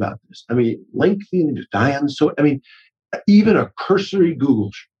talking about this. I mean, lengthy interviews, Diane. So, I mean, even a cursory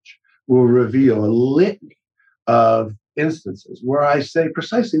Google search will reveal a litany of instances where I say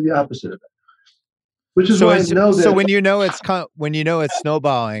precisely the opposite of it. Which is why I know that. So when it's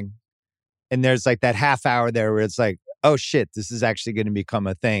snowballing, and there's like that half hour there where it's like, oh shit, this is actually going to become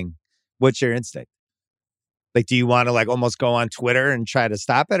a thing. What's your instinct? Like, do you want to like almost go on Twitter and try to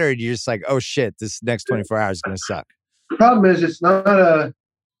stop it, or are you just like, oh shit, this next 24 hours is going to suck? The problem is it's not a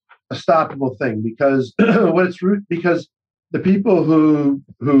stoppable thing because because the people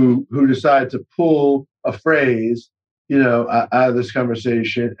who decide to pull a phrase, out of this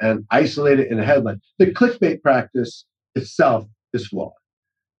conversation and isolate it in a headline, the clickbait practice itself is flawed.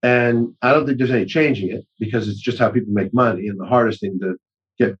 And I don't think there's any changing it because it's just how people make money. And the hardest thing to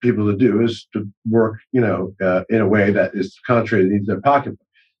get people to do is to work, in a way that is contrary to the needs of their pocketbook.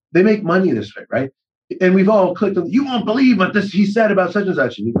 They make money this way, right? and we've all clicked on, you won't believe what this he said about such and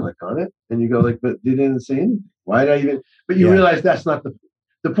such. And you click on it and you go like, but they didn't say anything. Why did I even? But you realize that's not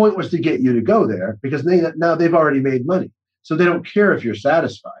the point was to get you to go there because now they've already made money. So they don't care if you're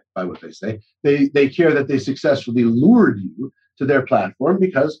satisfied by what they say. They care that they successfully lured you to their platform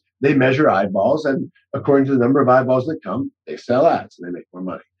because they measure eyeballs. And according to the number of eyeballs that come, they sell ads and they make more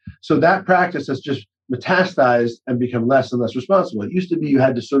money. So that practice has just metastasized and become less and less responsible. It used to be you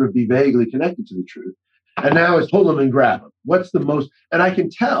had to sort of be vaguely connected to the truth. And now it's pull them and grab them. What's the most, and I can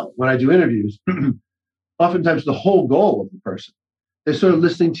tell when I do interviews, oftentimes the whole goal of the person, they're sort of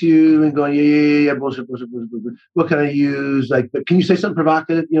listening to you and going, yeah, bullshit. What can I use? Like, but can you say something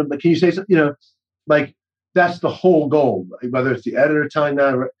provocative? But can you say something, like that's the whole goal, whether it's the editor telling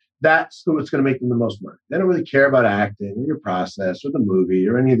that, that's what's going to make them the most money. They don't really care about acting or your process or the movie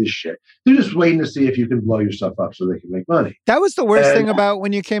or any of this shit. They're just waiting to see if you can blow yourself up so they can make money. That was the worst thing about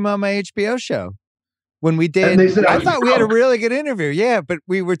when you came on my HBO show. When we did, I thought we had a really good interview. Yeah, but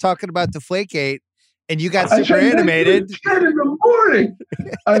we were talking about Deflategate and you got super animated. 10 in the morning.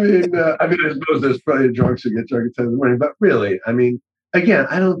 I mean, I suppose there's probably drunks who get drunk at 10 in the morning, but really, I mean, again,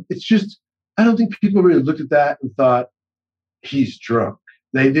 I don't think people really looked at that and thought he's drunk.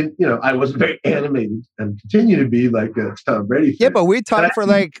 They didn't, I wasn't very animated and continue to be like a Tom Brady fan. Yeah, but we talked for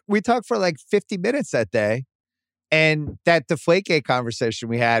like 50 minutes that day. And that Deflategate conversation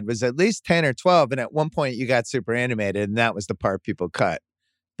we had was at least 10 or 12. And at one point you got super animated and that was the part people cut.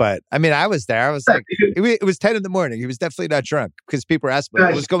 But I mean, I was there. I was like, it was 10 in the morning. He was definitely not drunk because people were asking me,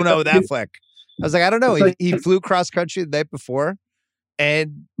 what was going on with Affleck? I was like, I don't know. He flew cross country the night before.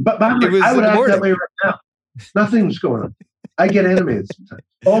 And but I would act that way right now. Nothing's going on. I get animated sometimes.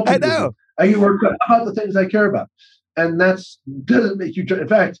 I know. I get worked up about the things I care about. And doesn't make you drunk. In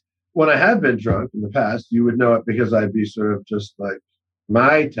fact, when I have been drunk in the past, you would know it because I'd be sort of just like,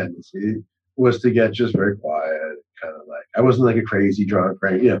 my tendency was to get just very quiet, kind of like, I wasn't like a crazy drunk,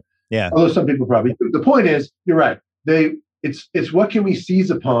 right? Yeah. Although some people probably do. The point is, you're right. It's what can we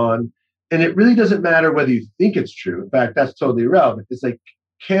seize upon? And it really doesn't matter whether you think it's true. In fact, that's totally irrelevant. It's like,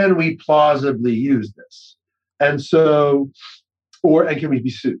 can we plausibly use this? And so, and can we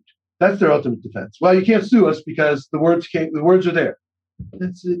be sued? That's their ultimate defense. Well, you can't sue us because the words are there.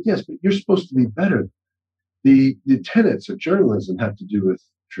 That's it. Yes, but you're supposed to be better. The tenets of journalism have to do with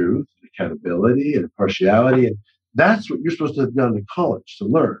truth, accountability, and impartiality, and that's what you're supposed to have gone to college to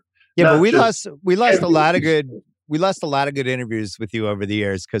learn. Yeah, but we lost a lot of good interviews with you over the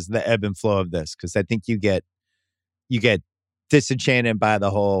years because of the ebb and flow of this. Because I think you get disenchanted by the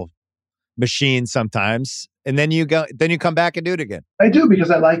whole machine sometimes, and then you come back and do it again. I do because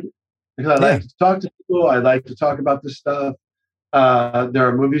I like it. Because I like to talk to people. I like to talk about this stuff. There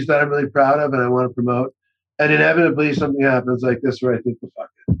are movies that I'm really proud of and I want to promote. And inevitably something happens like this where I think, well, fuck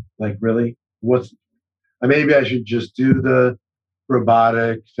it. Like, really? Maybe I should just do the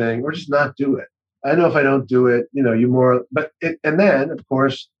robotic thing or just not do it. I know if I don't do it, and then, of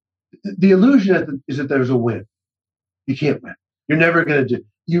course, the illusion is that there's a win. You can't win. You're never going to do.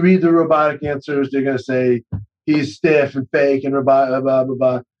 You read the robotic answers, they're going to say he's stiff and fake and blah, blah, blah, blah,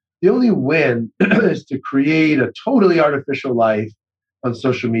 blah. The only win is to create a totally artificial life on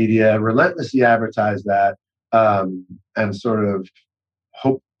social media, relentlessly advertise that, and sort of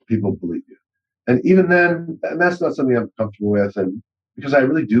hope people believe you. And even then, and that's not something I'm comfortable with, and because I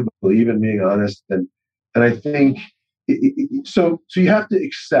really do believe in being honest, and I think so you have to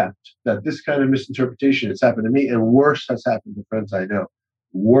accept that this kind of misinterpretation has happened to me, and worse has happened to friends I know.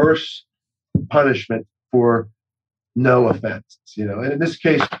 Worse punishment for no offense, And in this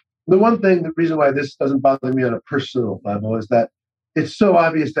case, the reason why this doesn't bother me on a personal level is that it's so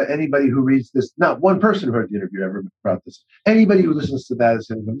obvious that anybody who reads this, not one person who heard the interview ever about this, anybody who listens to that is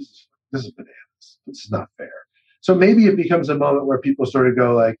saying, this is bananas. This is not fair. So maybe it becomes a moment where people sort of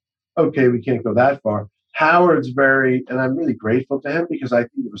go like, okay, we can't go that far. Howard's and I'm really grateful to him because I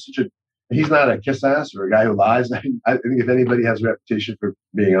think it was he's not a kiss ass or a guy who lies. I think if anybody has a reputation for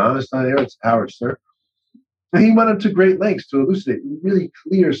being honest on air, it's Howard Stern. And he went into great lengths to elucidate in really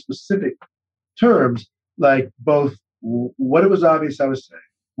clear, specific terms, like both what it was obvious I was saying,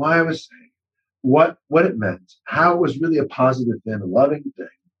 why I was saying, what it meant, how it was really a positive thing, a loving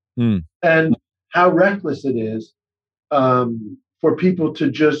thing, and how reckless it is for people to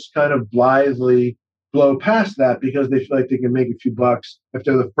just kind of blithely blow past that because they feel like they can make a few bucks if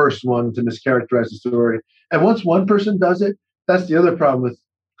they're the first one to mischaracterize the story. And once one person does it, that's the other problem with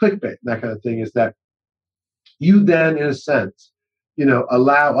clickbait, that kind of thing, is that you then, in a sense,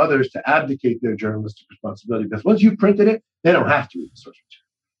 allow others to abdicate their journalistic responsibility. Because once you printed it, they don't have to read the source material.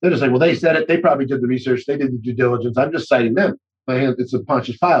 They're just like, well, they said it. They probably did the research. They did the due diligence. I'm just citing them. It's a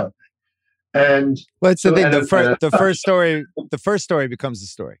Pontius Pilate thing. And well, it's the so, thing. and, The first story becomes the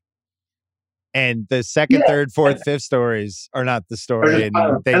story, and the second, yeah, third, fourth, fifth stories are not the or story, just pile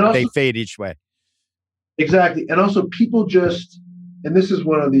and up. And they also, fade each way. exactly. And also people just, and this is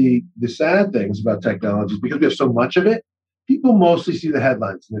one of the sad things about technology, because we have so much of it, people mostly see the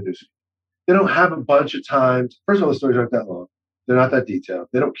headlines in the news. They don't have a bunch of time. First of all, the stories aren't that long. They're not that detailed.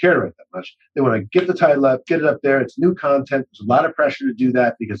 They don't care about it that much. They want to get the title up, get it up there. It's new content. There's a lot of pressure to do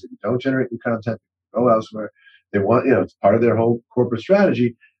that, because if you don't generate new content, go elsewhere. They want, it's part of their whole corporate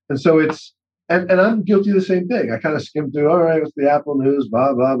strategy. And so and I'm guilty of the same thing. I kind of skim through, all right, what's the Apple news,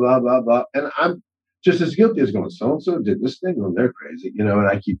 blah, blah, blah, blah, blah. And I'm just as guilty as going, so-and-so did this thing. Well, they're crazy, and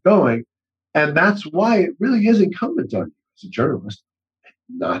I keep going. And that's why it really is incumbent on you as a journalist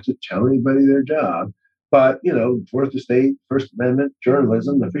not to tell anybody their job. But, Fourth Estate, First Amendment,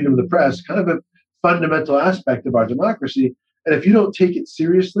 journalism, the freedom of the press, kind of a fundamental aspect of our democracy. And if you don't take it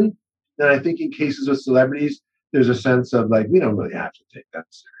seriously, then I think in cases of celebrities, there's a sense of like, we don't really have to take that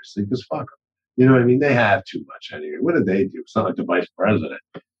seriously because fuck them. You know what I mean? They have too much anyway. What did they do? It's not like the vice president.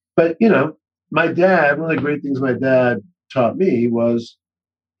 But, my dad, one of the great things my dad taught me was,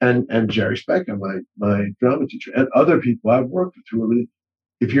 and Jerry Specker, my drama teacher, and other people I've worked with who are really,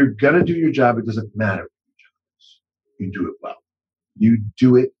 if you're going to do your job, it doesn't matter. You do it well. You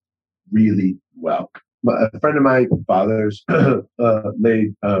do it really well. A friend of my father's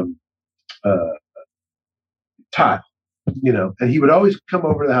laid tile, and he would always come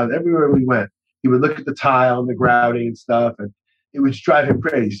over to the house everywhere we went. He would look at the tile and the grouting and stuff, and it would drive him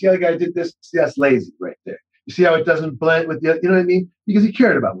crazy. See how the guy did this? See, that's lazy right there. You see how it doesn't blend with the, you know what I mean? Because he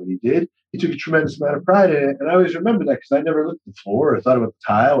cared about what he did. He took a tremendous amount of pride in it. And I always remember that because I never looked at the floor or thought about the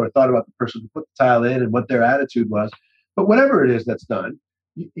tile or thought about the person who put the tile in and what their attitude was. But whatever it is that's done,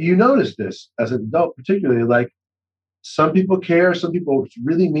 you notice this as an adult, particularly, like some people care, some people it's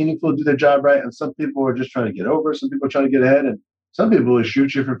really meaningful to do their job right, and some people are just trying to get over, some people are trying to get ahead, and some people will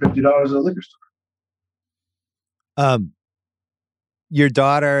shoot you for $50 at a liquor store. Your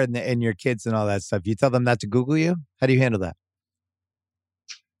daughter and your kids and all that stuff, you tell them not to Google you? How do you handle that?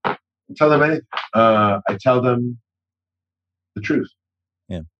 I tell them anything. I tell them the truth.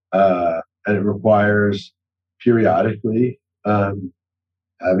 Yeah. And it requires periodically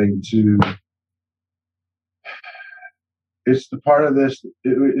having to. It's the part of this.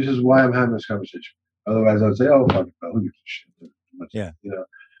 This is why I'm having this conversation. Otherwise, I'd say, "Oh, fuck it, who gives a shit?" Yeah.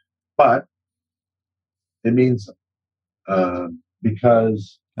 But it means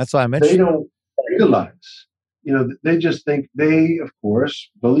because that's why I mentioned they don't realize. They just think they, of course,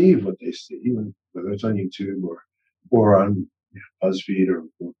 believe what they see, whether it's on YouTube or on BuzzFeed or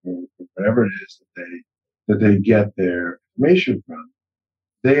whatever it is that they get their information from.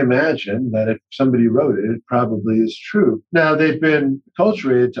 They imagine that if somebody wrote it, it probably is true. Now, they've been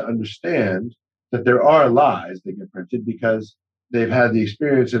acculturated to understand that there are lies that get printed because they've had the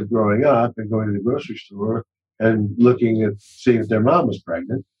experience of growing up and going to the grocery store and seeing if their mom was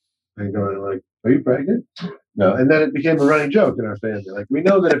pregnant and going like, "Are you pregnant?" No. And then it became a running joke in our family. Like, we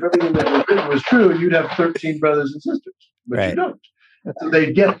know that if everything that was written was true, you'd have 13 brothers and sisters, but right. You don't. And so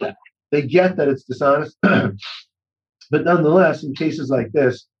they get that. They get that it's dishonest. But nonetheless, in cases like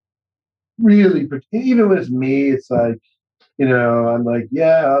this, really, even when it's me, it's like, I'm like,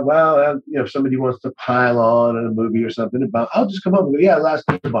 yeah, well, if somebody wants to pile on in a movie or something, I'll just come home and go, yeah, last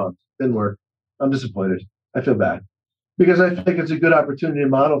night bombed. Didn't work. I'm disappointed. I feel bad. Because I think it's a good opportunity to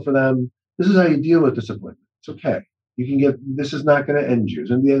model for them. This is how you deal with disappointment. It's okay. This is not going to end you.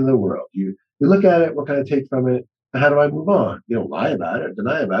 It's not the end of the world. You look at it, what can I take from it? And how do I move on? You don't lie about it,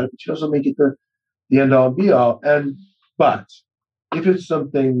 deny about it, but you also make it the end all and be all. But if it's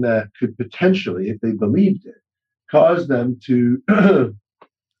something that could potentially, if they believed it, cause them to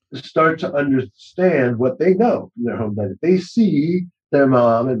start to understand what they know from their home life. They see their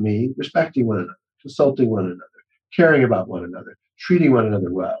mom and me respecting one another, consulting one another, caring about one another, treating one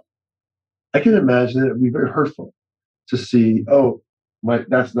another well. I can imagine that it would be very hurtful to see,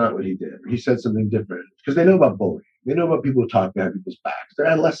 that's not what he did. He said something different. Because they know about bullying. They know about people who talk behind people's backs. They're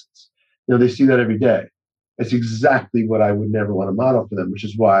adolescents. They see that every day. It's exactly what I would never want to model for them, which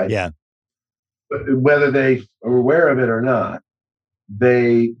is why, whether they are aware of it or not,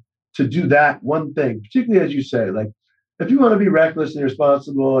 to do that one thing, particularly as you say, like if you want to be reckless and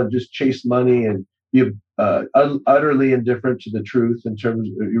irresponsible and just chase money and be utterly indifferent to the truth in terms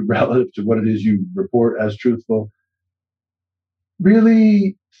of relative to what it is you report as truthful,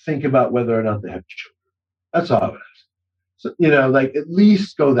 really think about whether or not they have children. That's all it is. So, like at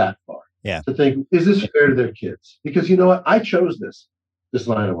least go that far. Yeah. To think, is this fair to their kids? Because you know what? I chose this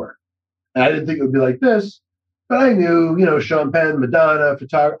line of work. And I didn't think it would be like this, But I knew, Sean Penn, Madonna,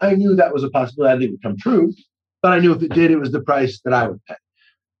 photography, I knew that was a possibility. I didn't come true, but I knew if it did, it was the price that I would pay.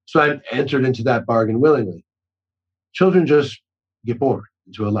 So I entered into that bargain willingly. Children just get born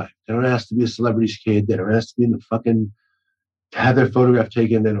into a life. They don't ask to be a celebrity's kid. They don't ask to be in the fucking, have their photograph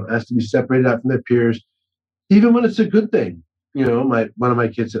taken. They don't ask to be separated out from their peers, even when it's a good thing. One of my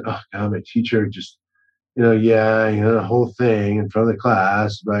kids said, "Oh God, my teacher just, the whole thing in front of the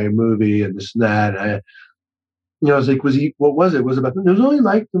class by a movie and this and that." And I was like, what was it? It was about, it was only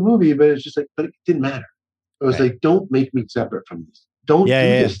like the movie, but it's just like, but it didn't matter. It was like, don't make me separate from this. Don't do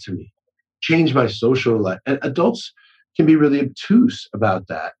this to me. Change my social life. And adults can be really obtuse about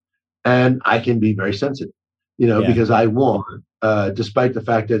that. And I can be very sensitive, because I want, despite the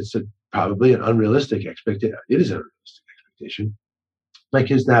fact that it's probably an unrealistic expectation. It is an unrealistic expectation. My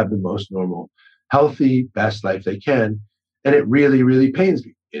kids to have the most normal, healthy, best life they can. And it really, really pains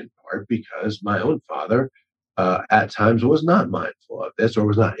me, in part because my own father at times was not mindful of this or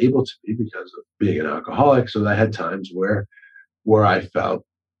was not able to be because of being an alcoholic. So I had times where I felt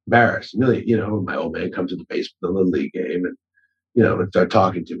embarrassed. Really, my old man comes to the basement of the Little League game and, and start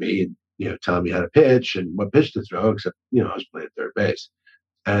talking to me and, telling me how to pitch and what pitch to throw, except, I was playing third base.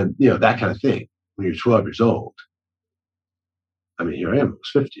 And, that kind of thing when you're 12 years old. I mean, here I am, I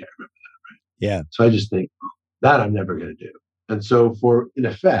was 50, I remember that, right? Yeah. So I just think that I'm never going to do. And so for, in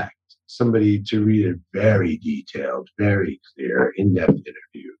effect, somebody to read a very detailed, very clear, in-depth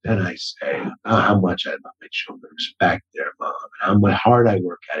interview, then I say how much I love my children, respect their mom, and how hard I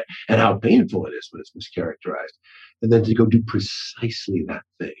work at it, and how painful it is when it's mischaracterized. And then to go do precisely that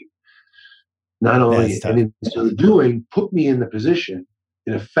thing, not only and in so doing, put me in the position,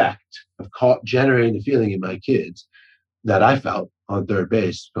 in effect, of generating the feeling in my kids that I felt on third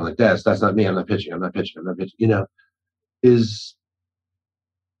base, going like, that's not me, I'm not pitching,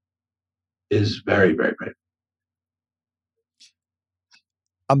 is very, very painful.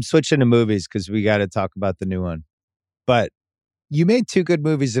 I'm switching to movies because we got to talk about the new one. But you made two good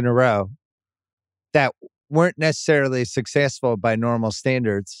movies in a row that weren't necessarily successful by normal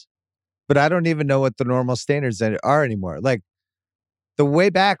standards, but I don't even know what the normal standards are anymore. Like, The Way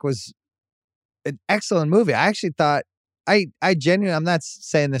Back was an excellent movie. I actually thought, I genuinely, I'm not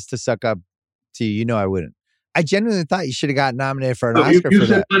saying this to suck up to you, I wouldn't. I genuinely thought you should have got nominated for an Oscar for that. You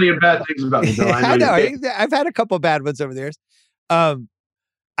said plenty of bad things about me, Bill. I know. I've had a couple of bad ones over the years. I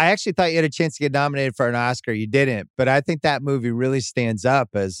actually thought you had a chance to get nominated for an Oscar. You didn't, but I think that movie really stands up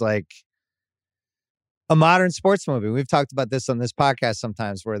as like a modern sports movie. We've talked about this on this podcast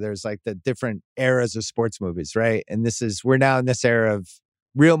sometimes, where there's like the different eras of sports movies, right? And we're now in this era of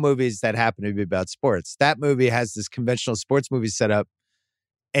real movies that happen to be about sports. That movie has this conventional sports movie set up,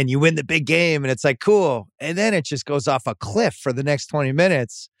 and you win the big game, and it's like, cool. And then it just goes off a cliff for the next 20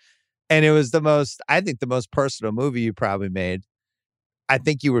 minutes. And it was the most personal movie you probably made. I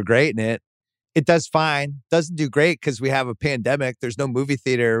think you were great in it. It does fine. Doesn't do great because we have a pandemic. There's no movie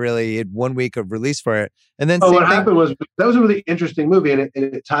theater really in 1 week of release for it. And then what happened was that was a really interesting movie, and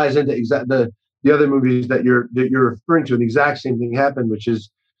it ties into the other movies that you're referring to. The exact same thing happened, which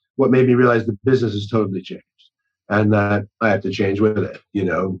is what made me realize the business has totally changed, and that I have to change with it.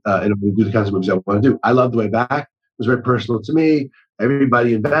 And do the kinds of movies I want to do. I love The Way Back. It was very personal to me.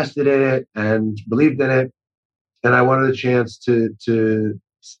 Everybody invested in it and believed in it. And I wanted a chance to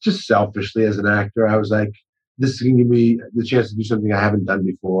just selfishly as an actor, I was like, this is going to give me the chance to do something I haven't done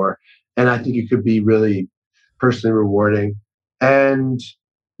before. And I think it could be really personally rewarding. And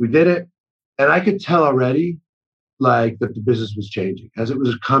we did it. And I could tell already, like, that the business was changing. As it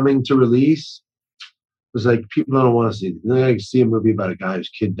was coming to release, it was like, people don't want to see it. They're going to see a movie about a guy whose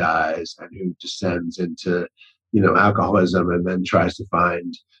kid dies and who descends into, alcoholism and then tries to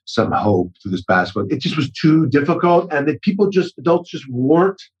find some hope through this basketball. It just was too difficult. And that adults just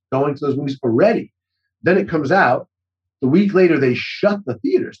weren't going to those movies already. Then it comes out. The week later, they shut the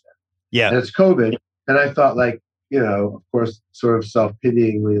theaters down. Yeah. And it's COVID. And I thought, like, of course, sort of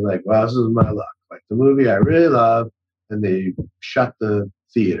self-pityingly, like, well, this is my luck. Like, the movie I really love, and they shut the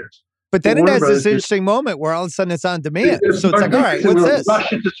theaters. But then it has this interesting moment where all of a sudden it's on demand. So it's like, all right, what's this?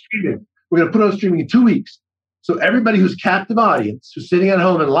 Rush into streaming. We're going to put it on streaming in 2 weeks. So everybody who's captive audience, who's sitting at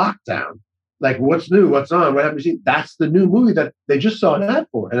home in lockdown, like, what's new? What's on? What haven't you seen? That's the new movie that they just saw an ad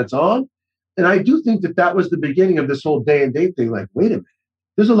for, and it's on. And I do think that was the beginning of this whole day and date thing. Like, wait a minute.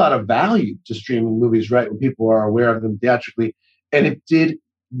 There's a lot of value to streaming movies, right? When people are aware of them theatrically. And it did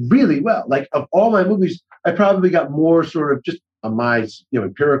really well. Like, of all my movies, I probably got more sort of just on my,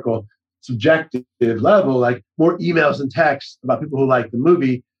 empirical, subjective level, like more emails and texts about people who like the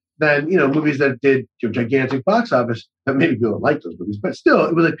movie than, movies that did gigantic box office. That maybe people don't like those movies, but still,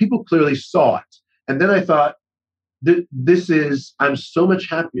 it was like people clearly saw it. And then I thought, I'm so much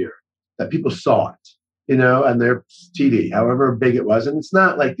happier that people saw it, and their TV, however big it was. And it's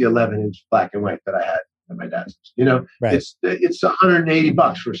not like the 11-inch black and white that I had at my dad's, Right. it's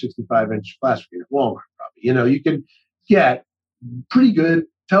 $180 for a 65-inch flat screen at Walmart, probably. You can get pretty good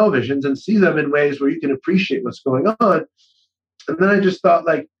televisions and see them in ways where you can appreciate what's going on. And then I just thought,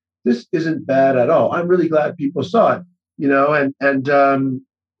 like, this isn't bad at all. I'm really glad people saw it, and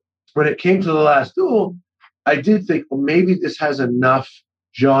when it came to The Last Duel, I did think, well, maybe this has enough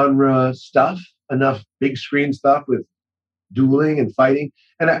genre stuff, enough big screen stuff with dueling and fighting.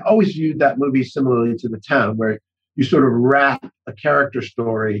 And I always viewed that movie similarly to The Town, where you sort of wrap a character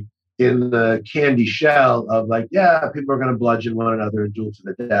story in the candy shell of, like, yeah, people are going to bludgeon one another and duel to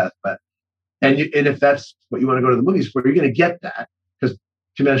the death. And if that's what you want to go to the movies for, you're going to get that, because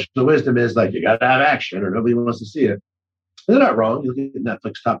conventional wisdom is like, you got to have action or nobody wants to see it. And they're not wrong. You look at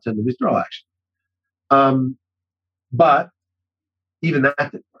Netflix top 10 movies, they're all action. But even that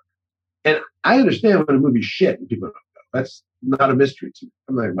didn't work. And I understand when a movie's shit and people don't go. That's not a mystery to me.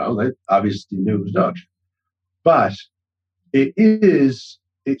 I'm like, well, they obviously knew it was dog shit. But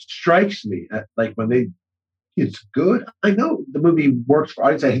it strikes me that, like, when it's good. I know the movie works for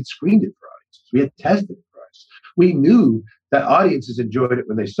audience. I had screened it for audiences. We had tested it for us. We knew that audiences enjoyed it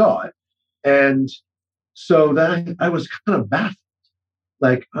when they saw it. And so then I was kind of baffled.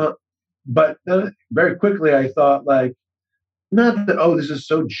 Like, but then very quickly I thought, like, not that, oh, this is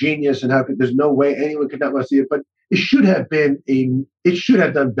so genius and there's no way anyone could not want to see it, but it should have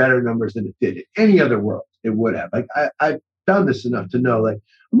done better numbers than it did. In any other world, it would have. Like, I've done this enough to know, like,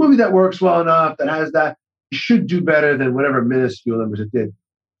 a movie that works well enough, that has that, should do better than whatever minuscule numbers it did.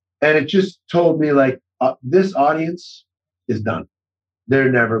 And it just told me, like, this audience is done. They're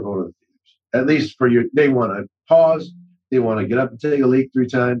never going to the theaters. At least they want to pause. They want to get up and take a leak 3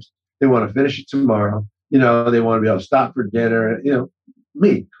 times. They want to finish it tomorrow. They want to be able to stop for dinner.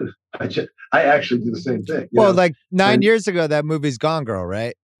 Me, I actually do the same thing. Well, like 9 years ago, that movie's Gone Girl,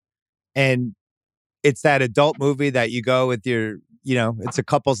 right? And it's that adult movie that you go with your, it's a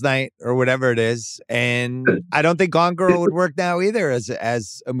couple's night or whatever it is. And I don't think Gone Girl would work now either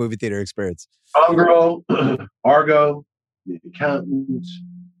as a movie theater experience. Gone Girl, Argo, The Accountant,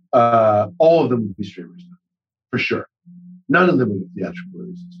 all of them would be streamers now, for sure. None of them would be theatrical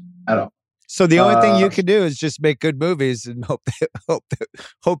releases at all. So the only thing you can do is just make good movies and hope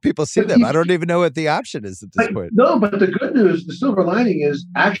people see them. I don't even know what the option is at this point. No, but the good news, the silver lining is,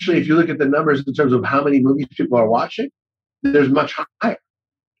 actually, if you look at the numbers in terms of how many movies people are watching, there's much higher.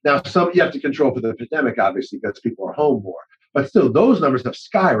 Now, some you have to control for the pandemic, obviously, because people are home more. But still, those numbers have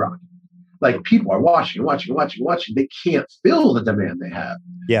skyrocketed. Like, people are watching. They can't fill the demand they have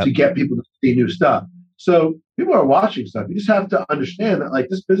to get people to see new stuff. So people are watching stuff. You just have to understand that, like,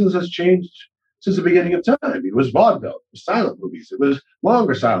 this business has changed since the beginning of time. It was vaudeville, it was silent movies, it was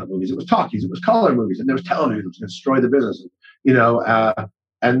longer silent movies, it was talkies, it was color movies, and there was television that was going to destroy the business.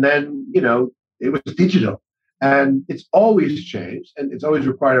 And then, it was digital. And it's always changed, and it's always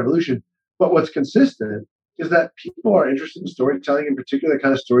required evolution. But what's consistent is that people are interested in storytelling, in particular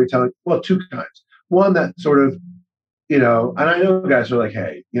kind of storytelling. Well, 2 kinds. One that sort of, and I know guys are like,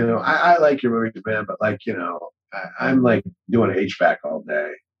 hey, I like your movies, man, but, like, I'm like doing HVAC all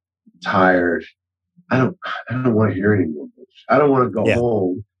day, tired. I don't want to hear any more movies. I don't want to go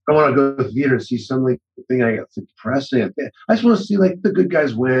home. I don't want to go to the theater and see some, like, thing I got depressing. I just want to see, like, the good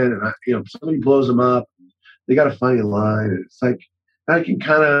guys win, and somebody blows them up. They got a funny line, and it's like, I can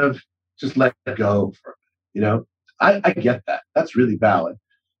kind of just let go for a minute. I get that. That's really valid.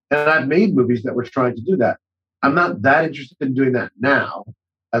 And I've made movies that were trying to do that. I'm not that interested in doing that now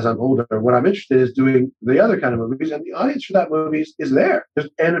as I'm older. What I'm interested in is doing the other kind of movies, and the audience for that movie is there.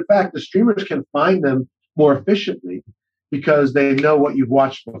 And in fact, the streamers can find them more efficiently because they know what you've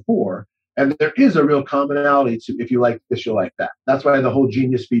watched before. And there is a real commonality to, if you like this, you'll like that. That's why the whole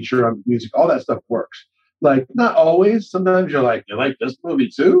Genius feature on music, all that stuff works. Like, not always. Sometimes you're like, you like this movie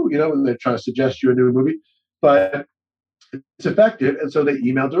too? When they're trying to suggest you a new movie. But it's effective. And so they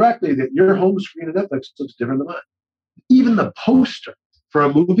email directly that your home screen of Netflix looks different than mine. Even the poster for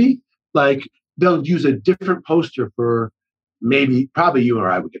a movie, like, they'll use a different poster for probably you or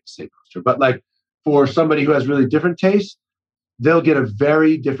I would get the same poster. But, like, for somebody who has really different tastes, they'll get a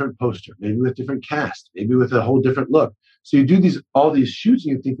very different poster, maybe with different cast, maybe with a whole different look. So you do all these shoots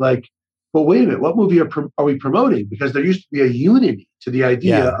and you think, like, well, wait a minute, what movie are we promoting? Because there used to be a unity to the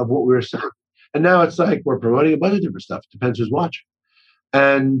idea of what we were saying. And now it's like we're promoting a bunch of different stuff. Depends who's watching.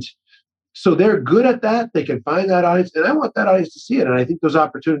 And so they're good at that. They can find that audience. And I want that audience to see it. And I think those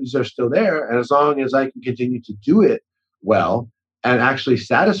opportunities are still there. And as long as I can continue to do it well, and actually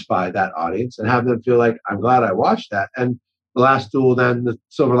satisfy that audience and have them feel like, I'm glad I watched that. And The Last Duel, then the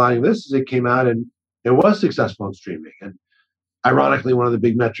silver lining of this is it came out and it was successful in streaming. And ironically, one of the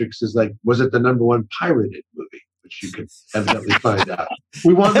big metrics is like, was it the number one pirated movie? Which you could evidently find out.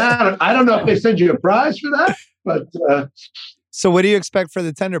 We won that. I don't know if they send you a prize for that, but... So what do you expect for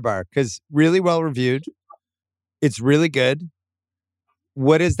The Tender Bar? Because really well reviewed. It's really good.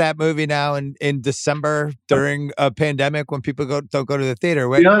 What is that movie now in December during a pandemic when people don't go to the theater?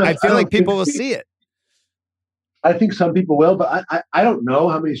 I feel like people will see it. I think some people will, but I don't know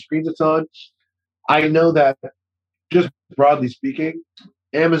how many screens it's on. I know that, just broadly speaking,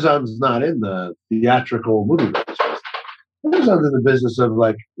 Amazon's not in the theatrical movie business. Amazon's in the business of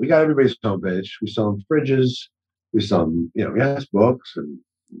like, we got everybody's homepage. We sell them fridges. We sell them, we have books and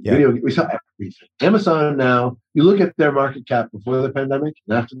video. We sell everything. Amazon now, you look at their market cap before the pandemic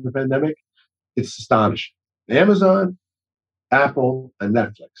and after the pandemic, it's astonishing. Amazon, Apple, and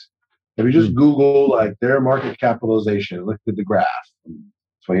Netflix. If you just Google like their market capitalization, look at the graph from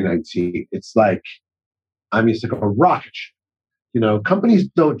 2019, it's like, it's like a rocket ship. Companies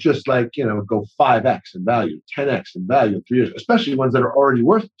don't just go 5x in value, 10x in value in 3 years, especially ones that are already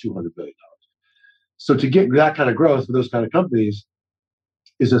worth $200 billion. So to get that kind of growth for those kind of companies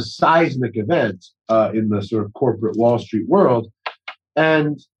is a seismic event in the sort of corporate Wall Street world.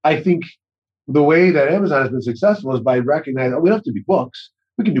 And I think the way that Amazon has been successful is by recognizing, we don't have to be books.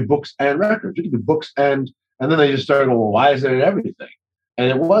 We can do books and records. We can do books and then they just started going, well, why is it in everything? And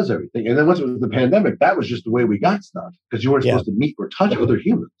it was everything. And then once it was the pandemic, that was just the way we got stuff because you weren't supposed to meet or touch other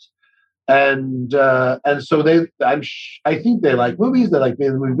humans. And so I think they like movies. They like being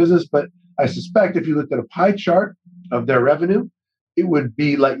in the movie business, but I suspect if you looked at a pie chart of their revenue, it would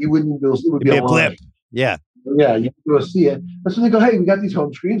be like you wouldn't be able to, it would be a blip. Yeah. Yeah, you can go see it. And so they go, hey, we got these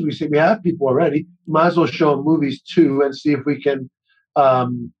home screens. We say we have people already. Might as well show them movies too and see if we can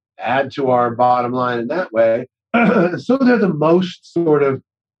add to our bottom line in that way. So they're the most sort of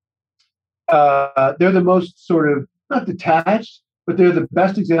not detached, but they're the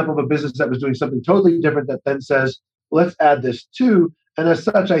best example of a business that was doing something totally different that then says, let's add this too. And as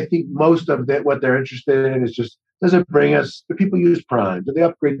such, I think most of what they're interested in is just, does it bring us, do people use Prime? Do they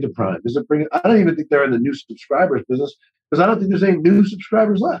upgrade to Prime? Does it bring, I don't even think they're in the new subscribers business because I don't think there's any new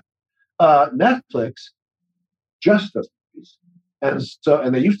subscribers left. Netflix just does movies.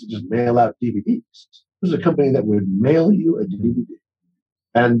 And they used to just mail out DVDs. This was a company that would mail you a DVD.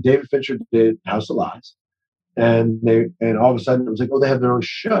 And David Fincher did House of Lies. And all of a sudden it was like, they have their own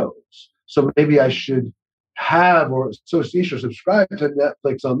shows. So maybe I should have or association or subscribe to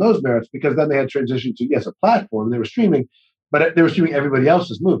Netflix on those merits because then they had transitioned to, yes, a platform. They were streaming, but they were streaming everybody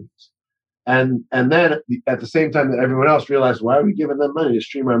else's movies. And then at the same time that everyone else realized, why are we giving them money to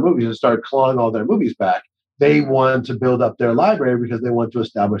stream our movies and start clawing all their movies back? They want to build up their library because they want to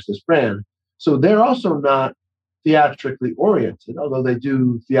establish this brand. So they're also not theatrically oriented, although they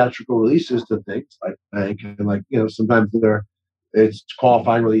do theatrical releases to things like Bank and sometimes it's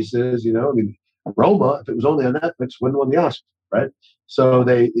qualifying releases, Roma, if it was only on Netflix, wouldn't won the Oscar, right? So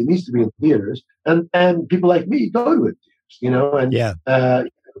it needs to be in theaters. And people like me go to it in theaters, and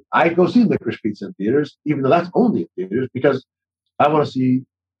I go see Licorice Pizza in theaters, even though that's only in theaters because I want to see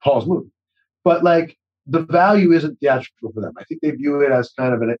Paul's movie. But the value isn't theatrical for them. I think they view it as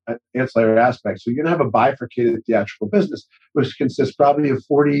kind of an ancillary aspect. So you're going to have a bifurcated theatrical business, which consists probably of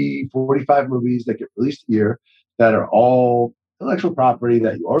 40, 45 movies that get released a year that are all intellectual property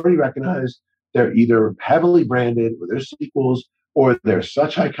that you already recognize. They're either heavily branded or they're sequels or they're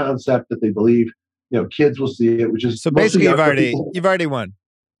such high concept that they believe, kids will see it, which is so basically you've already won.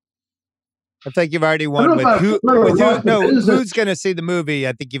 I think you've already won who's going to see the movie.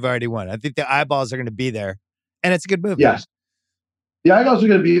 I think you've already won. I think the eyeballs are going to be there and it's a good movie. Yes. The eyeballs are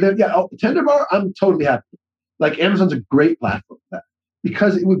going to be there. Yeah. Tender Bar, I'm totally happy. Amazon's a great platform for that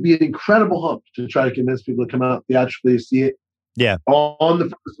because it would be an incredible hump to try to convince people to come out theatrically to see it. Yeah. On the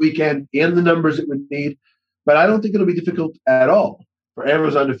first weekend in the numbers it would need. But I don't think it'll be difficult at all for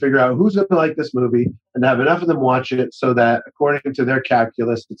Amazon to figure out who's going to like this movie and have enough of them watch it so that according to their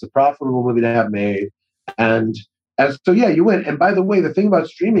calculus, it's a profitable movie to have made. And so, you win. And by the way, the thing about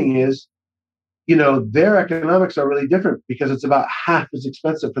streaming is, their economics are really different because it's about half as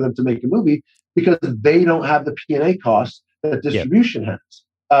expensive for them to make a movie because they don't have the P&A costs that distribution has,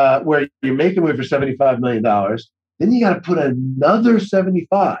 where you make a movie for $75 million. Then you got to put another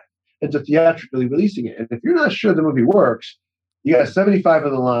 75 into theatrically releasing it. And if you're not sure the movie works, you got 75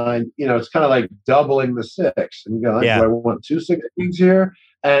 on the line. It's kind of like doubling the 6. And you go, do I want 2 6 things here?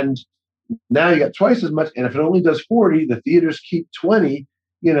 And now you got twice as much. And if it only does 40, the theaters keep 20.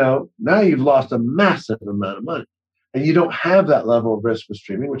 Now you've lost a massive amount of money. And you don't have that level of risk with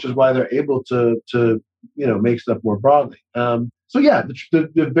streaming, which is why they're able to make stuff more broadly. So yeah,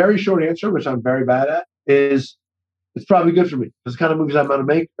 the very short answer, which I'm very bad at, is it's probably good for me. Because the kind of movies I'm going to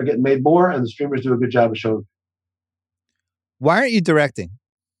make are getting made more, and the streamers do a good job of showing. Why aren't you directing?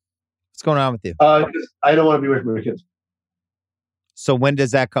 What's going on with you? I don't want to be away from my kids. So when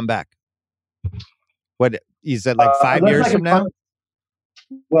does that come back? What you said, like 5 years from now?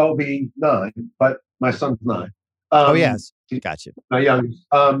 Well, it'll be 9, but my son's 9. Oh yes, gotcha. My youngest.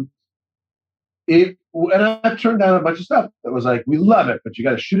 And I've turned down a bunch of stuff that was like, we love it, but you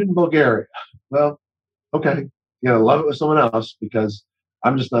got to shoot it in Bulgaria. Well, okay, you got to love it with someone else because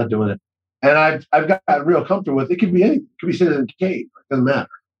I'm just not doing it. And I've gotten real comfortable with it. It could be anything. It could be Citizen Kane. It doesn't matter.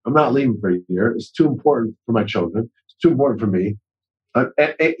 I'm not leaving for a year. It's too important for my children. It's too important for me.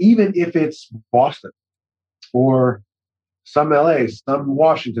 And even if it's Boston or some LA, some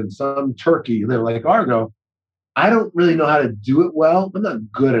Washington, some Turkey, they're like Argo, I don't really know how to do it well. I'm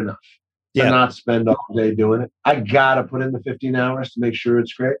not good enough to not spend all day doing it. I got to put in the 15 hours to make sure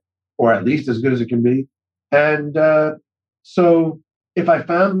it's great, or at least as good as it can be. And so if I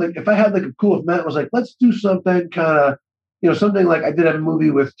had like a cool, if Matt was like, let's do something kind of, something like I did a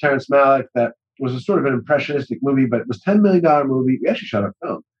movie with Terrence Malick that was a sort of an impressionistic movie, but it was $10 million movie. We actually shot a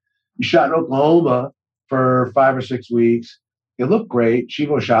film. We shot in Oklahoma for 5 or 6 weeks. It looked great.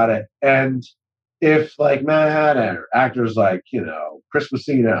 Chivo shot it. And if like Matt had actors like, Chris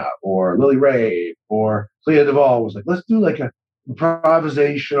Messina or Lily Ray or Clea Duvall was like, let's do like a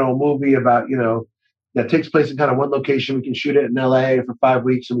improvisational movie about, that takes place in kind of one location. We can shoot it in LA for 5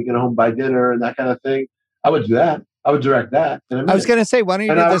 weeks and we can home by dinner and that kind of thing. I would do that. I would direct that. I was going to say, why don't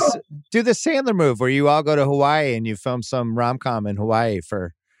you do the Sandler move where you all go to Hawaii and you film some rom-com in Hawaii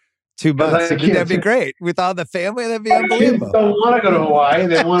for 2 months? That'd be great. With all the family, that'd be unbelievable. Kids don't want to go to Hawaii.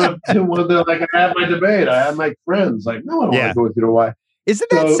 They want to, they're like, I have my debate. I have my friends. Like, no, I don't want to go with you to Hawaii. Isn't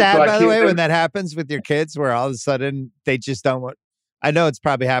that sad, by the way, when that happens with your kids, where all of a sudden they just don't want... I know it's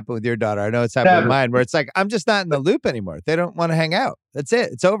probably happened with your daughter. I know it's happened with mine, where it's like, I'm just not in the loop anymore. They don't want to hang out. That's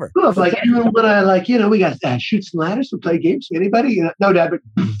it. It's over. Well, like, even when I we got shoots and ladders to play games. Anybody? No, Dad, but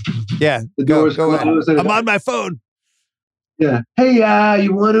yeah, the doors closed. I'm on my phone. Yeah. Hey,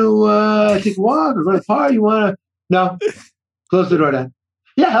 you want to take a walk or go to the park? You want to? No. Close the door, Dad.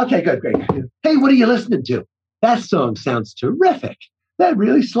 Yeah. Okay. Good. Great. Hey, what are you listening to? That song sounds terrific. That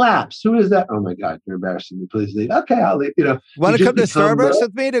really slaps. Who is that? Oh my God, you're embarrassing me. Please leave. Okay, I'll leave. Want to come to Starbucks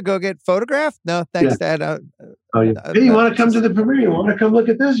with me to go get photographed? No, thanks, Dad. Hey, you want to come to the premiere? You want to come look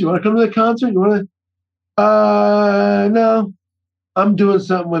at this? You want to come to the concert? You want to? No, I'm doing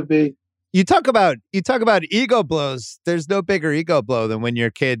something with me. You talk about ego blows. There's no bigger ego blow than when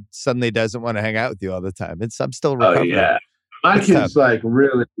your kid suddenly doesn't want to hang out with you all the time. I'm still recovering. Oh yeah, my kids like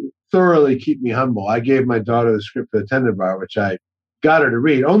really thoroughly keep me humble. I gave my daughter the script for the Tender Bar, which I got her to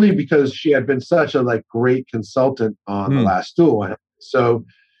read only because she had been such a great consultant on The Last Duel. So,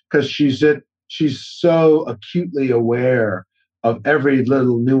 because she's so acutely aware of every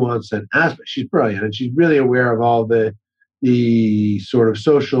little nuance and aspect. She's brilliant, and she's really aware of all the sort of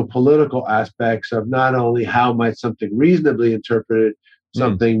social political aspects of not only how might something reasonably interpreted,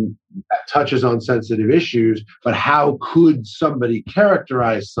 something that touches on sensitive issues, but how could somebody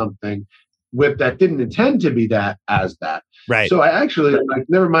characterize something with that didn't intend to be that as that. Right. So I actually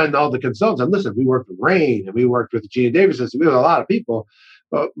never mind all the consultants. And listen, we worked with Rain and we worked with Gina Davidson. So we had a lot of people.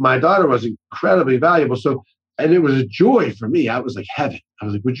 But my daughter was incredibly valuable. So, and it was a joy for me. I was like heaven. I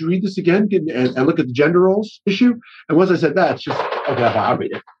was like, would you read this again and look at the gender roles issue? And once I said that, it's just, okay, I'll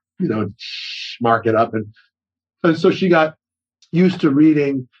read it. Mark it up. And so she got used to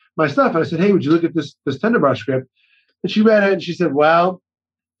reading my stuff. And I said, hey, would you look at this Tender Bar script? And she read it and she said, well,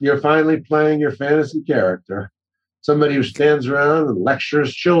 you're finally playing your fantasy character. Somebody who stands around and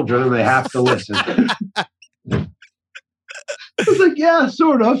lectures children and they have to listen. I was like, yeah,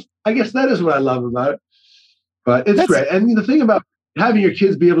 sort of. I guess that is what I love about it. But it's great. And the thing about having your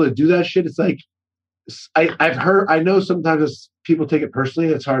kids be able to do that shit, it's like, I know sometimes people take it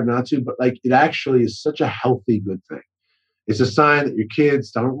personally. It's hard not to, but it actually is such a healthy, good thing. It's a sign that your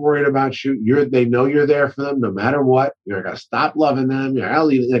kids don't worry about you. They know you're there for them no matter what. You're not going to stop loving them.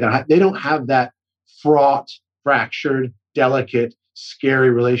 They don't have that fraught, fractured, delicate, scary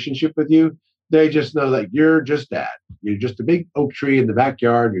relationship with you. They just know that you're just dad. You're just a big oak tree in the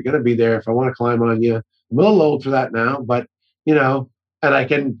backyard. You're going to be there if I want to climb on you. I'm a little old for that now, but and I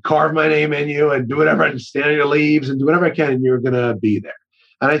can carve my name in you and do whatever and stand on your leaves and do whatever I can, and you're going to be there.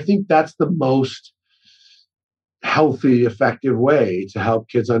 And I think that's the most healthy, effective way to help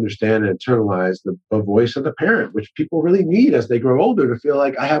kids understand and internalize the voice of the parent, which people really need as they grow older to feel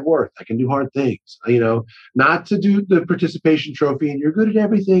like I have worth, I can do hard things, not to do the participation trophy and you're good at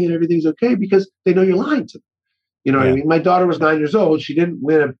everything and everything's okay because they know you're lying to them. You know what I mean? My daughter was 9 years old. She didn't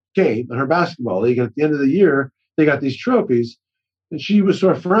win a game in her basketball league. And at the end of the year, they got these trophies and she was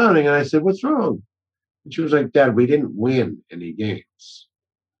sort of frowning. And I said, what's wrong? And she was like, Dad, we didn't win any games.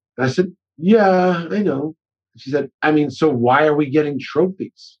 And I said, yeah, I know. She said, I mean, so why are we getting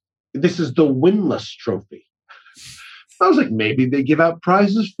trophies? This is the winless trophy. I was like, maybe they give out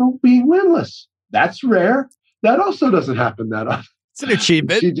prizes for being winless. That's rare. That also doesn't happen that often. It's an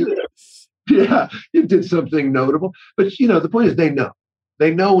achievement. Yeah, you did something notable. But, the point is they know.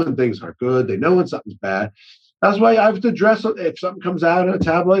 They know when things aren't good. They know when something's bad. That's why I have to address it. If something comes out in a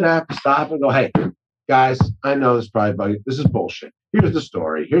tabloid, I have to stop and go, hey, guys, I know this probably bugs you. This is bullshit. Here's the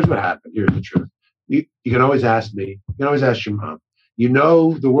story. Here's what happened. Here's the truth. You can always ask me. You can always ask your mom. You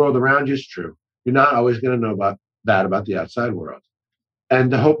know the world around you is true. You're not always going to know about the outside world. And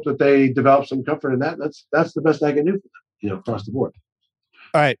to hope that they develop some comfort in that, that's the best I can do for them, across the board.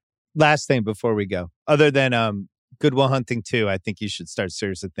 All right. Last thing before we go. Other than Good Will Hunting 2, I think you should start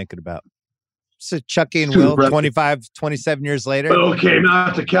seriously thinking about. So Chucky and Will, 25, 27 years later. Will came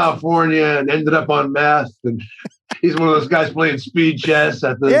out to California and ended up on meth. And he's one of those guys playing speed chess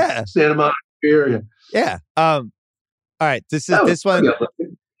at the Santa Monica area. Yeah. All right. This one.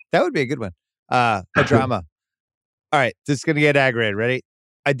 That would be a good one. A drama. All right. This is going to get aggravated. Ready?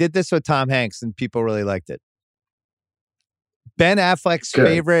 I did this with Tom Hanks and people really liked it. Ben Affleck's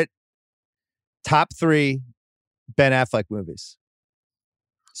favorite top 3 Ben Affleck movies.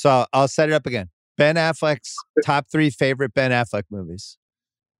 So I'll set it up again. Ben Affleck's top 3 favorite Ben Affleck movies.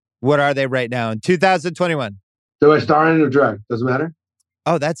 What are they right now in 2021? Do I star in or direct? Doesn't matter.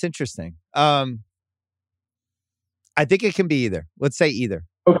 Oh, that's interesting. I think it can be either. Let's say either.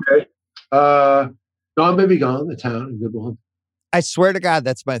 Okay. Gone Baby Gone, The Town, and Good Will Hunting. I swear to God,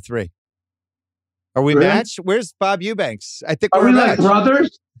 that's my 3. Are we matched? Where's Bob Eubanks? I think we're we like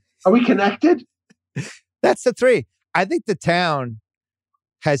brothers? Are we connected? That's the 3. I think The Town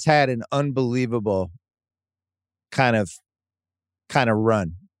has had an unbelievable kind of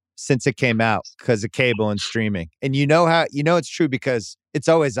run since it came out because of cable and streaming. And it's true because it's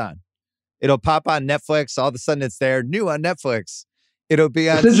always on. It'll pop on Netflix. All of a sudden it's there, new on Netflix. It'll be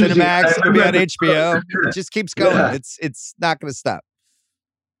on Cinemax. It'll be on HBO. It just keeps going. Yeah. It's not going to stop.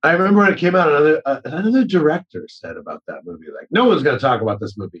 I remember when it came out, another director said about that movie, like, no one's going to talk about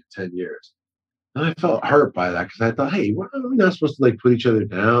this movie in 10 years. And I felt hurt by that because I thought, hey, are we not supposed to put each other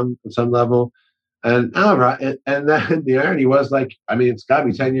down on some level? And and then the irony was it's got to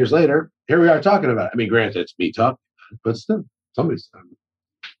be 10 years later. Here we are talking about it. I mean, granted, it's me talking, but still, somebody's talking.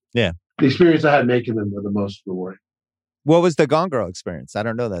 Yeah. The experience I had making them were the most rewarding. What was the Gone Girl experience? I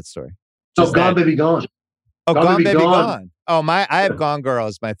don't know that story. So Gone Baby Gone. Oh, Gone Baby Gone. Oh, I have Gone Girl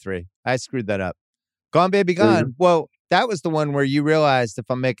as my 3. I screwed that up. Gone Baby Gone. Mm-hmm. Well, that was the one where you realized if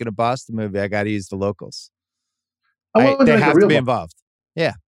I'm making a Boston movie, I got to use the locals. They have to be involved.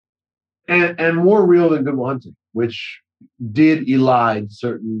 Yeah. And more real than Good Will Hunting, which did elide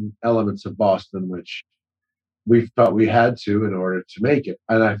certain elements of Boston, which we felt we had to in order to make it.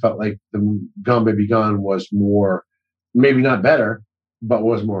 And I felt like the Gone Baby Gone was more, maybe not better, but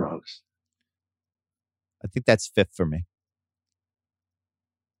was more honest. I think that's 5th for me.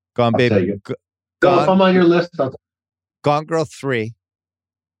 Gone Baby. If I'm on your list, Gone Girl 3.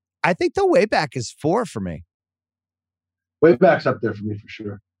 I think The Way Back is 4 for me. Way Back's up there for me for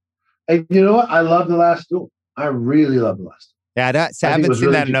sure. And you know what? I love The Last Duel. I really love The Last Duel. Yeah, I haven't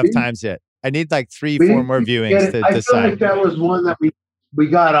seen that enough times yet. I need 3-4 more viewings to decide. I feel like that was one that we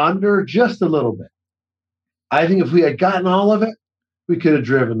got under just a little bit. I think if we had gotten all of it, we could have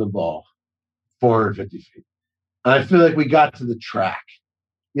driven the ball 450 feet. And I feel like we got to the track.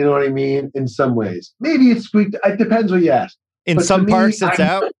 You know what I mean? In some ways. Maybe it squeaked. It depends what you ask. In some parks, it's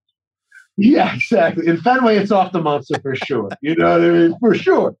out. Yeah, exactly. In Fenway, it's off the monster for sure. You know what I mean? For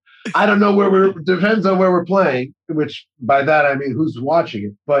sure. I don't know depends on where we're playing, which by that I mean who's watching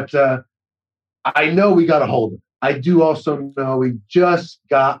it. But I know we got a hold of it. I do also know we just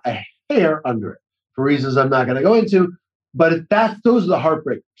got a hair under it for reasons I'm not going to go into. But those are the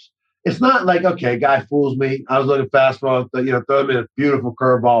heartbreakers. It's not like, okay, guy fools me. I was looking fastball, throw him in a beautiful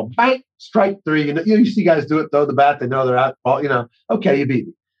curveball, bang, strike 3. You see guys do it, throw the bat, they know they're out. Okay, you beat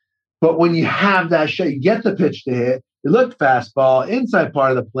me. But when you have that shot, you get the pitch to hit, you look fastball, inside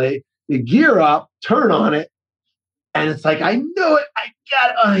part of the plate, you gear up, turn on it, and it's like, I know it, I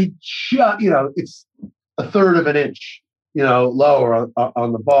got it, it's a third of an inch. lower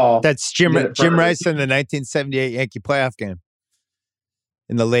on the ball. That's Jim Rice in the 1978 Yankee playoff game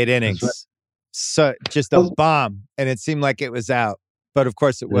in the late innings. Right. So just a bomb, and it seemed like it was out. But of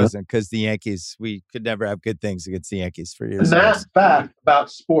course it wasn't, because the Yankees, we could never have good things against the Yankees for years. And that fact about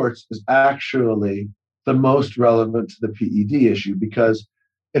sports is actually the most relevant to the PED issue, because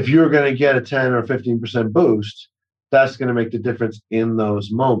if you're going to get a 10 or 15% boost, that's going to make the difference in those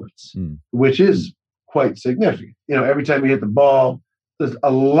moments, which is quite significant. Every time you hit the ball, there's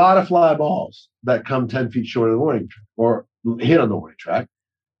a lot of fly balls that come 10 feet short of the warning track or hit on the warning track.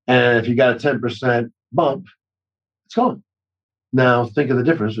 And if you got a 10% bump, it's gone. Now think of the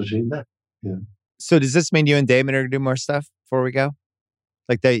difference between that. Yeah. So does this mean you and Damon are going to do more stuff before we go?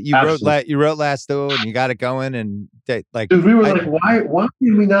 Like that you wrote Last Duel and you got it going, and dude, we were why have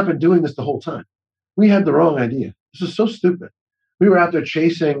we not been doing this the whole time? We had the wrong idea. This is so stupid. We were out there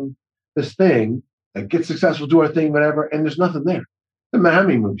chasing this thing, like get successful, do our thing, whatever, and there's nothing there. Doesn't matter how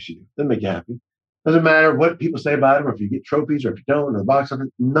many movies you do. Doesn't make you happy. Doesn't matter what people say about them, or if you get trophies, or if you don't, or the box office.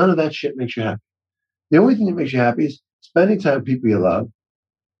 None of that shit makes you happy. The only thing that makes you happy is spending time with people you love,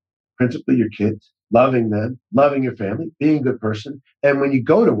 principally your kids, loving them, loving your family, being a good person. And when you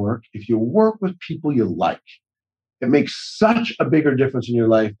go to work, if you work with people you like, it makes such a bigger difference in your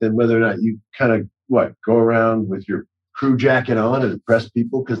life than whether or not you kind of go around with your crew jacket on and impress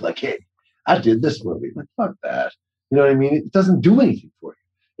people because, like, hey, I did this movie. Like, fuck that. You know what I mean? It doesn't do anything for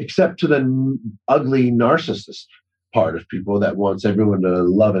you, except to the ugly narcissist part of people that wants everyone to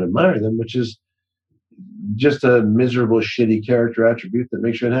love and admire them, which is just a miserable, shitty character attribute that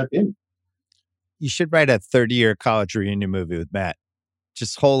makes you unhappy. You should write a 30-year college reunion movie with Matt.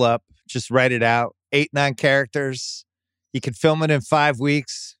 Just hole up, just write it out. 8-9 characters. You can film it in 5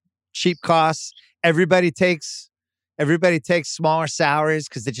 weeks. Cheap costs. Everybody takes smaller salaries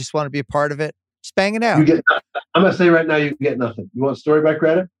because they just want to be a part of it. Just bang it out. I'm going to say right now, you get nothing. You want story by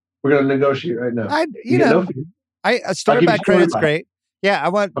credit? We're going to negotiate right now. A story by credit's great. Yeah, I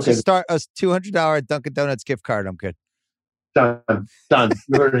want to start a $200 Dunkin' Donuts gift card. I'm good. Done. You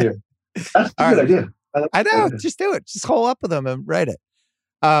heard it here. That's a good idea. I know. Just do it. Just hole up with them and write it.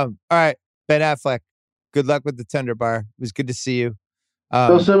 All right. Ben Affleck, good luck with the Tender Bar. It was good to see you.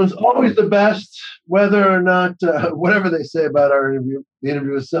 Bill Simmons, always the best, whether or not, whatever they say about our interview, the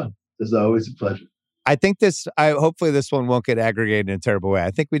interview itself is always a pleasure. I think hopefully this one won't get aggregated in a terrible way.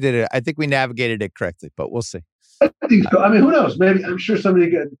 I think we did it. I think we navigated it correctly, but we'll see. I think so. I mean, who knows? Maybe, I'm sure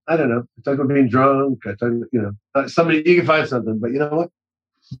somebody I don't know. Talk about being drunk. Somebody, you can find something, but you know what?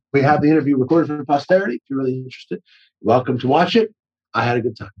 We have the interview recorded for posterity. If you're really interested, welcome to watch it. I had a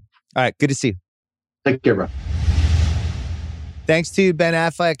good time. All right. Good to see you. Take care, bro. Thanks to Ben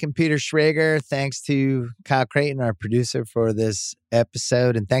Affleck and Peter Schrager. Thanks to Kyle Creighton, our producer, for this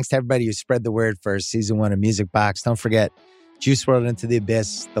episode. And thanks to everybody who spread the word for season 1 of Music Box. Don't forget, Juice WRLD Into the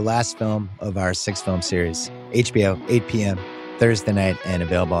Abyss, the last film of our 6-film series. HBO, 8 p.m. Thursday night, and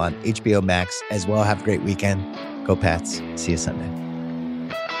available on HBO Max as well. Have a great weekend. Go Pats. See you Sunday.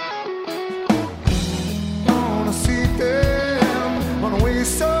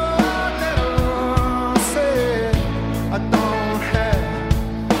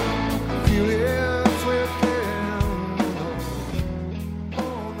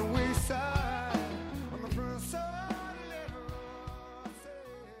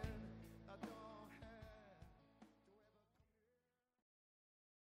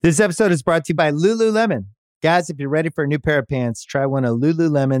 This episode is brought to you by Lululemon. Guys, if you're ready for a new pair of pants, try one of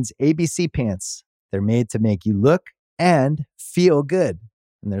Lululemon's ABC pants. They're made to make you look and feel good.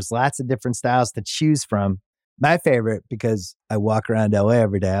 And there's lots of different styles to choose from. My favorite, because I walk around LA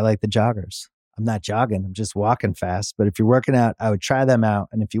every day, I like the joggers. I'm not jogging, I'm just walking fast. But if you're working out, I would try them out.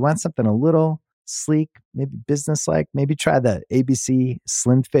 And if you want something a little sleek, maybe business-like, maybe try the ABC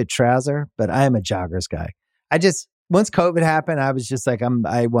Slim Fit trouser. But I am a joggers guy. Once COVID happened, I was just like,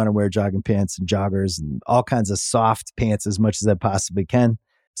 I want to wear jogging pants and joggers and all kinds of soft pants as much as I possibly can,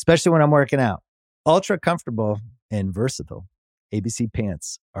 especially when I'm working out. Ultra comfortable and versatile. ABC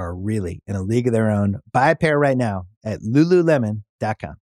pants are really in a league of their own. Buy a pair right now at lululemon.com.